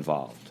those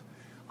involved.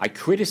 I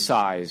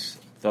criticize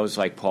those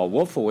like Paul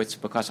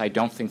Wolfowitz because I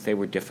don't think they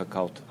were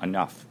difficult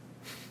enough.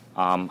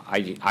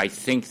 I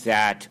think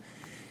that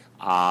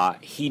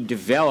he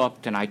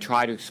developed, and I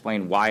try to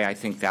explain why I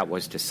think that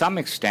was to some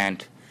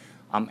extent,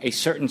 a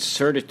certain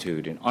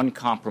certitude, an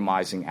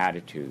uncompromising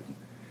attitude,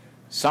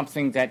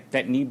 something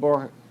that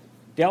Niebuhr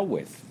dealt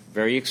with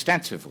very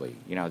extensively.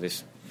 You know,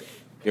 there's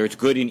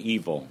good and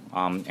evil,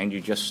 and you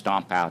just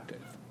stomp out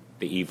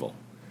the evil.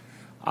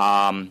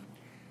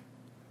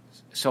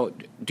 So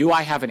do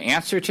I have an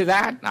answer to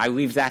that? I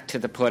leave that to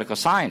the political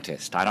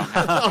scientist. I don't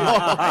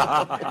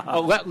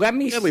have let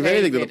me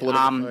say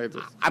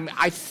that,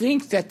 I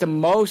think that the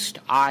most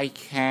I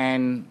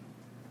can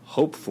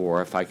hope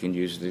for, if I can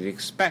use the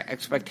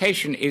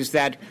expectation, is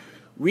that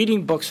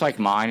reading books like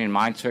mine, and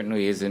mine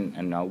certainly isn't,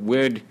 and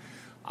would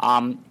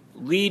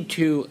lead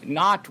to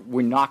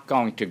we're not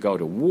going to go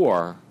to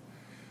war,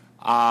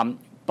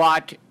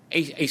 but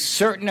a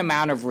certain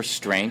amount of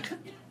restraint,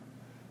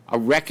 a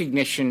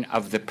recognition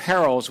of the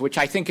perils, which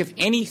I think, if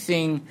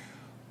anything,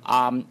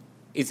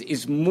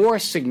 is more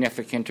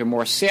significant or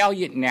more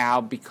salient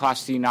now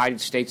because the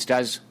United States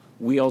does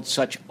wield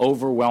such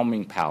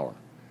overwhelming power.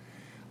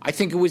 I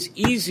think it was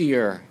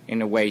easier,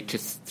 in a way, to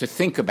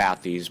think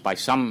about these by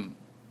some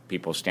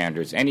people's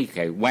standards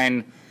anyway,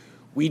 when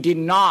we did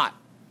not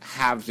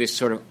have this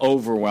sort of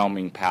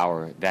overwhelming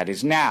power that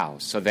is now,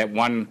 so that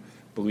one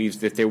believes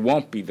that there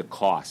won't be the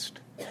cost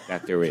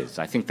that there is.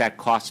 I think that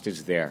cost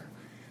is there.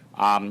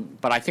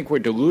 But I think we're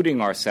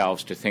deluding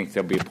ourselves to think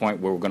there'll be a point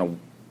where we're going to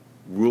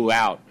rule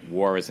out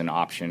war as an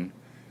option.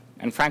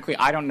 And frankly,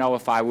 I don't know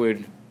if I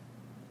would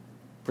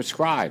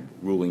prescribe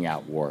ruling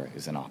out war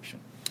as an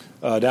option.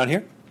 Down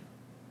here?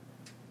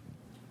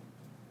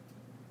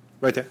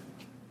 Right there.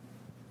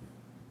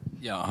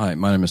 Yeah, hi,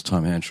 my name is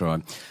Tom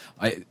Hanshaw.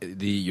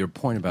 Your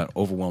point about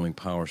overwhelming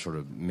power sort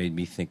of made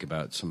me think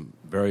about some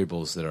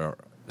variables that are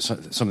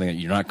something that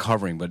you're not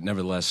covering, but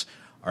nevertheless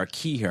are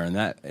key here, and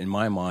that, in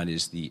my mind,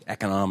 is the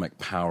economic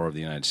power of the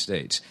United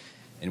States.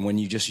 And when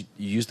you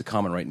use the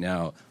comment right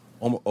now,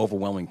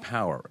 overwhelming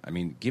power, I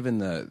mean, given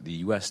the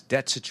U.S.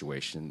 debt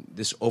situation,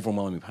 this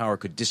overwhelming power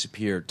could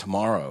disappear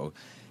tomorrow.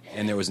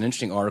 And there was an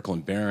interesting article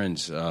in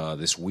Barron's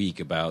this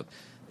week about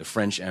the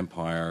French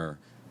Empire,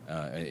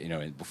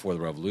 before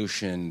the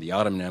Revolution, the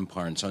Ottoman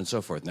Empire, and so on and so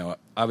forth. Now,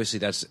 obviously,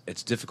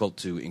 it's difficult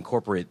to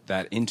incorporate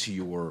that into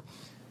your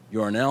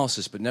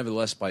analysis, but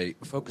nevertheless, by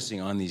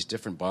focusing on these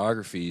different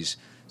biographies,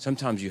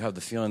 sometimes you have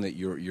the feeling that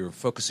you're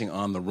focusing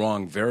on the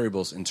wrong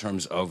variables in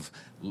terms of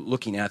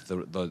looking at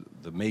the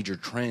major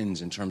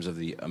trends in terms of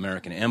the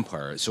American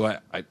empire. So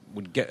I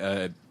would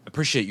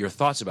appreciate your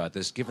thoughts about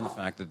this, given the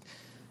fact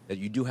that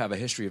you do have a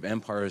history of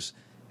empires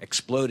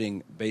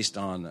exploding based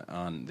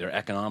on their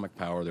economic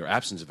power, their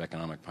absence of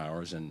economic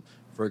powers, and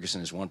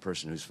Ferguson is one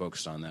person who's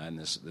focused on that, and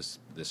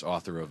this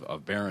author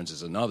of Barron's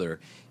is another.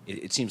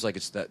 It seems like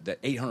it's that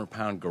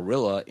 800-pound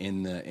gorilla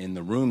in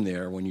the room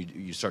there when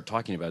you start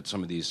talking about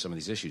some of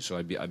these issues. So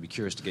I'd be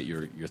curious to get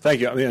your thoughts.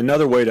 Thank you. I mean,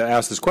 another way to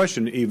ask this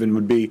question even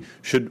would be: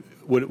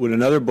 would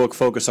another book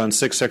focus on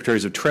 6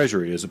 secretaries of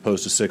Treasury as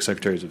opposed to 6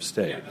 secretaries of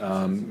State?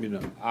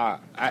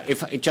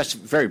 If just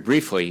very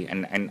briefly,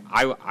 and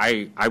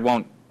I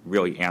won't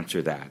really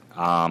answer that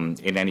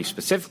in any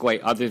specific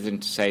way, other than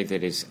to say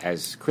that,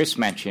 as Chris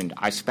mentioned,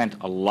 I spent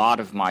a lot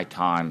of my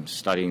time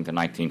studying the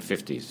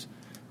 1950s,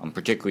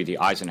 particularly the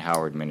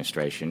Eisenhower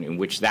administration, in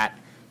which that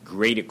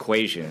great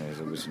equation, as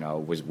it was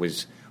known,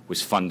 was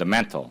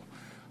fundamental,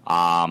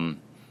 and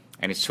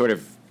it sort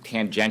of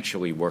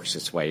tangentially works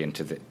its way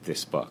into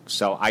this book.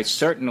 So I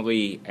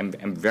certainly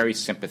am very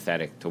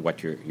sympathetic to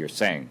what you're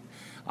saying.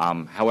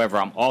 However,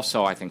 I'm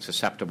also, I think,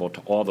 susceptible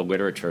to all the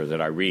literature that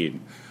I read,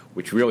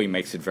 which really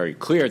makes it very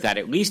clear that,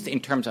 at least in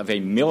terms of a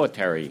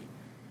military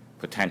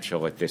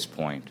potential at this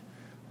point,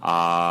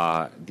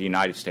 the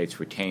United States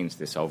retains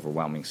this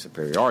overwhelming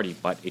superiority,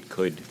 but it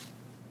could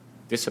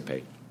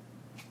dissipate.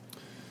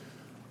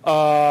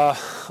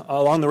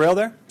 Along the rail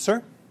there,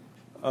 sir?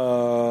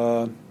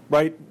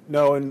 Right?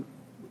 No, and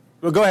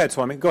well, go ahead,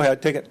 Swami. Go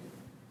ahead. Take it.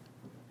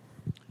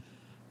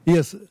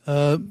 Yes.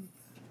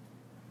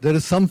 There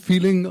is some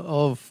feeling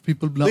of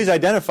people... Please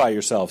identify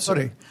yourself, sir.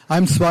 Sorry.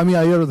 I'm Swami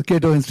Iyer of the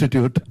Cato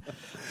Institute.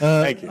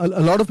 Thank you.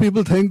 A lot of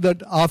people think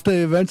that after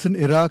events in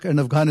Iraq and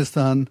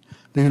Afghanistan,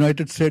 the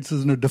United States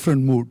is in a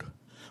different mood.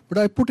 But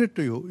I put it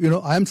to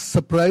you, I'm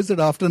surprised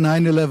that after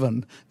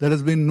 9/11, there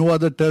has been no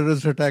other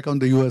terrorist attack on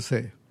the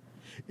USA.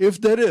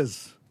 If there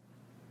is,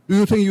 Do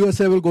you think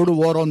USA will go to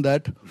war on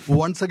that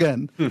once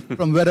again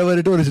from wherever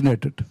it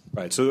originated?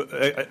 Right. So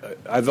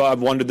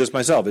I've wondered this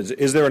myself.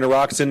 Is there an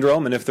Iraq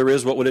syndrome? And if there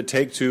is, what would it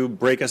take to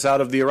break us out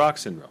of the Iraq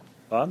syndrome?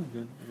 Bob,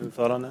 you have a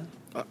thought on that?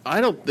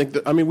 I don't think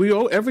that. I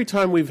mean, every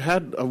time we've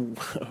had a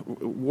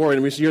war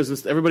in recent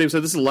years, everybody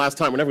said this is the last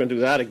time. We're never going to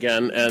do that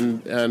again.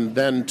 And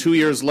then 2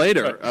 years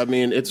later, right. I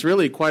mean, it's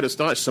really quite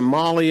astonishing.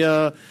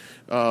 Somalia,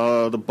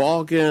 the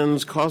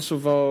Balkans,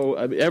 Kosovo.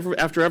 I mean,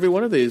 after every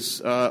one of these,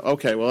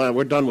 okay, well,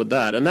 we're done with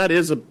that. And that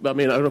is, I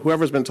mean,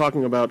 whoever's been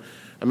talking about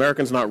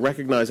Americans not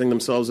recognizing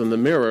themselves in the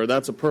mirror,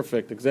 that's a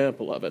perfect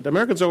example of it.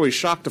 Americans are always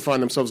shocked to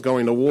find themselves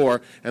going to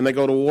war, and they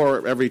go to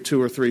war every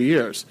 2 or 3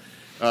 years.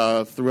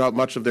 Throughout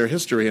much of their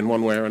history in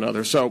one way or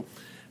another. So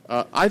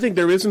I think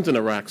there isn't an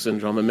Iraq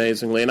syndrome,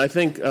 amazingly. And I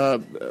think,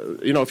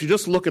 if you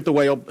just look at the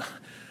way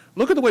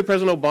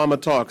President Obama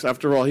talks,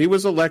 after all, he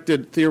was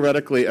elected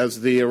theoretically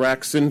as the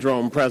Iraq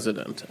syndrome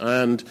president.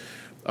 And,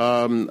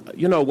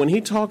 when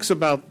he talks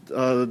about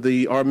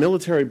our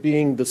military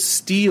being the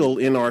steel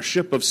in our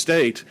ship of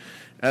state,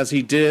 as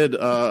he did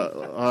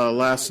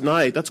last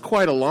night, that's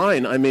quite a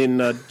line. I mean,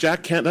 that's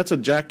a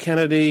Jack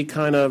Kennedy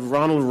kind of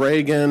Ronald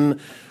Reagan,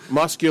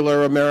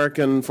 muscular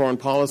American foreign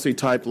policy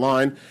type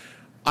line.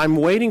 I'm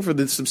waiting for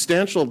the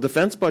substantial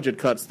defense budget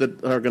cuts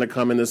that are going to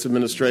come in this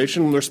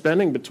administration. We're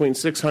spending between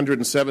 $600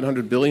 and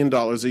 $700 billion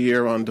a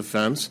year on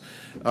defense.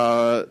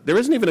 There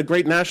isn't even a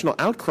great national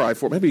outcry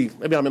for it. Maybe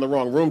I'm in the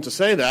wrong room to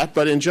say that,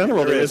 but in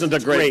general there isn't a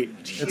great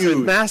it's a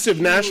massive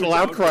national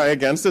outcry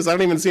against this. I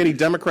don't even see any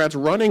Democrats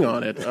running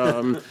on it.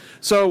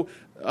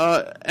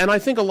 And I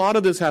think a lot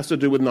of this has to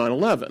do with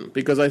 9/11,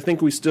 because I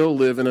think we still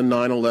live in a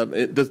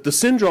 9/11. The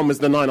syndrome is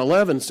the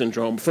 9/11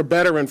 syndrome, for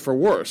better and for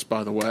worse,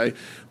 by the way.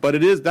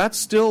 But that's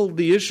still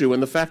the issue.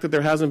 And the fact that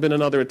there hasn't been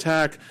another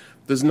attack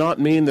does not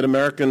mean that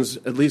Americans,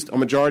 at least a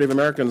majority of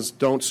Americans,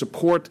 don't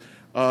support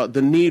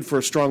the need for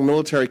a strong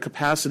military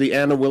capacity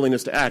and a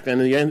willingness to act.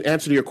 And the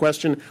answer to your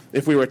question,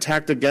 if we were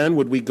attacked again,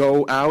 would we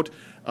go out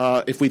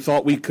if we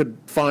thought we could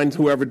find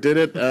whoever did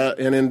it?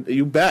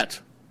 You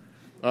bet.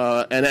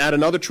 And add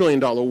another $1 trillion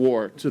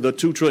war to the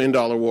 $2 trillion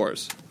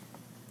wars.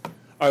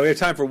 All right, we have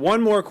time for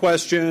one more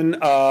question.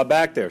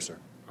 Back there, sir.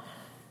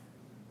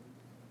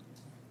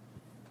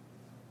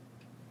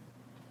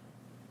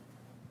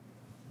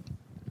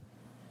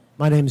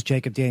 My name is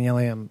Jacob Daniele.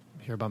 I'm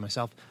here by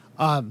myself.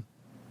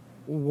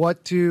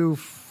 What do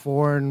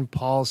foreign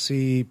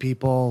policy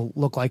people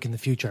look like in the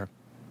future?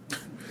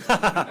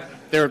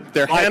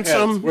 They're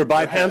handsome. We're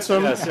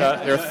handsome. Yes.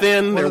 They're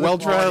thin. They're well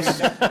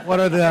dressed. What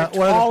are the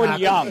tall and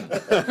young?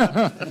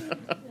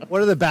 What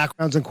are the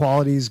backgrounds and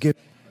qualities? Give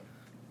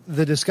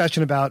the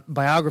discussion about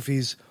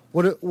biographies.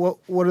 What do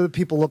the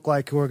people look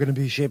like who are going to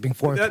be shaping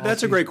foreign policy?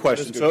 That's a great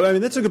question. So I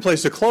mean, that's a good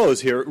place to close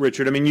here,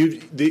 Richard. I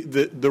mean,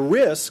 the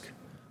risk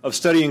of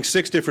studying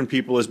 6 different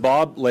people, as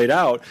Bob laid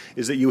out,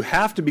 is that you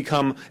have to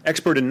become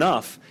expert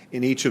enough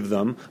in each of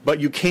them, but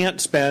you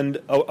can't spend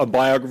a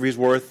biography's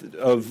worth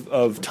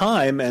of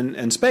time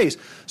and space.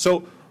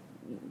 So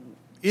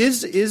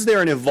is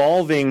there an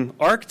evolving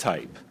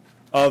archetype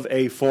of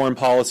a foreign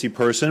policy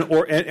person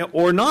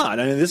or not?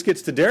 I mean, this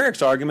gets to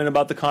Derek's argument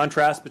about the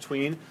contrast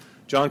between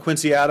John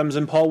Quincy Adams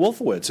and Paul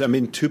Wolfowitz. I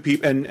mean, two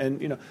people,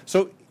 and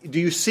so do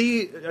you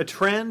see a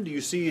trend? Do you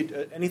see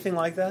anything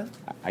like that?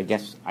 I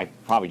guess I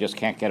probably just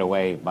can't get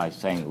away by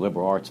saying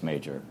liberal arts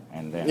major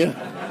and then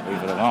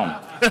leave it alone.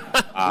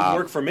 Would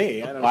work for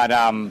me. I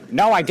don't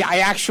know. No, I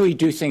actually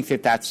do think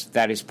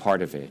that is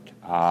part of it.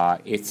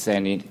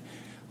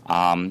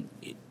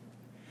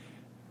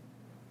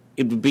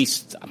 It would be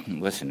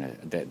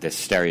the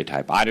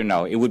stereotype. I don't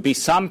know. It would be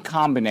some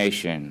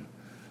combination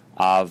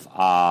of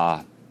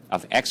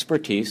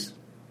expertise,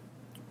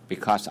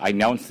 because I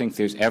don't think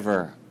there's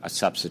ever a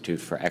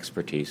substitute for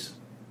expertise,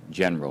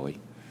 generally.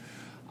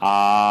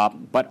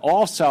 But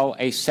also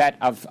a set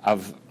of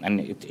and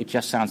it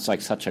just sounds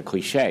like such a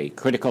cliche,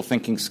 critical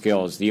thinking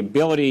skills, the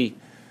ability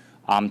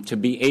to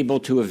be able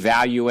to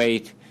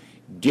evaluate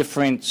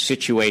different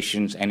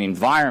situations and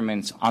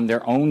environments on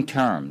their own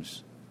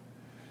terms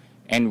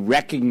and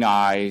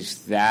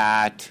recognize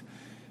that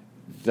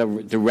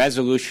the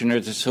resolution or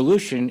the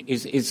solution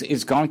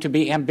is going to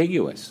be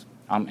ambiguous,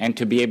 and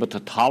to be able to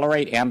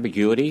tolerate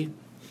ambiguity,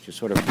 which is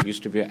sort of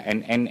used to be,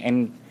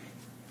 and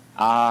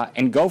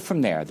go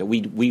from there. That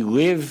we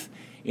live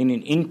in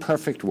an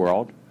imperfect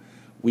world.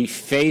 We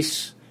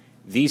face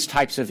these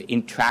types of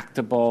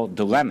intractable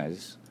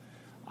dilemmas,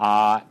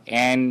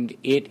 and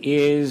it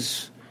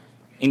is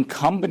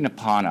incumbent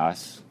upon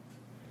us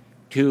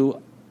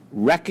to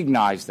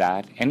recognize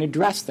that and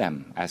address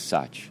them as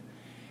such.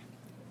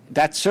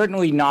 That's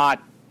certainly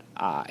not,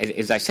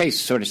 as I say,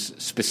 sort of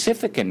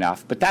specific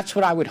enough, but that's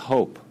what I would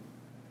hope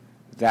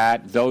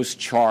that those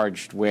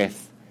charged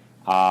with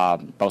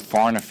both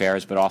foreign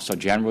affairs but also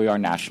generally our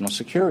national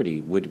security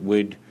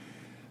would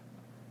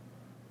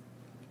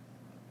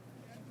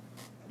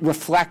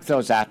reflect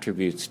those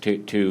attributes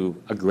to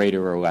a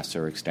greater or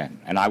lesser extent,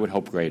 and I would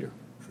hope greater.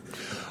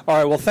 All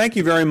right, well, thank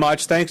you very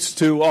much. Thanks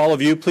to all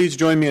of you. Please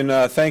join me in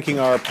thanking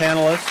our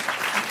panelists.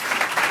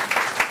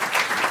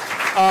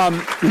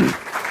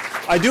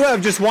 I do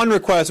have just one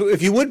request.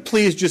 If you would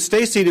please just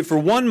stay seated for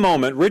one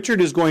moment.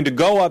 Richard is going to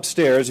go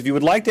upstairs. If you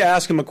would like to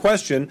ask him a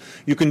question,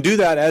 you can do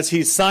that as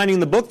he's signing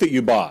the book that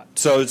you bought.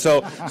 So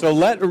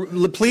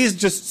please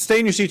just stay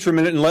in your seats for a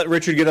minute and let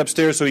Richard get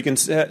upstairs so he can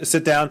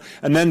sit down,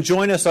 and then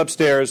join us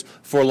upstairs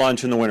for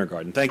lunch in the Winter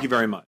Garden. Thank you very much.